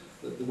groups.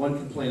 The one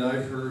complaint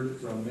I've heard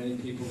from many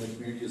people in the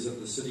community is that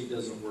the city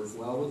doesn't work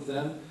well with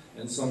them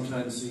and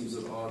sometimes seems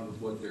at odds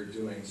with what they're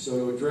doing.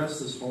 So to address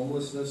this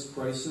homelessness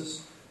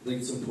crisis, I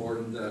think it's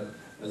important that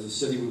as a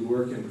city we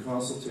work in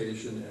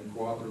consultation and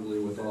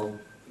cooperatively with all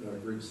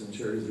groups and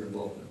charities that are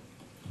involved in it.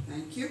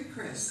 Thank you.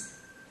 Chris.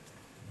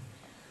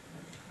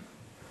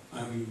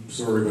 I'm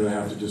sorry, but I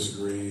have to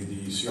disagree.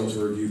 The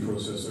shelter review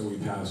process that we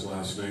passed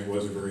last night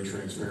was a very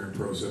transparent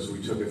process.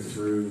 We took it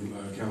through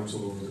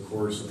council over the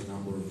course of a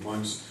number of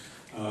months.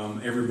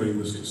 Everybody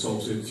was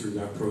consulted through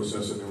that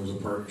process, and there was a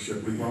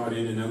partnership. We brought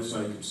in an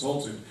outside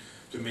consultant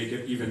to make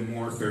it even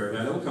more fair.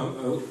 That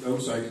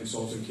outside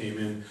consultant came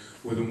in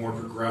with a more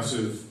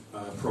progressive,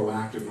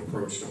 proactive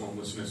approach to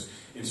homelessness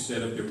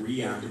instead of the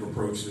reactive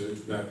approach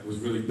that was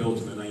really built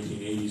in the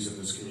 1980s in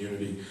this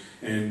community.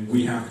 And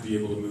we have to be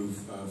able to move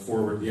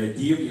forward. The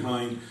idea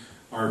behind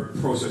our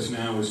process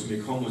now is to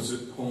make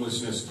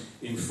homelessness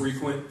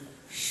infrequent,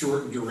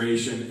 short in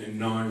duration, and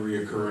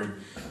non-reoccurring.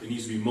 It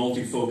needs to be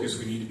multi-focused.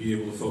 We need to be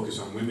able to focus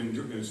on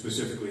women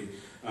specifically.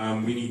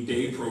 We need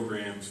day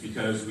programs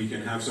because we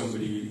can have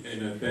somebody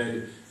in a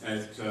bed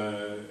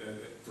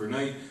for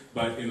night,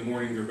 but in the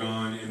morning they're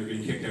gone and they're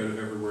getting kicked out of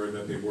everywhere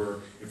that they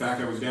were. In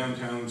fact, I was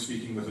downtown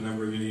speaking with a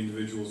number of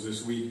individuals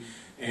this week,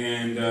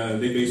 and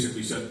they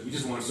basically said, we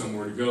just want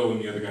somewhere to go,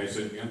 and the other guy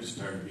said, I'm just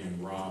tired of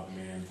being robbed,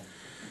 man.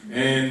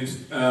 And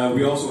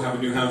we also have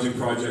a new housing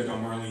project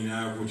on Marlene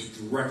Ave, which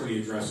directly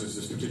addresses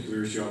this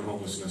particular issue on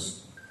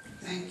homelessness.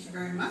 Thank you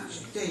very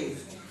much.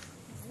 Dave?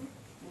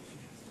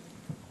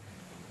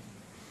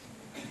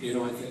 You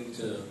know, I think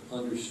to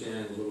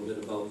understand a little bit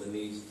about the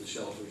needs of the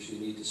shelters, you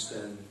need to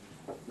spend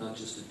not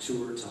just a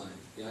tour time,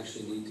 you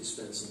actually need to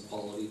spend some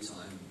quality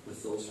time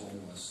with those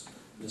homeless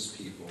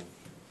people.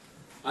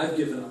 I've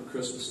given up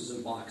Christmases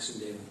and Boxing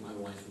Day with my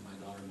wife and my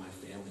daughter and my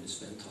family to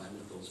spend time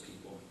with those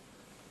people.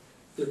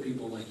 They're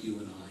people like you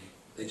and I.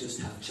 They just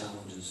have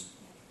challenges.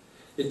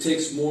 It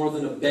takes more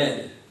than a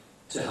bed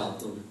to help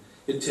them.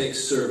 It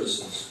takes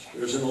services.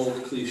 There's an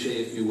old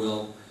cliche, if you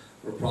will,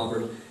 or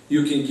proverb.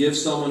 You can give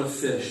someone a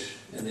fish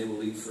and they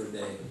will eat for a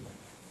day.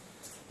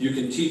 You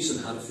can teach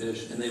them how to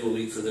fish and they will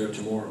eat for their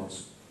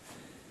tomorrows.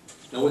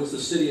 Now, the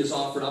city has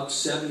offered up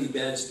 70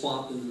 beds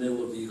plopped in the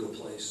middle of the Eagle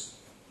Place.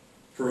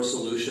 For a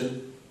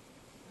solution,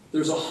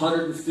 there's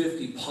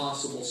 150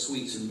 possible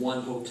suites in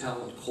one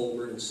hotel in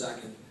Colbert and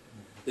 2nd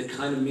that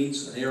kind of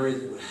meets an area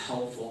that would be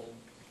helpful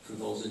for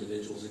those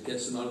individuals. It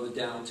gets them out of the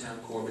downtown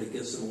core, but it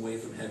gets them away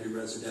from heavy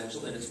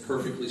residential, and it's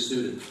perfectly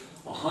suited.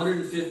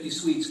 150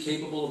 suites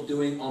capable of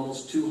doing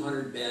almost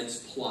 200 beds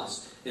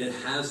plus, and it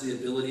has the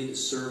ability to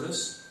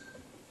service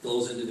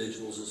those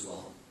individuals as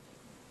well.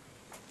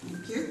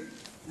 Thank you.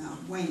 Now,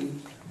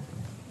 Wayne.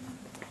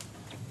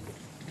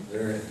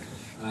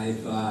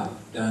 I've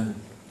done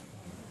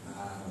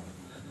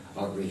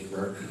outreach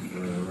work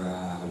for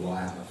a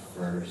while,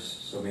 for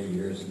so many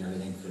years and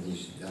everything for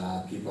these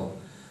people.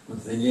 The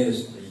thing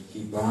is, they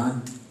keep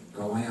on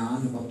going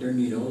on about their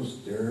needles,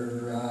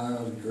 their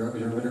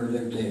drugs or whatever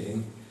they're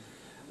taking,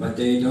 but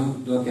they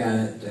don't look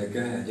at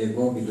it. They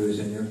will be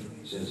losing their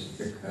cases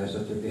because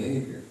of their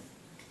behavior.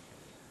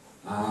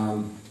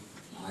 I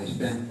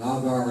spent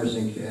 12 hours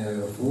in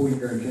a full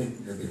year in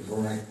Kitchener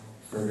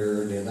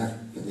before they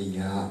left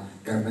the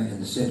government in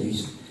the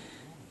cities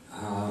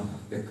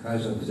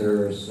because of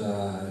there was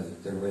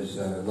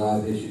a lot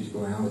of issues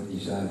going on with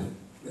these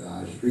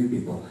street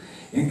people.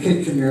 In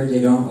Kitchener,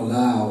 they don't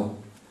allow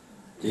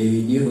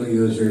the needle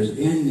users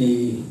in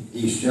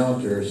these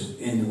shelters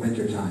in the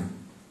wintertime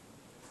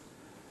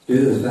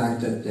due to the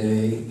fact that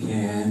they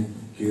can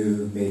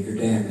do major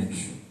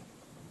damage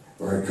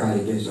or try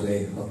to get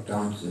somebody hooked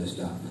onto this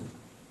stuff.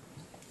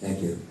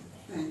 Thank you.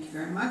 Thank you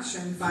very much.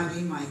 And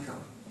finally,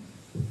 Michael.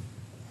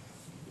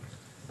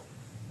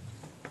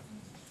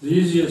 The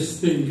easiest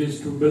thing is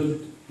to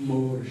build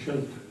more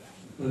shelters.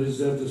 But is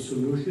that the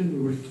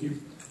solution? We will keep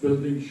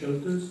building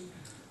shelters?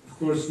 Of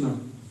course not.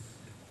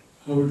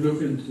 I would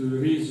look into the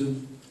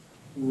reason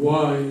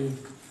why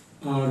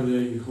are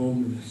they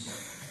homeless.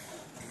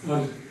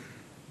 Are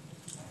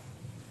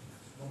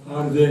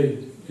they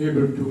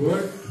able to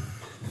work?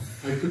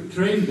 I could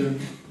train them.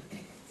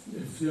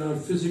 If they are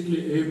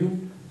physically able,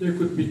 they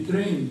could be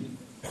trained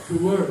to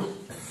work,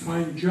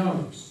 find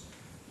jobs,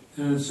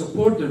 and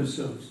support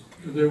themselves.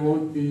 They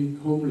won't be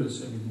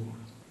homeless anymore.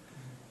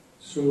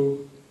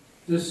 So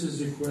this is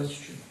the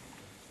question.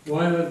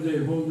 Why are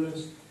they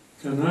homeless?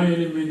 Can I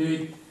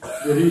eliminate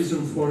the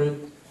reason for it,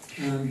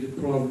 and the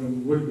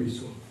problem will be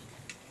solved?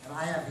 And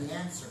I have the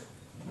answer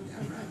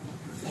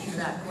to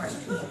that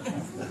question.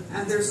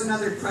 And there's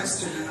another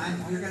question,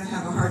 and you're going to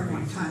have a hard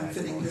time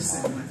fitting this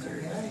in with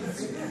your...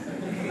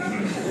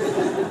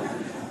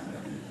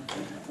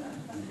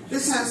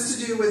 This has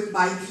to do with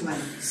bike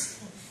lanes.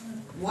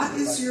 What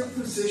is your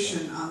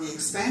position on the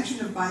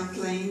expansion of bike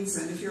lanes,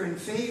 and if you're in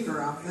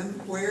favor of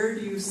them, where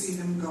do you see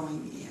them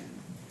going in?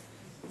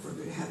 If we're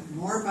going to have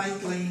more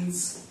bike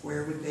lanes,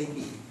 where would they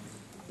be?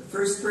 The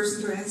first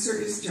person to answer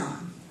is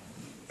John.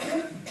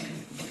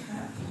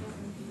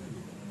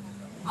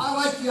 I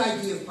like the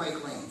idea of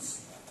bike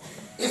lanes.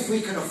 If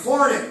we can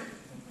afford it,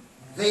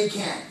 they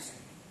can't.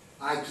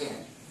 I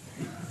can't.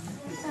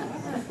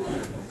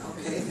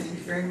 Okay, thank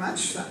you very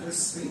much. That was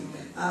sweet.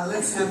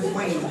 Let's have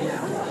Wayne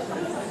now.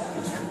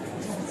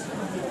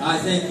 I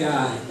think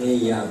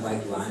the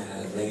bike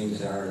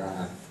lanes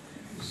are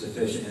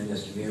sufficient in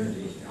this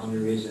community. The only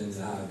reason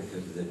because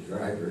of the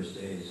drivers,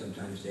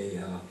 sometimes they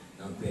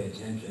don't pay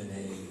attention.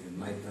 They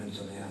might run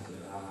something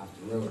off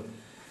the road,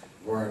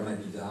 or it might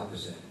be the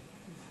opposite.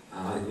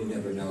 You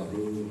never know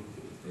who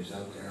is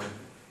out there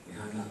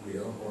behind that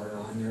wheel or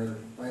on their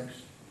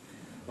bikes.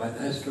 But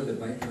as for the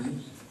bike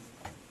lanes,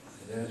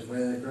 That's the way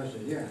they address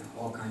it. Yeah,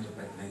 all kinds of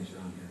bike lanes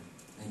around here.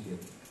 Thank you.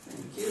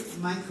 Thank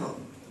you. Michael?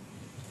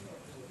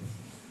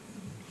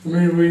 I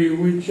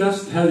mean, we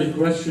just had a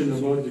question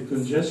about the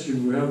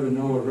congestion we have in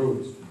our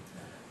roads.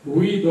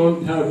 We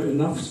don't have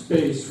enough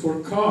space for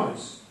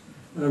cars.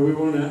 We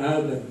want to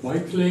add a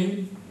bike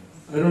lane.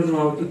 I don't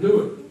know how to do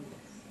it.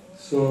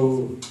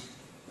 So...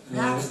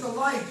 Match the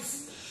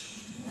lights.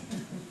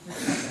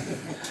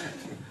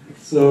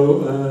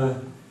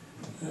 So,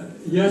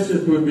 yes,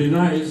 it would be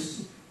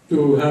nice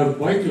to have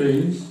bike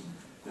lanes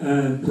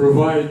and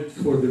provide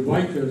for the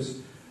bikers,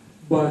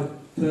 but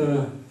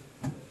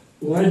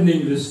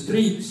widening the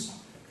streets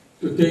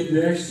to take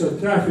the extra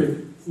traffic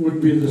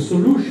would be the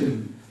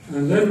solution,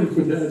 and then we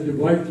could add the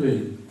bike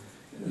lane.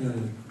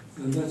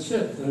 And that's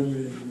it. I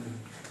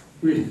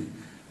mean,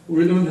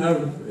 we don't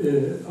have,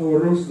 our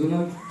roads do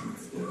not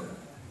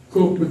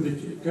cope with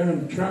the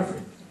current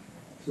traffic.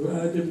 So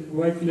added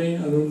bike lane,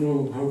 I don't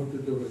know how to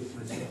do it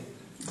myself.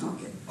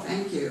 Okay,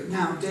 thank you.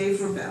 Now,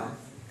 Dave Rebell.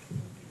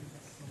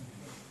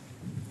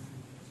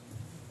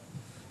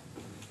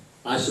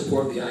 I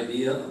support the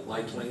idea of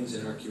bike lanes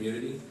in our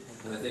community,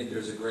 and I think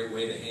there's a great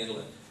way to handle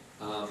it.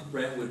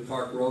 Brentwood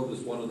Park Road was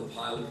one of the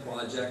pilot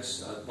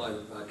projects by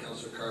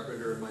Councillor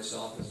Carpenter and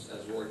myself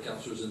as ward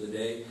councillors in the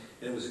day,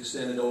 and it was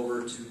extended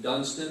over to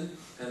Dunstan,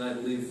 and I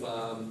believe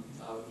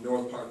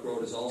North Park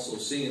Road is also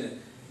seeing it.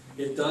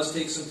 It does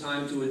take some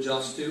time to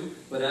adjust to,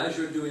 but as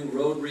you're doing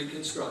road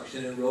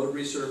reconstruction and road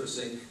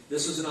resurfacing,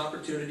 this is an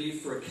opportunity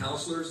for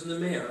councillors and the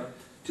mayor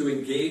to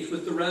engage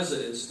with the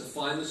residents to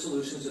find the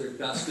solutions that are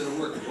best going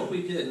to work. And what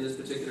we did in this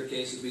particular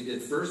case is we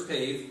did first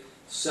pave,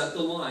 set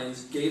the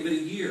lines, gave it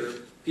a year,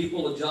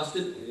 people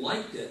adjusted,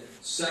 liked it,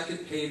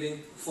 second paving,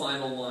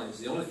 final lines.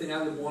 The only thing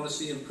I would want to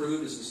see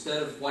improved is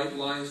instead of white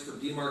lines for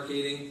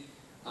demarcating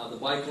the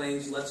bike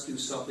lanes, let's do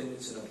something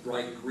that's in a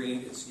bright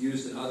green. It's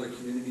used in other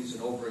communities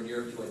and over in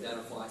Europe to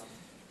identify.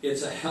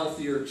 It's a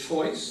healthier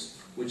choice,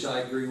 which I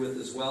agree with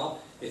as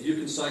well. If you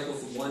can cycle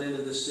from one end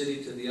of the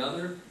city to the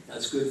other,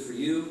 that's good for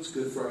you, it's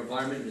good for our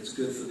environment, and it's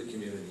good for the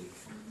community.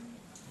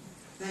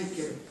 Thank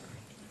you.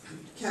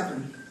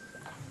 Kevin?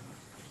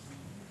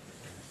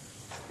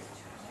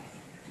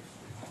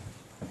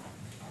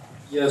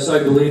 Yes, I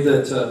believe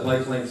that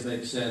bike lanes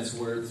make sense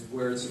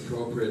where it's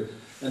appropriate.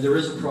 And there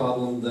is a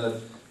problem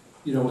that,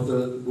 you know,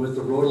 with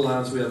the road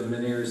allowance we have in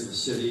many areas of the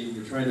city,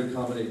 you're trying to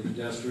accommodate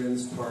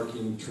pedestrians,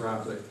 parking,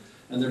 traffic.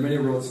 And there are many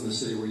roads in the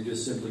city where you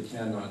just simply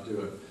cannot do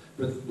it.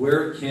 But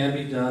where it can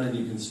be done and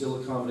you can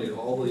still accommodate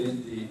all the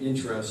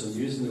interest in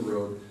using the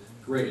road,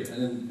 great.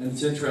 And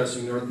it's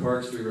interesting, North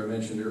Park Street, where I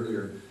mentioned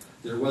earlier,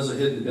 there was a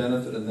hidden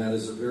benefit, and that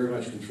is it very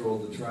much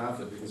controlled the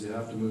traffic because you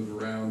have to move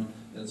around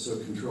and so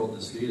controlled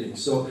the speeding.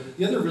 So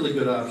the other really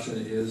good option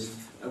is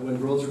when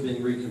roads are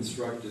being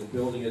reconstructed,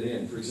 building it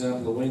in. For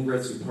example, the Wayne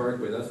Gretzky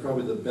Parkway, that's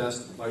probably the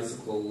best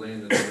bicycle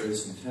lane that there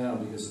is in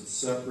town because it's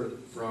separate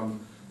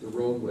from the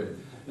roadway.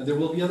 And there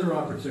will be other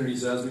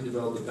opportunities as we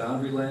develop the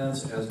boundary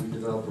lands, as we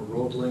develop a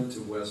road link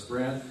to West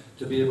Brant,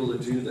 to be able to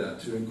do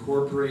that, to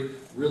incorporate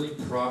really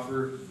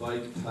proper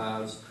bike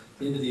paths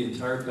into the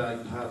entire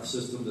bike path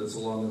system that's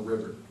along the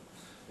river.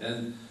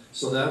 And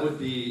so that would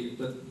be,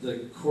 but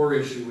the core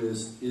issue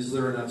is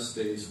there enough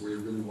space where you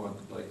really want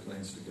the bike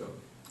lanes to go?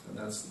 And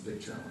that's the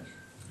big challenge.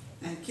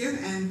 Thank you.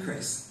 And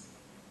Chris?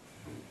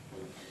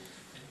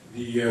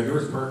 The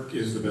North Park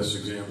is the best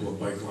example of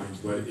bike lanes,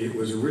 but it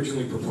was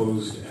originally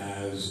proposed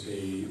as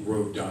a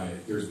road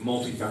diet. There's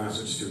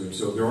multifacets to it.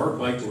 So there are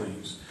bike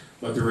lanes,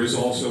 but there is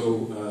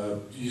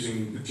also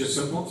using just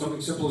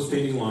something simple as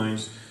painting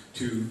lines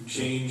to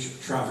change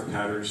traffic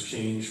patterns,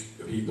 change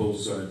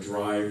people's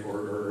drive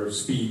or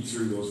speed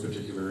through those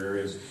particular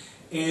areas.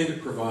 And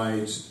it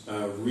provides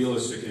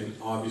realistic and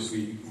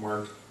obviously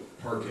marked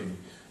parking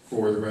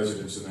for the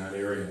residents in that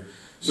area.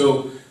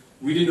 So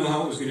we didn't know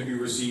how it was going to be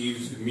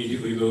received.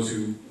 Immediately, those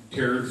who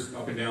tear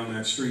up and down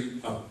that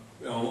street up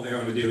on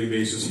a daily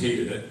basis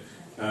hated it.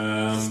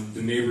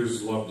 The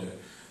neighbors loved it.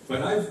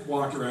 But I've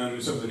walked around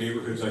in some of the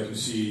neighborhoods. I can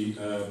see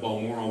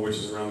Balmoral, which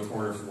is around the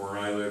corner from where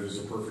I live, is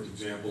a perfect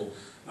example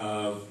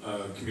of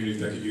a community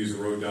that could use a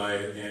road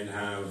diet and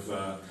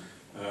have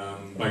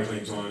bike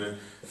lanes on it.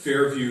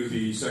 Fairview,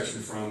 the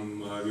section from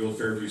the old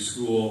Fairview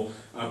School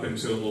up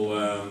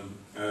until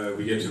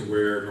we get to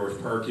where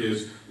North Park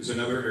is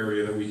another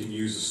area that we can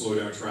use to slow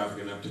down traffic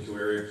in that particular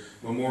area.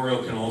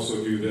 Memorial can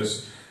also do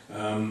this.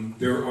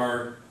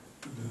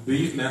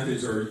 These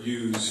methods are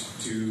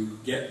used to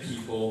get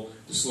people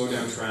to slow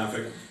down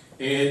traffic.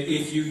 And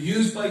if you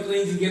use bike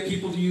lanes and get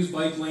people to use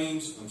bike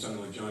lanes, I'm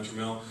sounding like John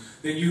Turmel,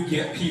 then you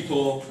get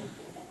people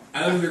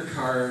out of their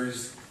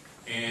cars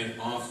and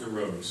off the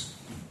roads.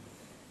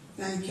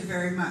 Thank you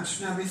very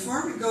much. Now,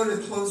 before we go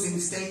to closing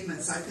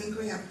statements, I think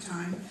we have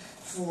time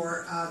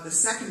for the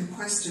second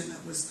question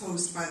that was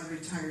posed by the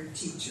retired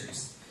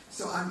teachers.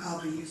 So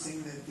I'll be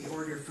using the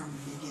order from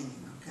the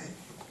beginning, okay?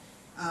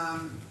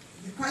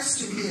 The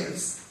question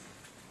is,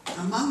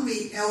 among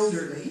the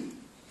elderly,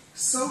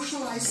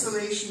 social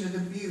isolation and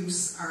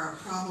abuse are a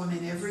problem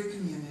in every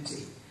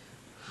community.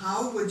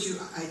 How would you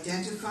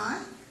identify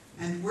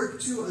and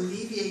work to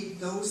alleviate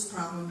those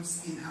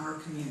problems in our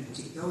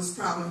community. Those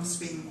problems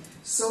being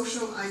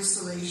social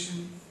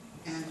isolation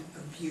and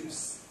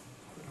abuse.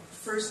 The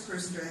first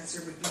person to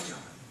answer would be John.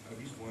 At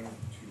least one or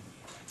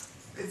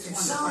two. It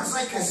sounds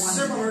like a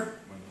similar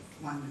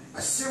 1 minute.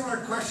 A similar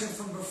question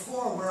from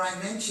before where I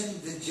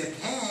mentioned the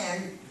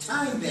Japan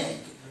time bank,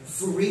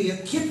 Furia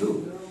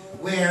Kipu,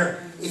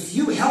 where if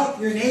you help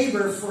your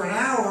neighbor for an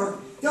hour,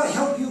 they'll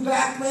help you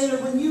back later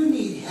when you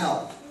need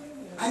help.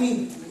 I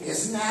mean,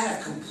 isn't that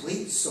a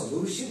complete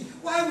solution?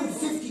 Why would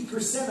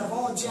 50% of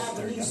all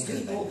Japanese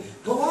people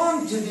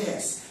belong to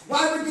this?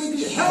 Why would they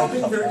be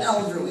helping their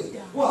elderly?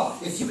 Well,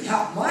 if you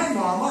help my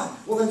mama,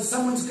 well then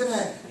someone's going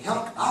to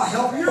help, I'll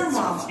help your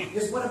mama,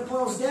 is what it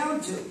boils down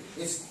to.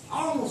 It's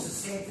almost the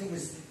same thing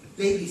as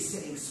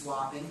babysitting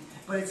swapping,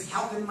 but it's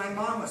helping my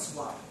mama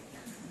swapping.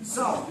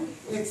 So,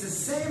 it's the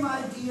same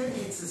idea,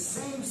 it's the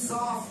same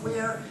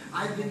software.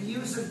 I've been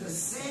using the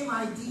same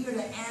idea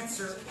to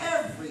answer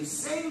every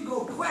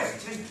single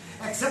question,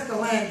 except the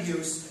land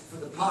use for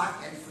the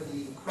pot and for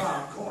the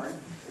crop corn.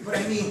 But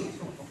I mean,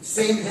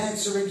 same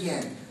answer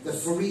again. The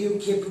Furiu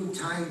Kipu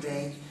Time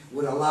Bank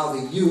would allow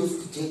the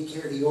youth to take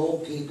care of the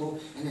old people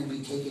and then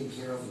be taken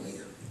care of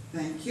later.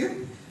 Thank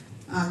you.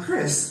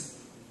 Chris.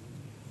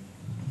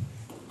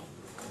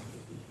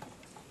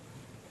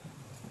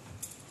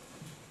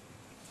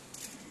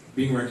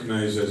 Being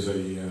recognized as a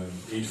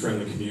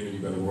age-friendly community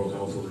by the World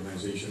Health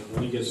Organization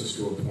only gets us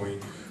to a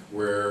point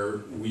where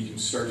we can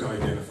start to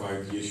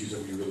identify the issues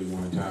that we really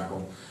want to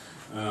tackle.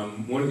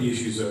 One of the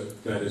issues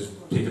that has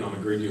taken on a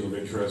great deal of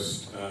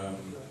interest,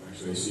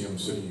 actually I see him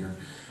sitting here,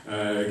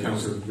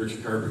 Councillor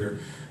Richard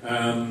Carpenter,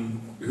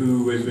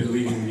 who has been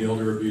leading the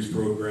elder abuse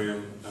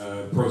program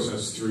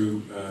process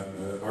through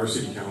our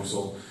city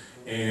council,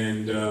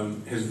 and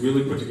has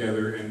really put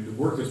together, and the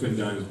work that's been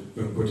done has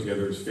been put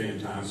together is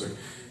fantastic.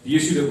 The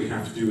issue that we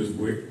have to do is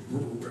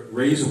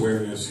raise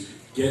awareness,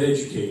 get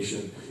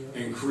education,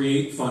 and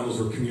create funnels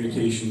or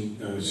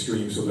communication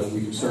streams so that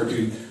we can start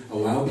to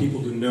allow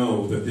people to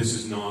know that this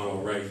is not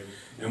all right.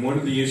 And one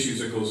of the issues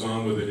that goes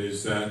on with it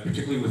is that,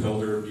 particularly with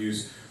elder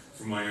abuse,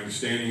 from my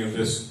understanding of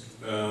this,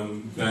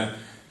 that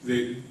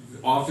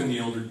often the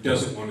elder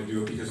doesn't want to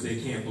do it because they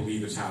can't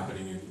believe it's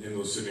happening in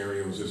those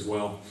scenarios as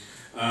well.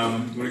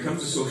 When it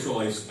comes to social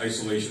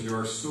isolation, there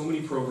are so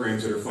many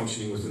programs that are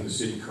functioning within the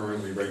city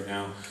currently right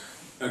now.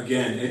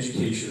 Again,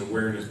 education,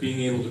 awareness,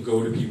 being able to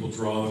go to people,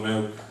 draw them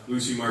out.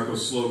 Lucy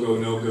Marco's slow go,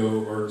 no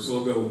go, or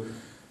slow go,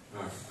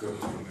 go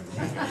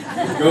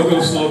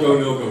go, slow go,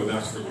 no go.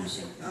 That's for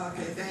Lucy.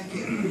 Okay, thank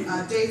you.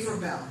 Dave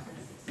Rebell.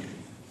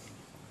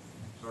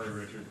 Sorry,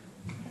 Richard.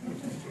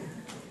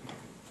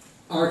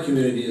 Our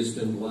community has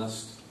been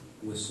blessed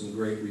with some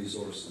great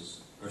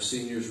resources. Our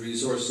Seniors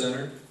Resource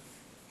Center,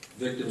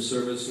 Victim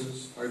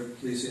Services, our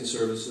policing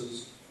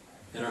services,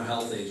 and our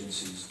health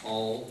agencies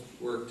all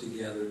work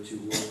together to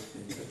work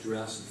and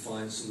address and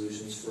find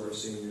solutions for our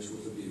seniors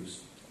with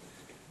abuse.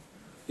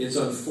 It's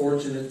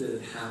unfortunate that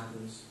it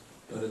happens,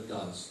 but it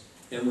does.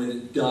 And when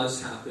it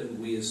does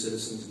happen, we as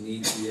citizens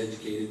need to be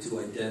educated to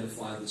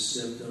identify the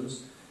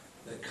symptoms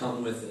that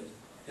come with it.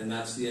 And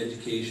that's the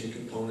education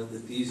component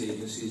that these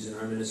agencies in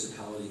our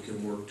municipality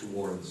can work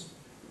towards.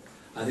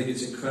 I think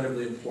it's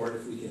incredibly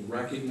important if we can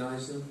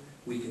recognize them,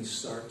 we can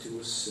start to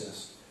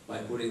assist by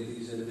putting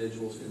these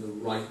individuals in the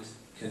right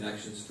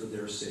connections for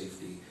their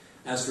safety.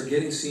 As for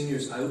getting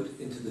seniors out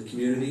into the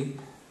community,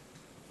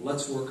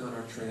 let's work on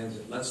our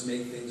transit. Let's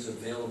make things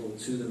available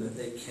to them that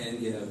they can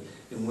get out.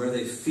 And where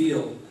they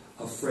feel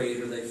afraid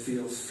or they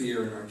feel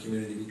fear in our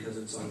community because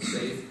it's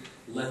unsafe,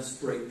 let's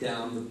break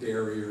down the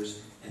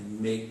barriers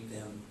and make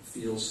them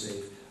feel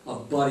safe. A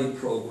buddy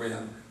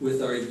program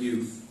with our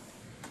youth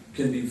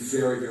can be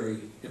very, very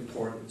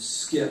important.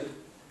 SKIP,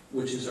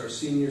 which is our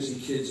Seniors and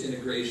Kids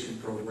Integration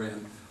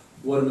Program.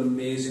 What an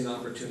amazing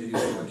opportunity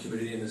for our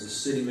community, and as a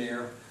city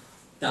mayor,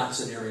 that's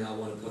an area I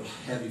want to put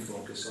heavy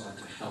focus on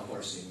to help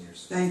our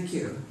seniors. Thank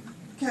you.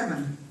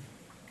 Kevin.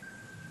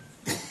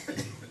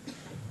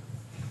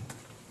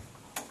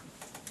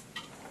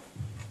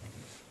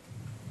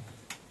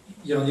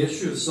 You know, the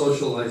issue of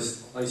social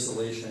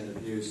isolation and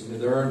abuse, I mean,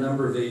 there are a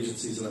number of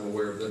agencies that I'm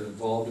aware of that are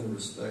involved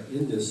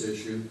in this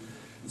issue.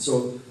 And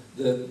so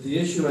the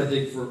issue, I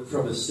think,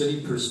 from a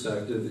city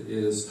perspective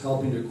is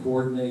helping to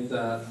coordinate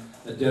that,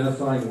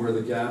 identifying where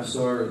the gaps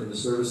are in the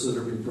services that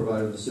are being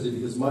provided in the city,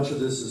 because much of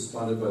this is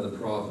funded by the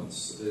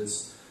province.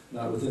 It's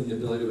not within the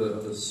ability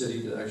of a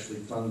city to actually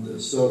fund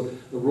this. So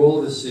the role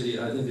of the city,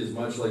 I think, is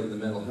much like the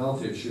mental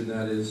health issue, and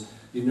that is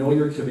you know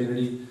your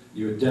community,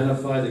 you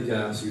identify the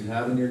gaps you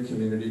have in your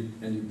community,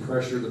 and you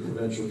pressure the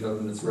provincial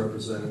government's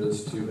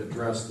representatives to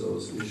address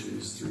those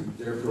issues through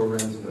their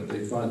programs and what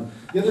they fund.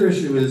 The other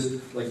issue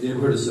is like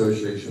neighborhood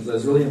associations. I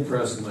was really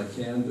impressed in my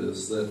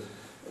canvas that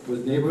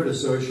with neighborhood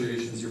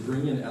associations, you're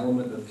bringing an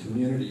element of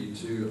community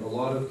to a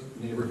lot of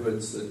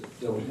neighborhoods that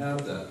don't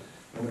have that.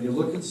 And when you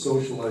look at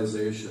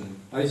socialization,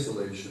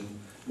 isolation,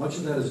 much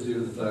of that is due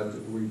to the fact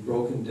that we've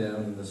broken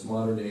down in this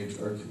modern age,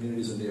 our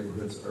communities and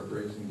neighborhoods are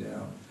breaking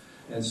down.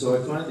 And so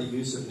I find the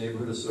use of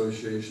neighborhood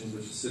associations,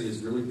 which the city is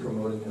really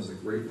promoting as a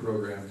great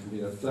program, can be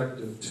an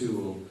effective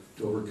tool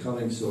to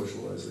overcoming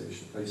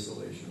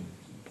isolation.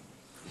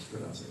 Just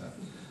pronouncing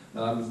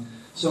that.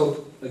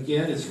 So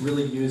again, it's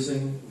really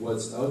using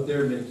what's out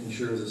there, making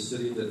sure as a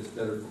city that it's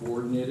better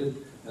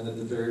coordinated, and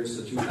that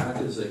that you act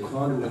as a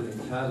conduit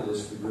and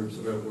catalyst for groups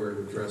that are out there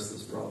to address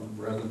this problem,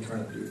 rather than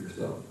trying to do it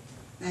yourself.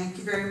 Thank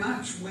you very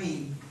much.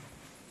 Wayne.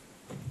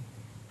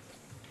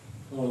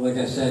 Well, like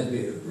I said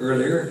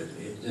earlier,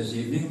 this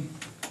evening,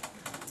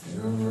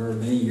 we're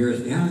many years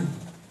behind.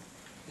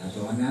 That's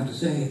all I have to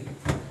say.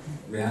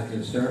 We have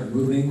to start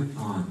moving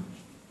on.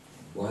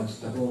 What's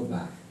the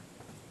holdback?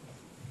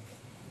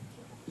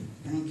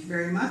 Thank you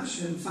very much.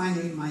 And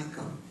finally,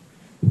 Michael.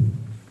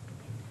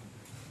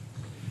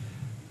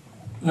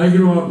 I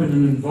grew up in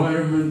an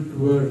environment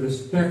where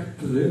respect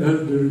to the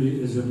elderly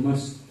is a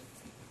must.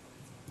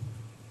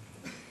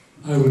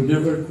 I would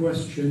never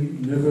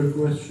question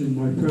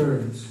my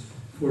parents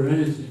for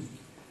anything.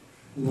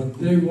 What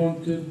they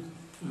wanted,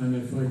 and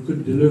if I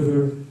could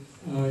deliver,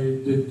 I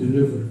did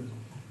deliver.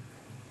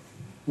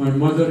 My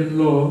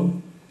mother-in-law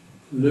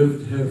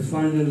lived her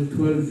final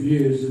 12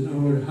 years in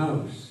our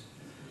house.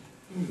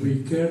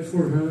 We cared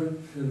for her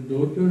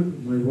daughter,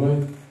 my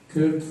wife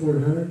cared for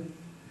her,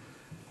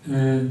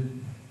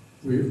 and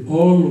we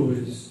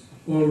always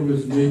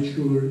made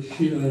sure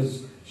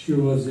she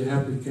was a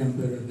happy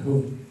camper at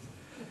home.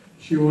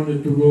 She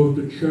wanted to go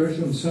to church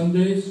on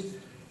Sundays.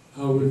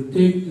 I will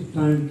take the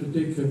time to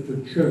take her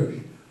to church,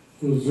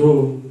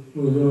 although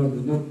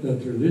I'm not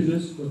that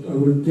religious, but I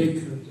will take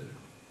her there.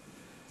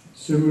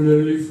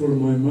 Similarly for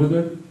my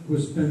mother, who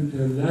spent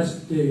her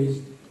last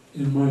days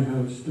in my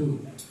house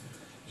too.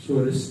 So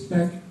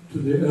respect to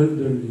the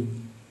elderly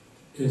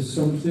is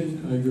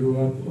something I grew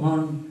up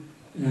on,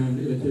 and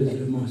it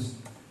is a must.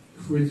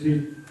 If we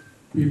treat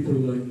people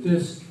like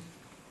this,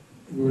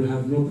 we will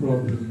have no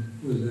problem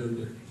with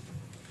elders.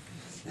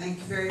 Thank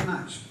you very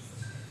much.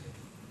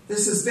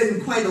 This has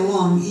been quite a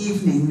long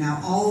evening. Now,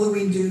 all that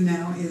we do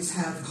now is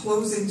have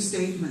closing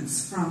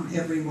statements from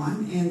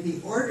everyone, and the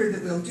order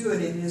that we'll do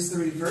it in is the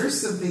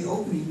reverse of the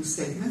opening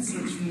statements,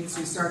 which means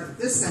we start at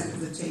this end of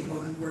the table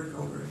and work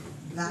over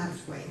that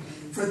way.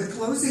 For the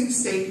closing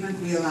statement,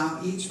 we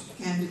allow each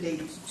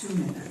candidate 2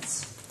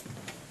 minutes.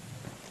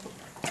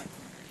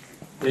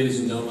 Ladies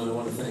and gentlemen, I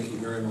want to thank you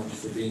very much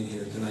for being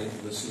here tonight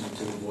and listening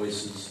to the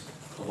voices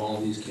of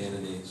all these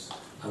candidates.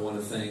 I want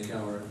to thank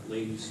our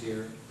ladies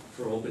here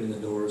for opening the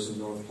doors in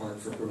North Park,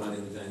 for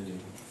providing the venue.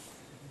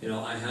 You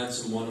know, I had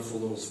some wonderful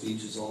little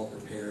speeches all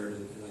prepared,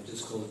 and I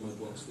just closed my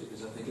books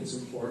because I think it's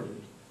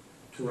important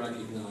to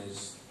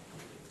recognize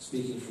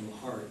speaking from the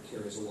heart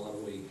carries a lot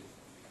of weight.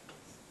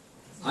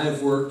 I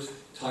have worked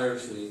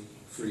tirelessly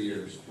for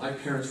years. My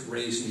parents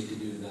raised me to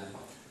do that,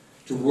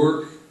 to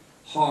work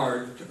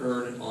hard to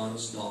earn an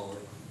honest dollar.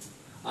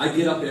 I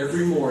get up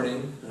every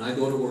morning and I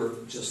go to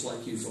work just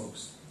like you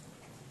folks.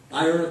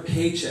 I earn a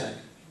paycheck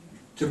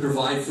to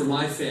provide for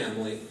my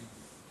family,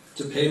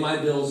 to pay my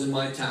bills and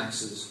my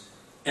taxes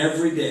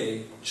every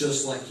day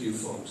just like you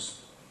folks.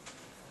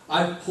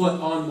 I put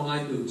on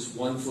my boots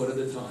 1 foot at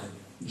a time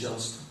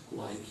just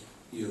like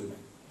you.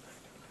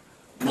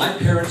 My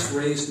parents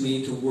raised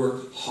me to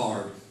work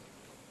hard,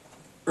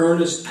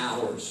 earnest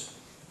hours.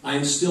 I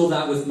instill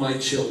that with my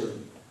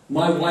children.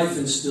 My wife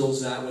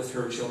instills that with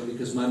her children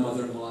because my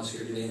mother-in-law is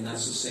here today, and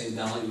that's the same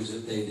values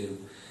that they do.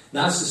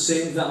 That's the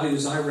same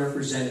values I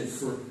represented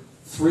for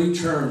 3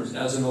 terms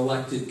as an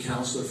elected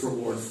councillor for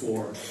Ward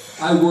 4.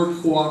 I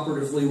worked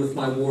cooperatively with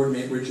my ward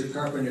mate, Richard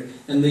Carpenter,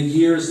 and the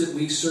years that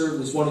we served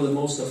was one of the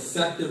most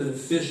effective and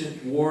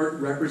efficient ward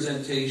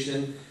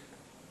representation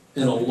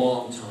in a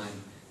long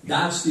time.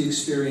 That's the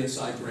experience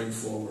I bring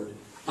forward.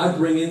 I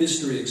bring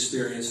industry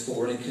experience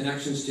forward and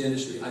connections to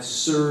industry. I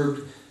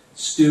served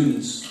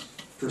students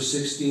for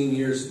 16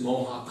 years at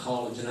Mohawk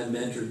College, and I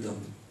mentored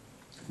them.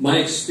 My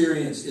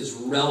experience is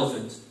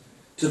relevant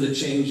to the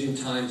changing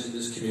times in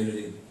this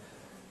community.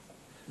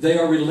 They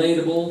are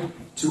relatable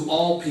to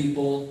all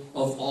people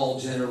of all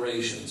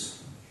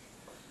generations.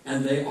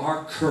 And they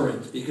are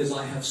current because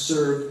I have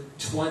served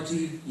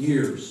 20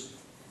 years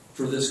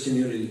for this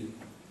community.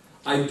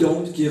 I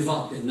don't give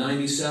up. In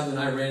 '97,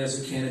 I ran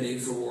as a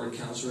candidate for ward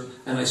councillor,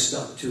 and I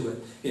stuck to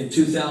it. In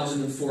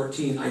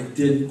 2014, I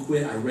didn't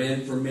quit. I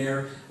ran for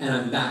mayor, and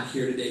I'm back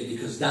here today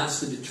because that's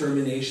the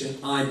determination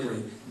I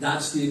bring.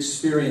 That's the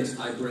experience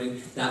I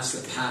bring. That's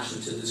the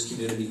passion to this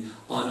community.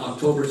 On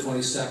October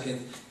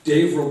 22nd,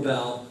 Dave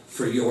Robel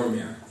for your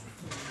mayor.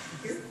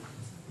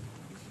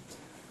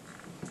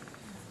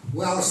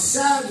 Well,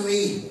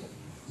 sadly,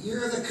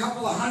 you're the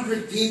couple of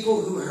hundred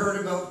people who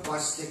heard about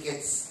bus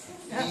tickets,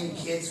 paying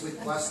kids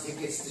with bus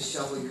tickets to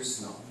shovel your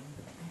snow.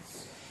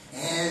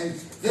 And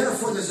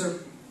therefore, there's a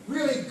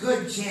really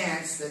good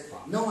chance that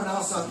no one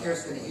else out there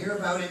is going to hear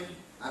about it.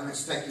 I don't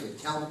expect you to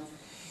tell them.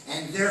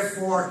 And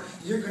therefore,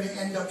 you're going to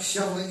end up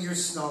shoveling your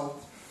snow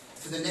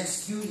for the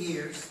next few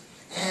years.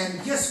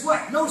 And guess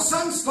what? No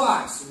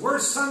sunspots.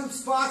 Worst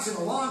sunspots in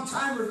a long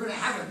time. We're going to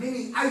have a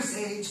mini ice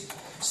age.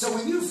 So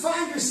when you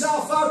find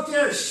yourself out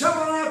there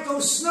shoveling out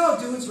those snow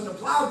dunes when the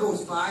plow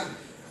goes by,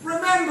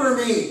 remember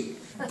me.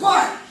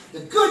 But the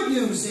good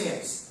news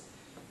is,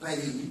 by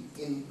the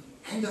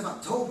end of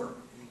October,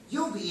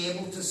 you'll be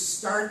able to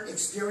start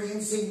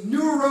experiencing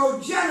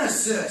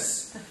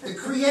neurogenesis, the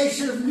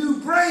creation of new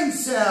brain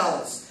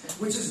cells,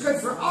 which is good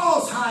for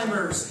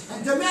Alzheimer's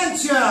and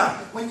dementia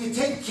when you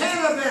take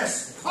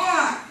cannabis,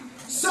 pot.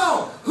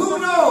 So, who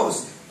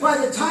knows? By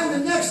the time the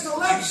next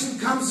election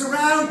comes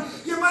around,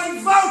 you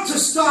might vote to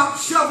stop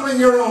shoveling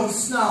your own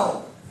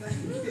snow.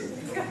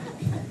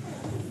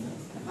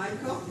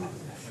 Michael?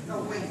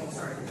 Oh, wait,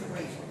 sorry,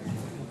 wait.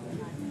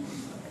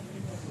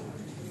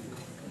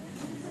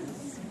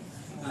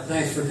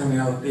 Thanks for coming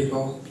out,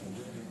 people.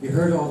 You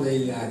heard all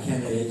the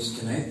candidates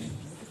tonight.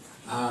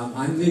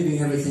 I'm leaving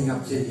everything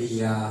up to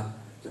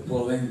the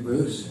polling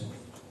booths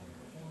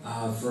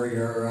for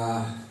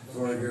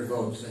your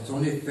votes. It's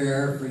only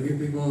fair for you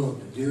people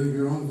to do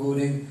your own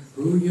voting,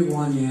 who you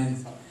want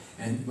in,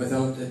 and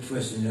without the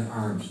twisting the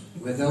arms,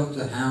 without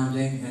the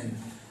hounding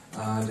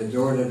and the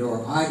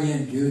door-to-door. I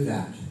didn't do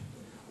that.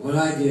 What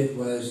I did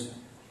was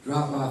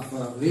drop off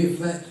a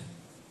leaflet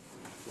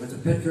with a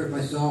picture of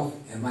myself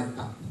and my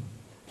pup,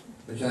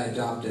 which I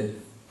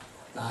adopted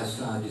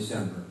last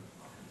December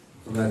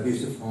from an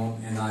abusive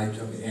home, and I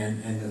took it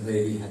in, and the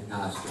lady had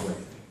passed away.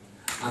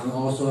 I'm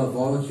also a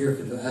volunteer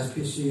for the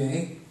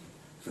SPCA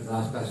for the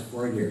past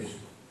 4 years.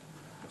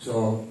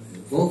 So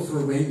vote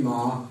for Wayne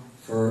Ma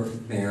for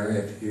mayor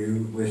if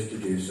you wish to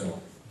do so.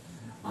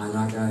 I'm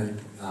not going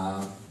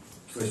to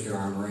twist your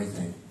arm or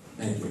anything.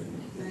 Thank you.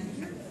 Thank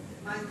you.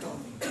 Michael?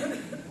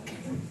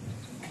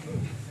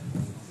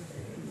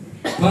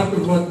 Part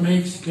of what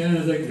makes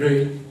Canada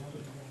great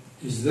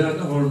is that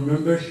our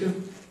membership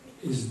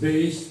is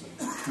based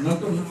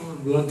not on our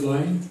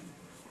bloodline,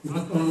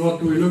 not on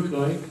what we look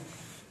like,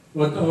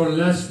 what our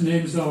last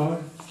names are,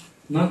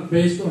 not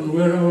based on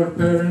where our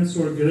parents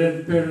or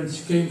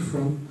grandparents came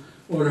from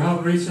or how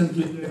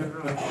recently they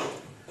arrived,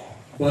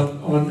 but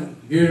on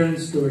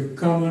adherence to a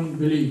common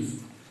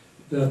belief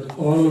that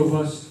all of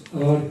us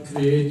are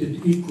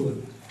created equal.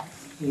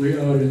 We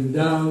are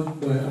endowed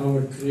by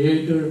our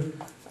Creator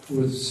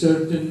with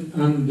certain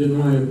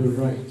undeniable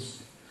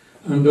rights.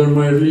 Under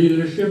my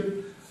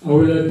leadership, I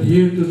will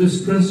adhere to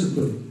this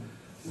principle,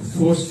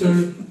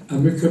 foster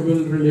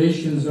amicable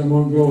relations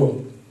among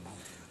all,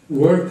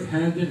 work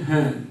hand in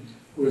hand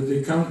with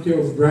the county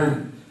of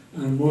Brant,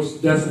 and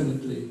most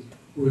definitely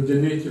with the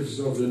natives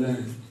of the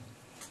land.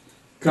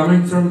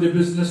 Coming from the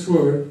business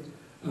world,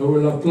 I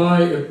will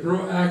apply a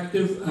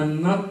proactive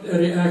and not a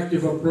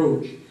reactive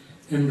approach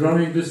in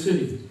running the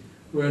city,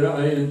 where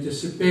I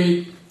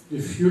anticipate the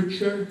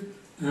future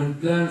and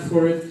plan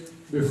for it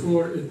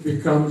before it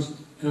becomes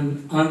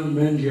an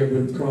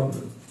unmanageable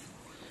problem.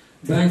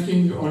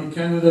 Banking on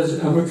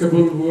Canada's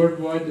amicable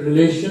worldwide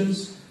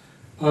relations,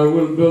 I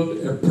will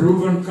build a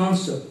proven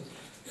concept,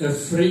 a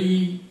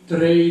free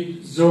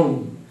trade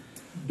zone,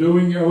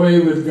 doing away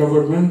with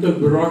governmental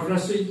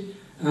bureaucracy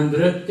and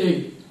red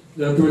tape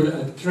that will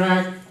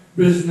attract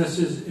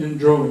businesses in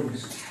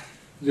droves.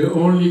 The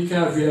only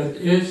caveat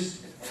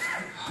is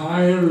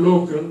hire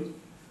local,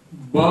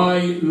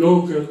 buy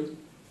local,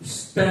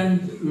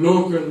 spend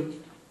local,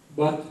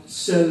 but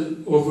sell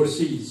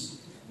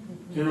overseas.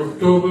 In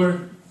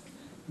October,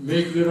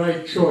 make the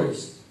right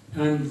choice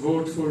and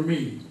vote for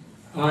me.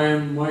 I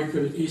am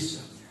Michael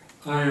Issa.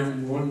 I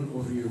am one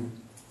of you.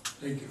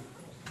 Thank you.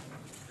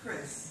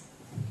 Chris?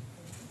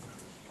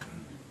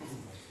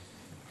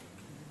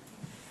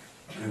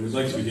 I would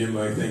like to begin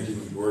by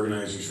thanking the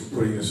organizers for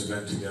putting this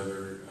event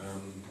together.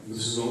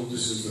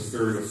 This is the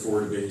third of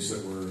 4 debates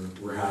that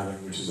we're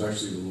having, which is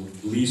actually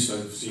the least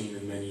I've seen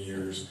in many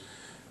years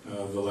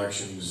of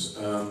elections.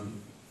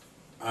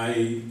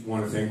 I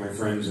want to thank my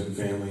friends and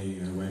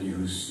family, Wendy,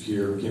 who's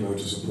here, who came out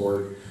to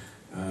support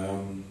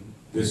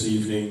this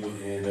evening,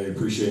 and I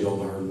appreciate all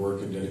the hard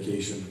work and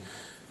dedication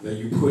that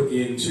you put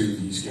into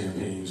these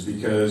campaigns,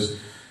 because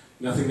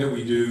nothing that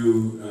we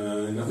do,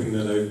 nothing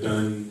that I've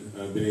done,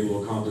 been able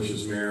to accomplish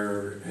as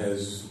mayor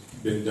has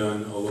been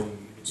done alone.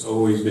 It's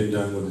always been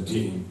done with a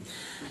team.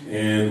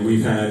 And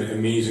we've had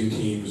amazing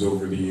teams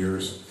over the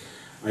years.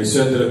 I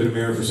said that I've been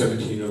mayor for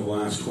 17 of the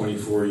last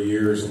 24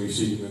 years, and we've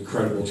seen an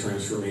incredible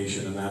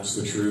transformation, and that's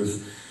the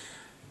truth.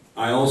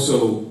 I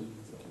also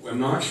am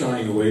not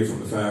shying away from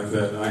the fact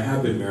that I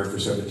have been mayor for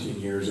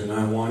 17 years, and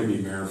I want to be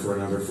mayor for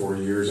another 4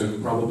 years,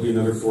 and probably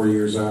another 4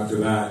 years after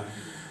that.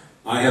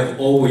 I have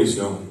always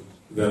known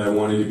that I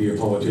wanted to be a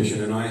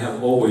politician, and I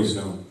have always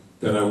known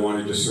that I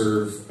wanted to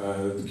serve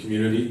the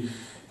community.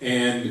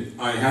 And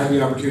I had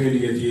the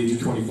opportunity at the age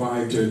of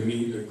 25 to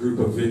meet a group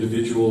of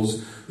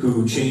individuals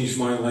who changed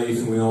my life,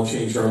 and we all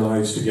changed our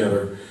lives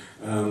together.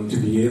 To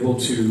be able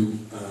to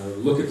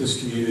look at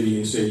this community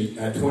and say,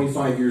 at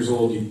 25 years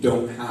old, you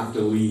don't have to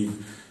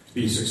leave to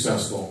be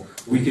successful.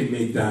 We can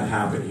make that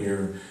happen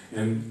here.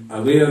 And I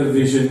laid out a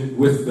vision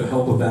with the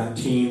help of that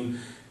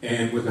team,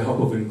 And with the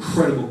help of an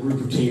incredible group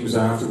of teams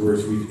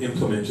afterwards, we've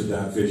implemented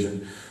that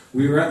vision.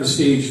 We are at the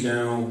stage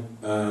now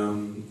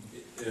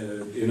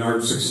in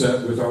our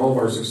success, with all of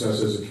our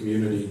success as a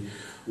community,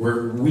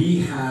 where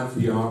we have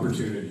the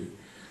opportunity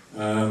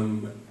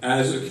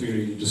as a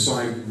community to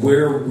decide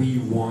where we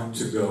want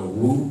to go,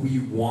 who we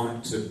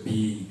want to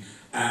be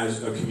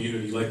as a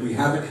community, like we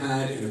haven't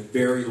had in a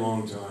very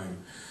long time.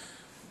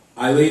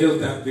 I laid out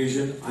that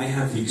vision. I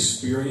have the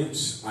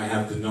experience, I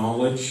have the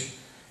knowledge,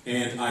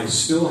 and I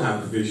still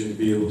have the vision to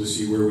be able to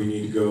see where we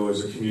need to go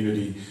as a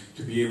community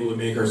to be able to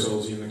make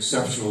ourselves an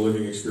exceptional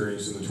living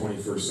experience in the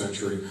 21st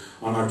century.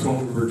 On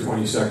October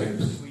 22nd,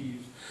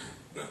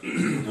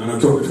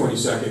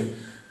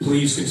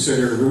 please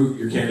consider who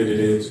your candidate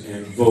is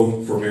and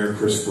vote for Mayor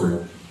Chris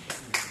Friel.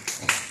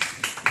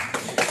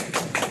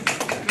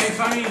 Hey,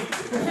 funny.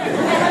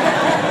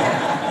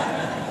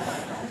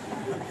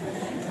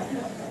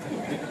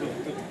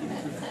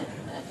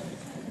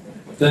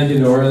 Thank you,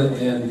 Nora,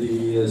 and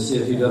the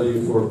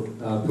CFUW for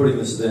putting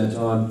this event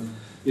on.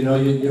 You know,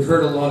 you've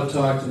heard a lot of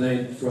talk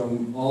tonight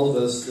from all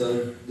of us,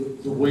 the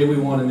way we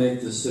want to make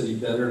this city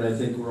better, and I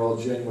think we're all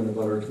genuine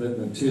about our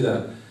commitment to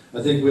that.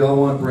 I think we all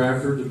want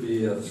Brantford to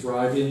be a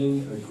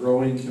thriving, a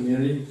growing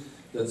community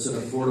that's an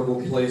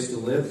affordable place to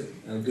live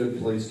and a good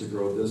place to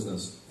grow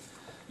business.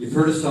 You've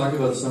heard us talk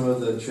about some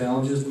of the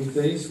challenges we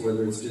face,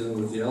 whether it's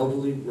dealing with the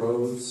elderly,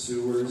 roads,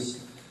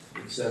 sewers,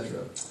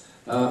 etc.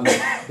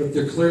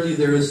 But clearly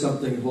there is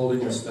something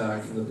holding us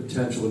back from the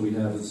potential that we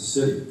have as a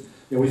city.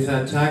 You know, we've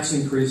had tax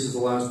increases the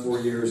last 4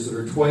 years that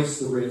are twice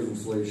the rate of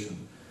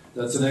inflation.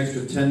 That's an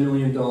extra $10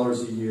 million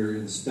a year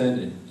in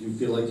spending. Do you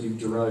feel like you've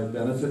derived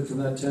benefit from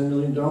that $10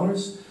 million?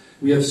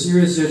 We have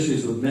serious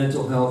issues with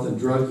mental health and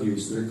drug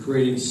use that are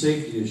creating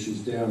safety issues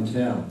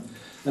downtown.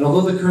 And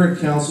although the current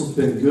council's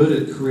been good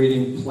at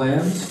creating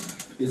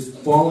plans, it's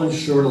fallen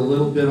short a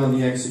little bit on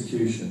the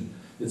execution.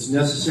 It's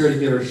necessary to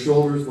get our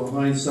shoulders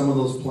behind some of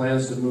those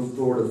plans to move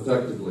forward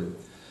effectively.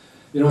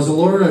 You know, as a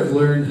lawyer, I've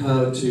learned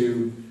how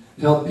to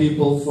help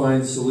people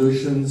find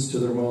solutions to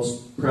their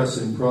most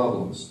pressing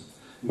problems.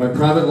 In my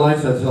private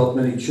life, I've helped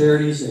many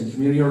charities and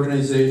community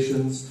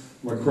organizations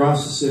from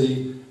across the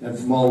city and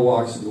from all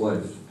walks of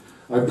life.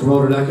 I've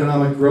promoted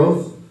economic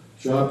growth,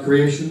 job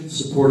creation,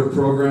 supportive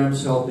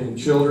programs helping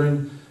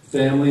children,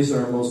 families,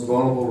 and our most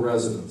vulnerable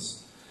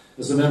residents.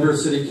 As a member of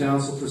City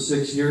Council for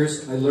 6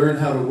 years, I learned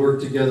how to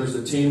work together as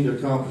a team to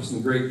accomplish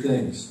some great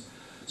things.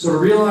 So to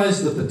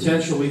realize the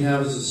potential we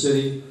have as a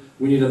city,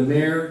 we need a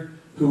mayor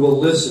who will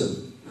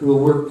listen, who will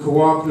work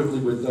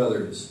cooperatively with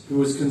others,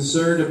 who is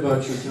concerned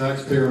about your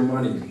taxpayer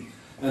money,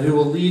 and who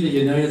will lead a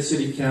united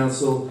City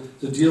Council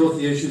to deal with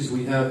the issues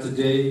we have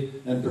today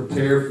and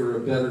prepare for a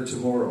better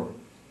tomorrow.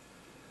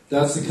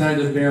 That's the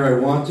kind of mayor I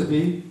want to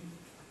be.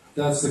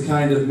 That's the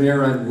kind of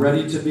mayor I'm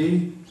ready to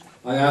be.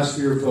 I ask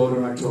for your vote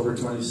on October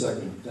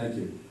 22nd. Thank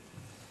you.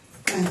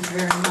 Thank you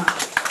very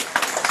much.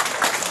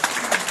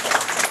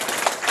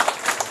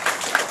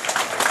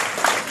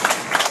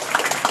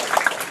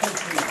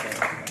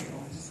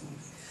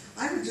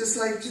 I would just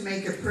like to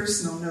make a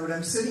personal note.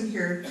 I'm sitting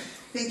here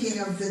thinking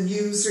of the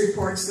news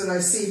reports that I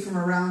see from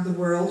around the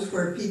world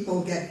where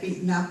people get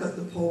beaten up at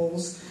the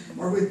polls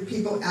or where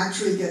people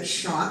actually get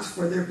shot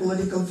for their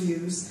political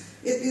views.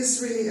 It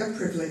is really a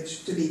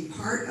privilege to be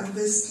part of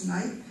this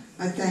tonight.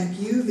 I thank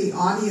you, the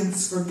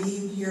audience, for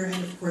being here, and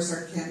of course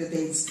our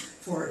candidates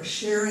for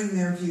sharing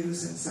their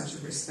views in such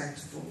a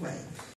respectful way.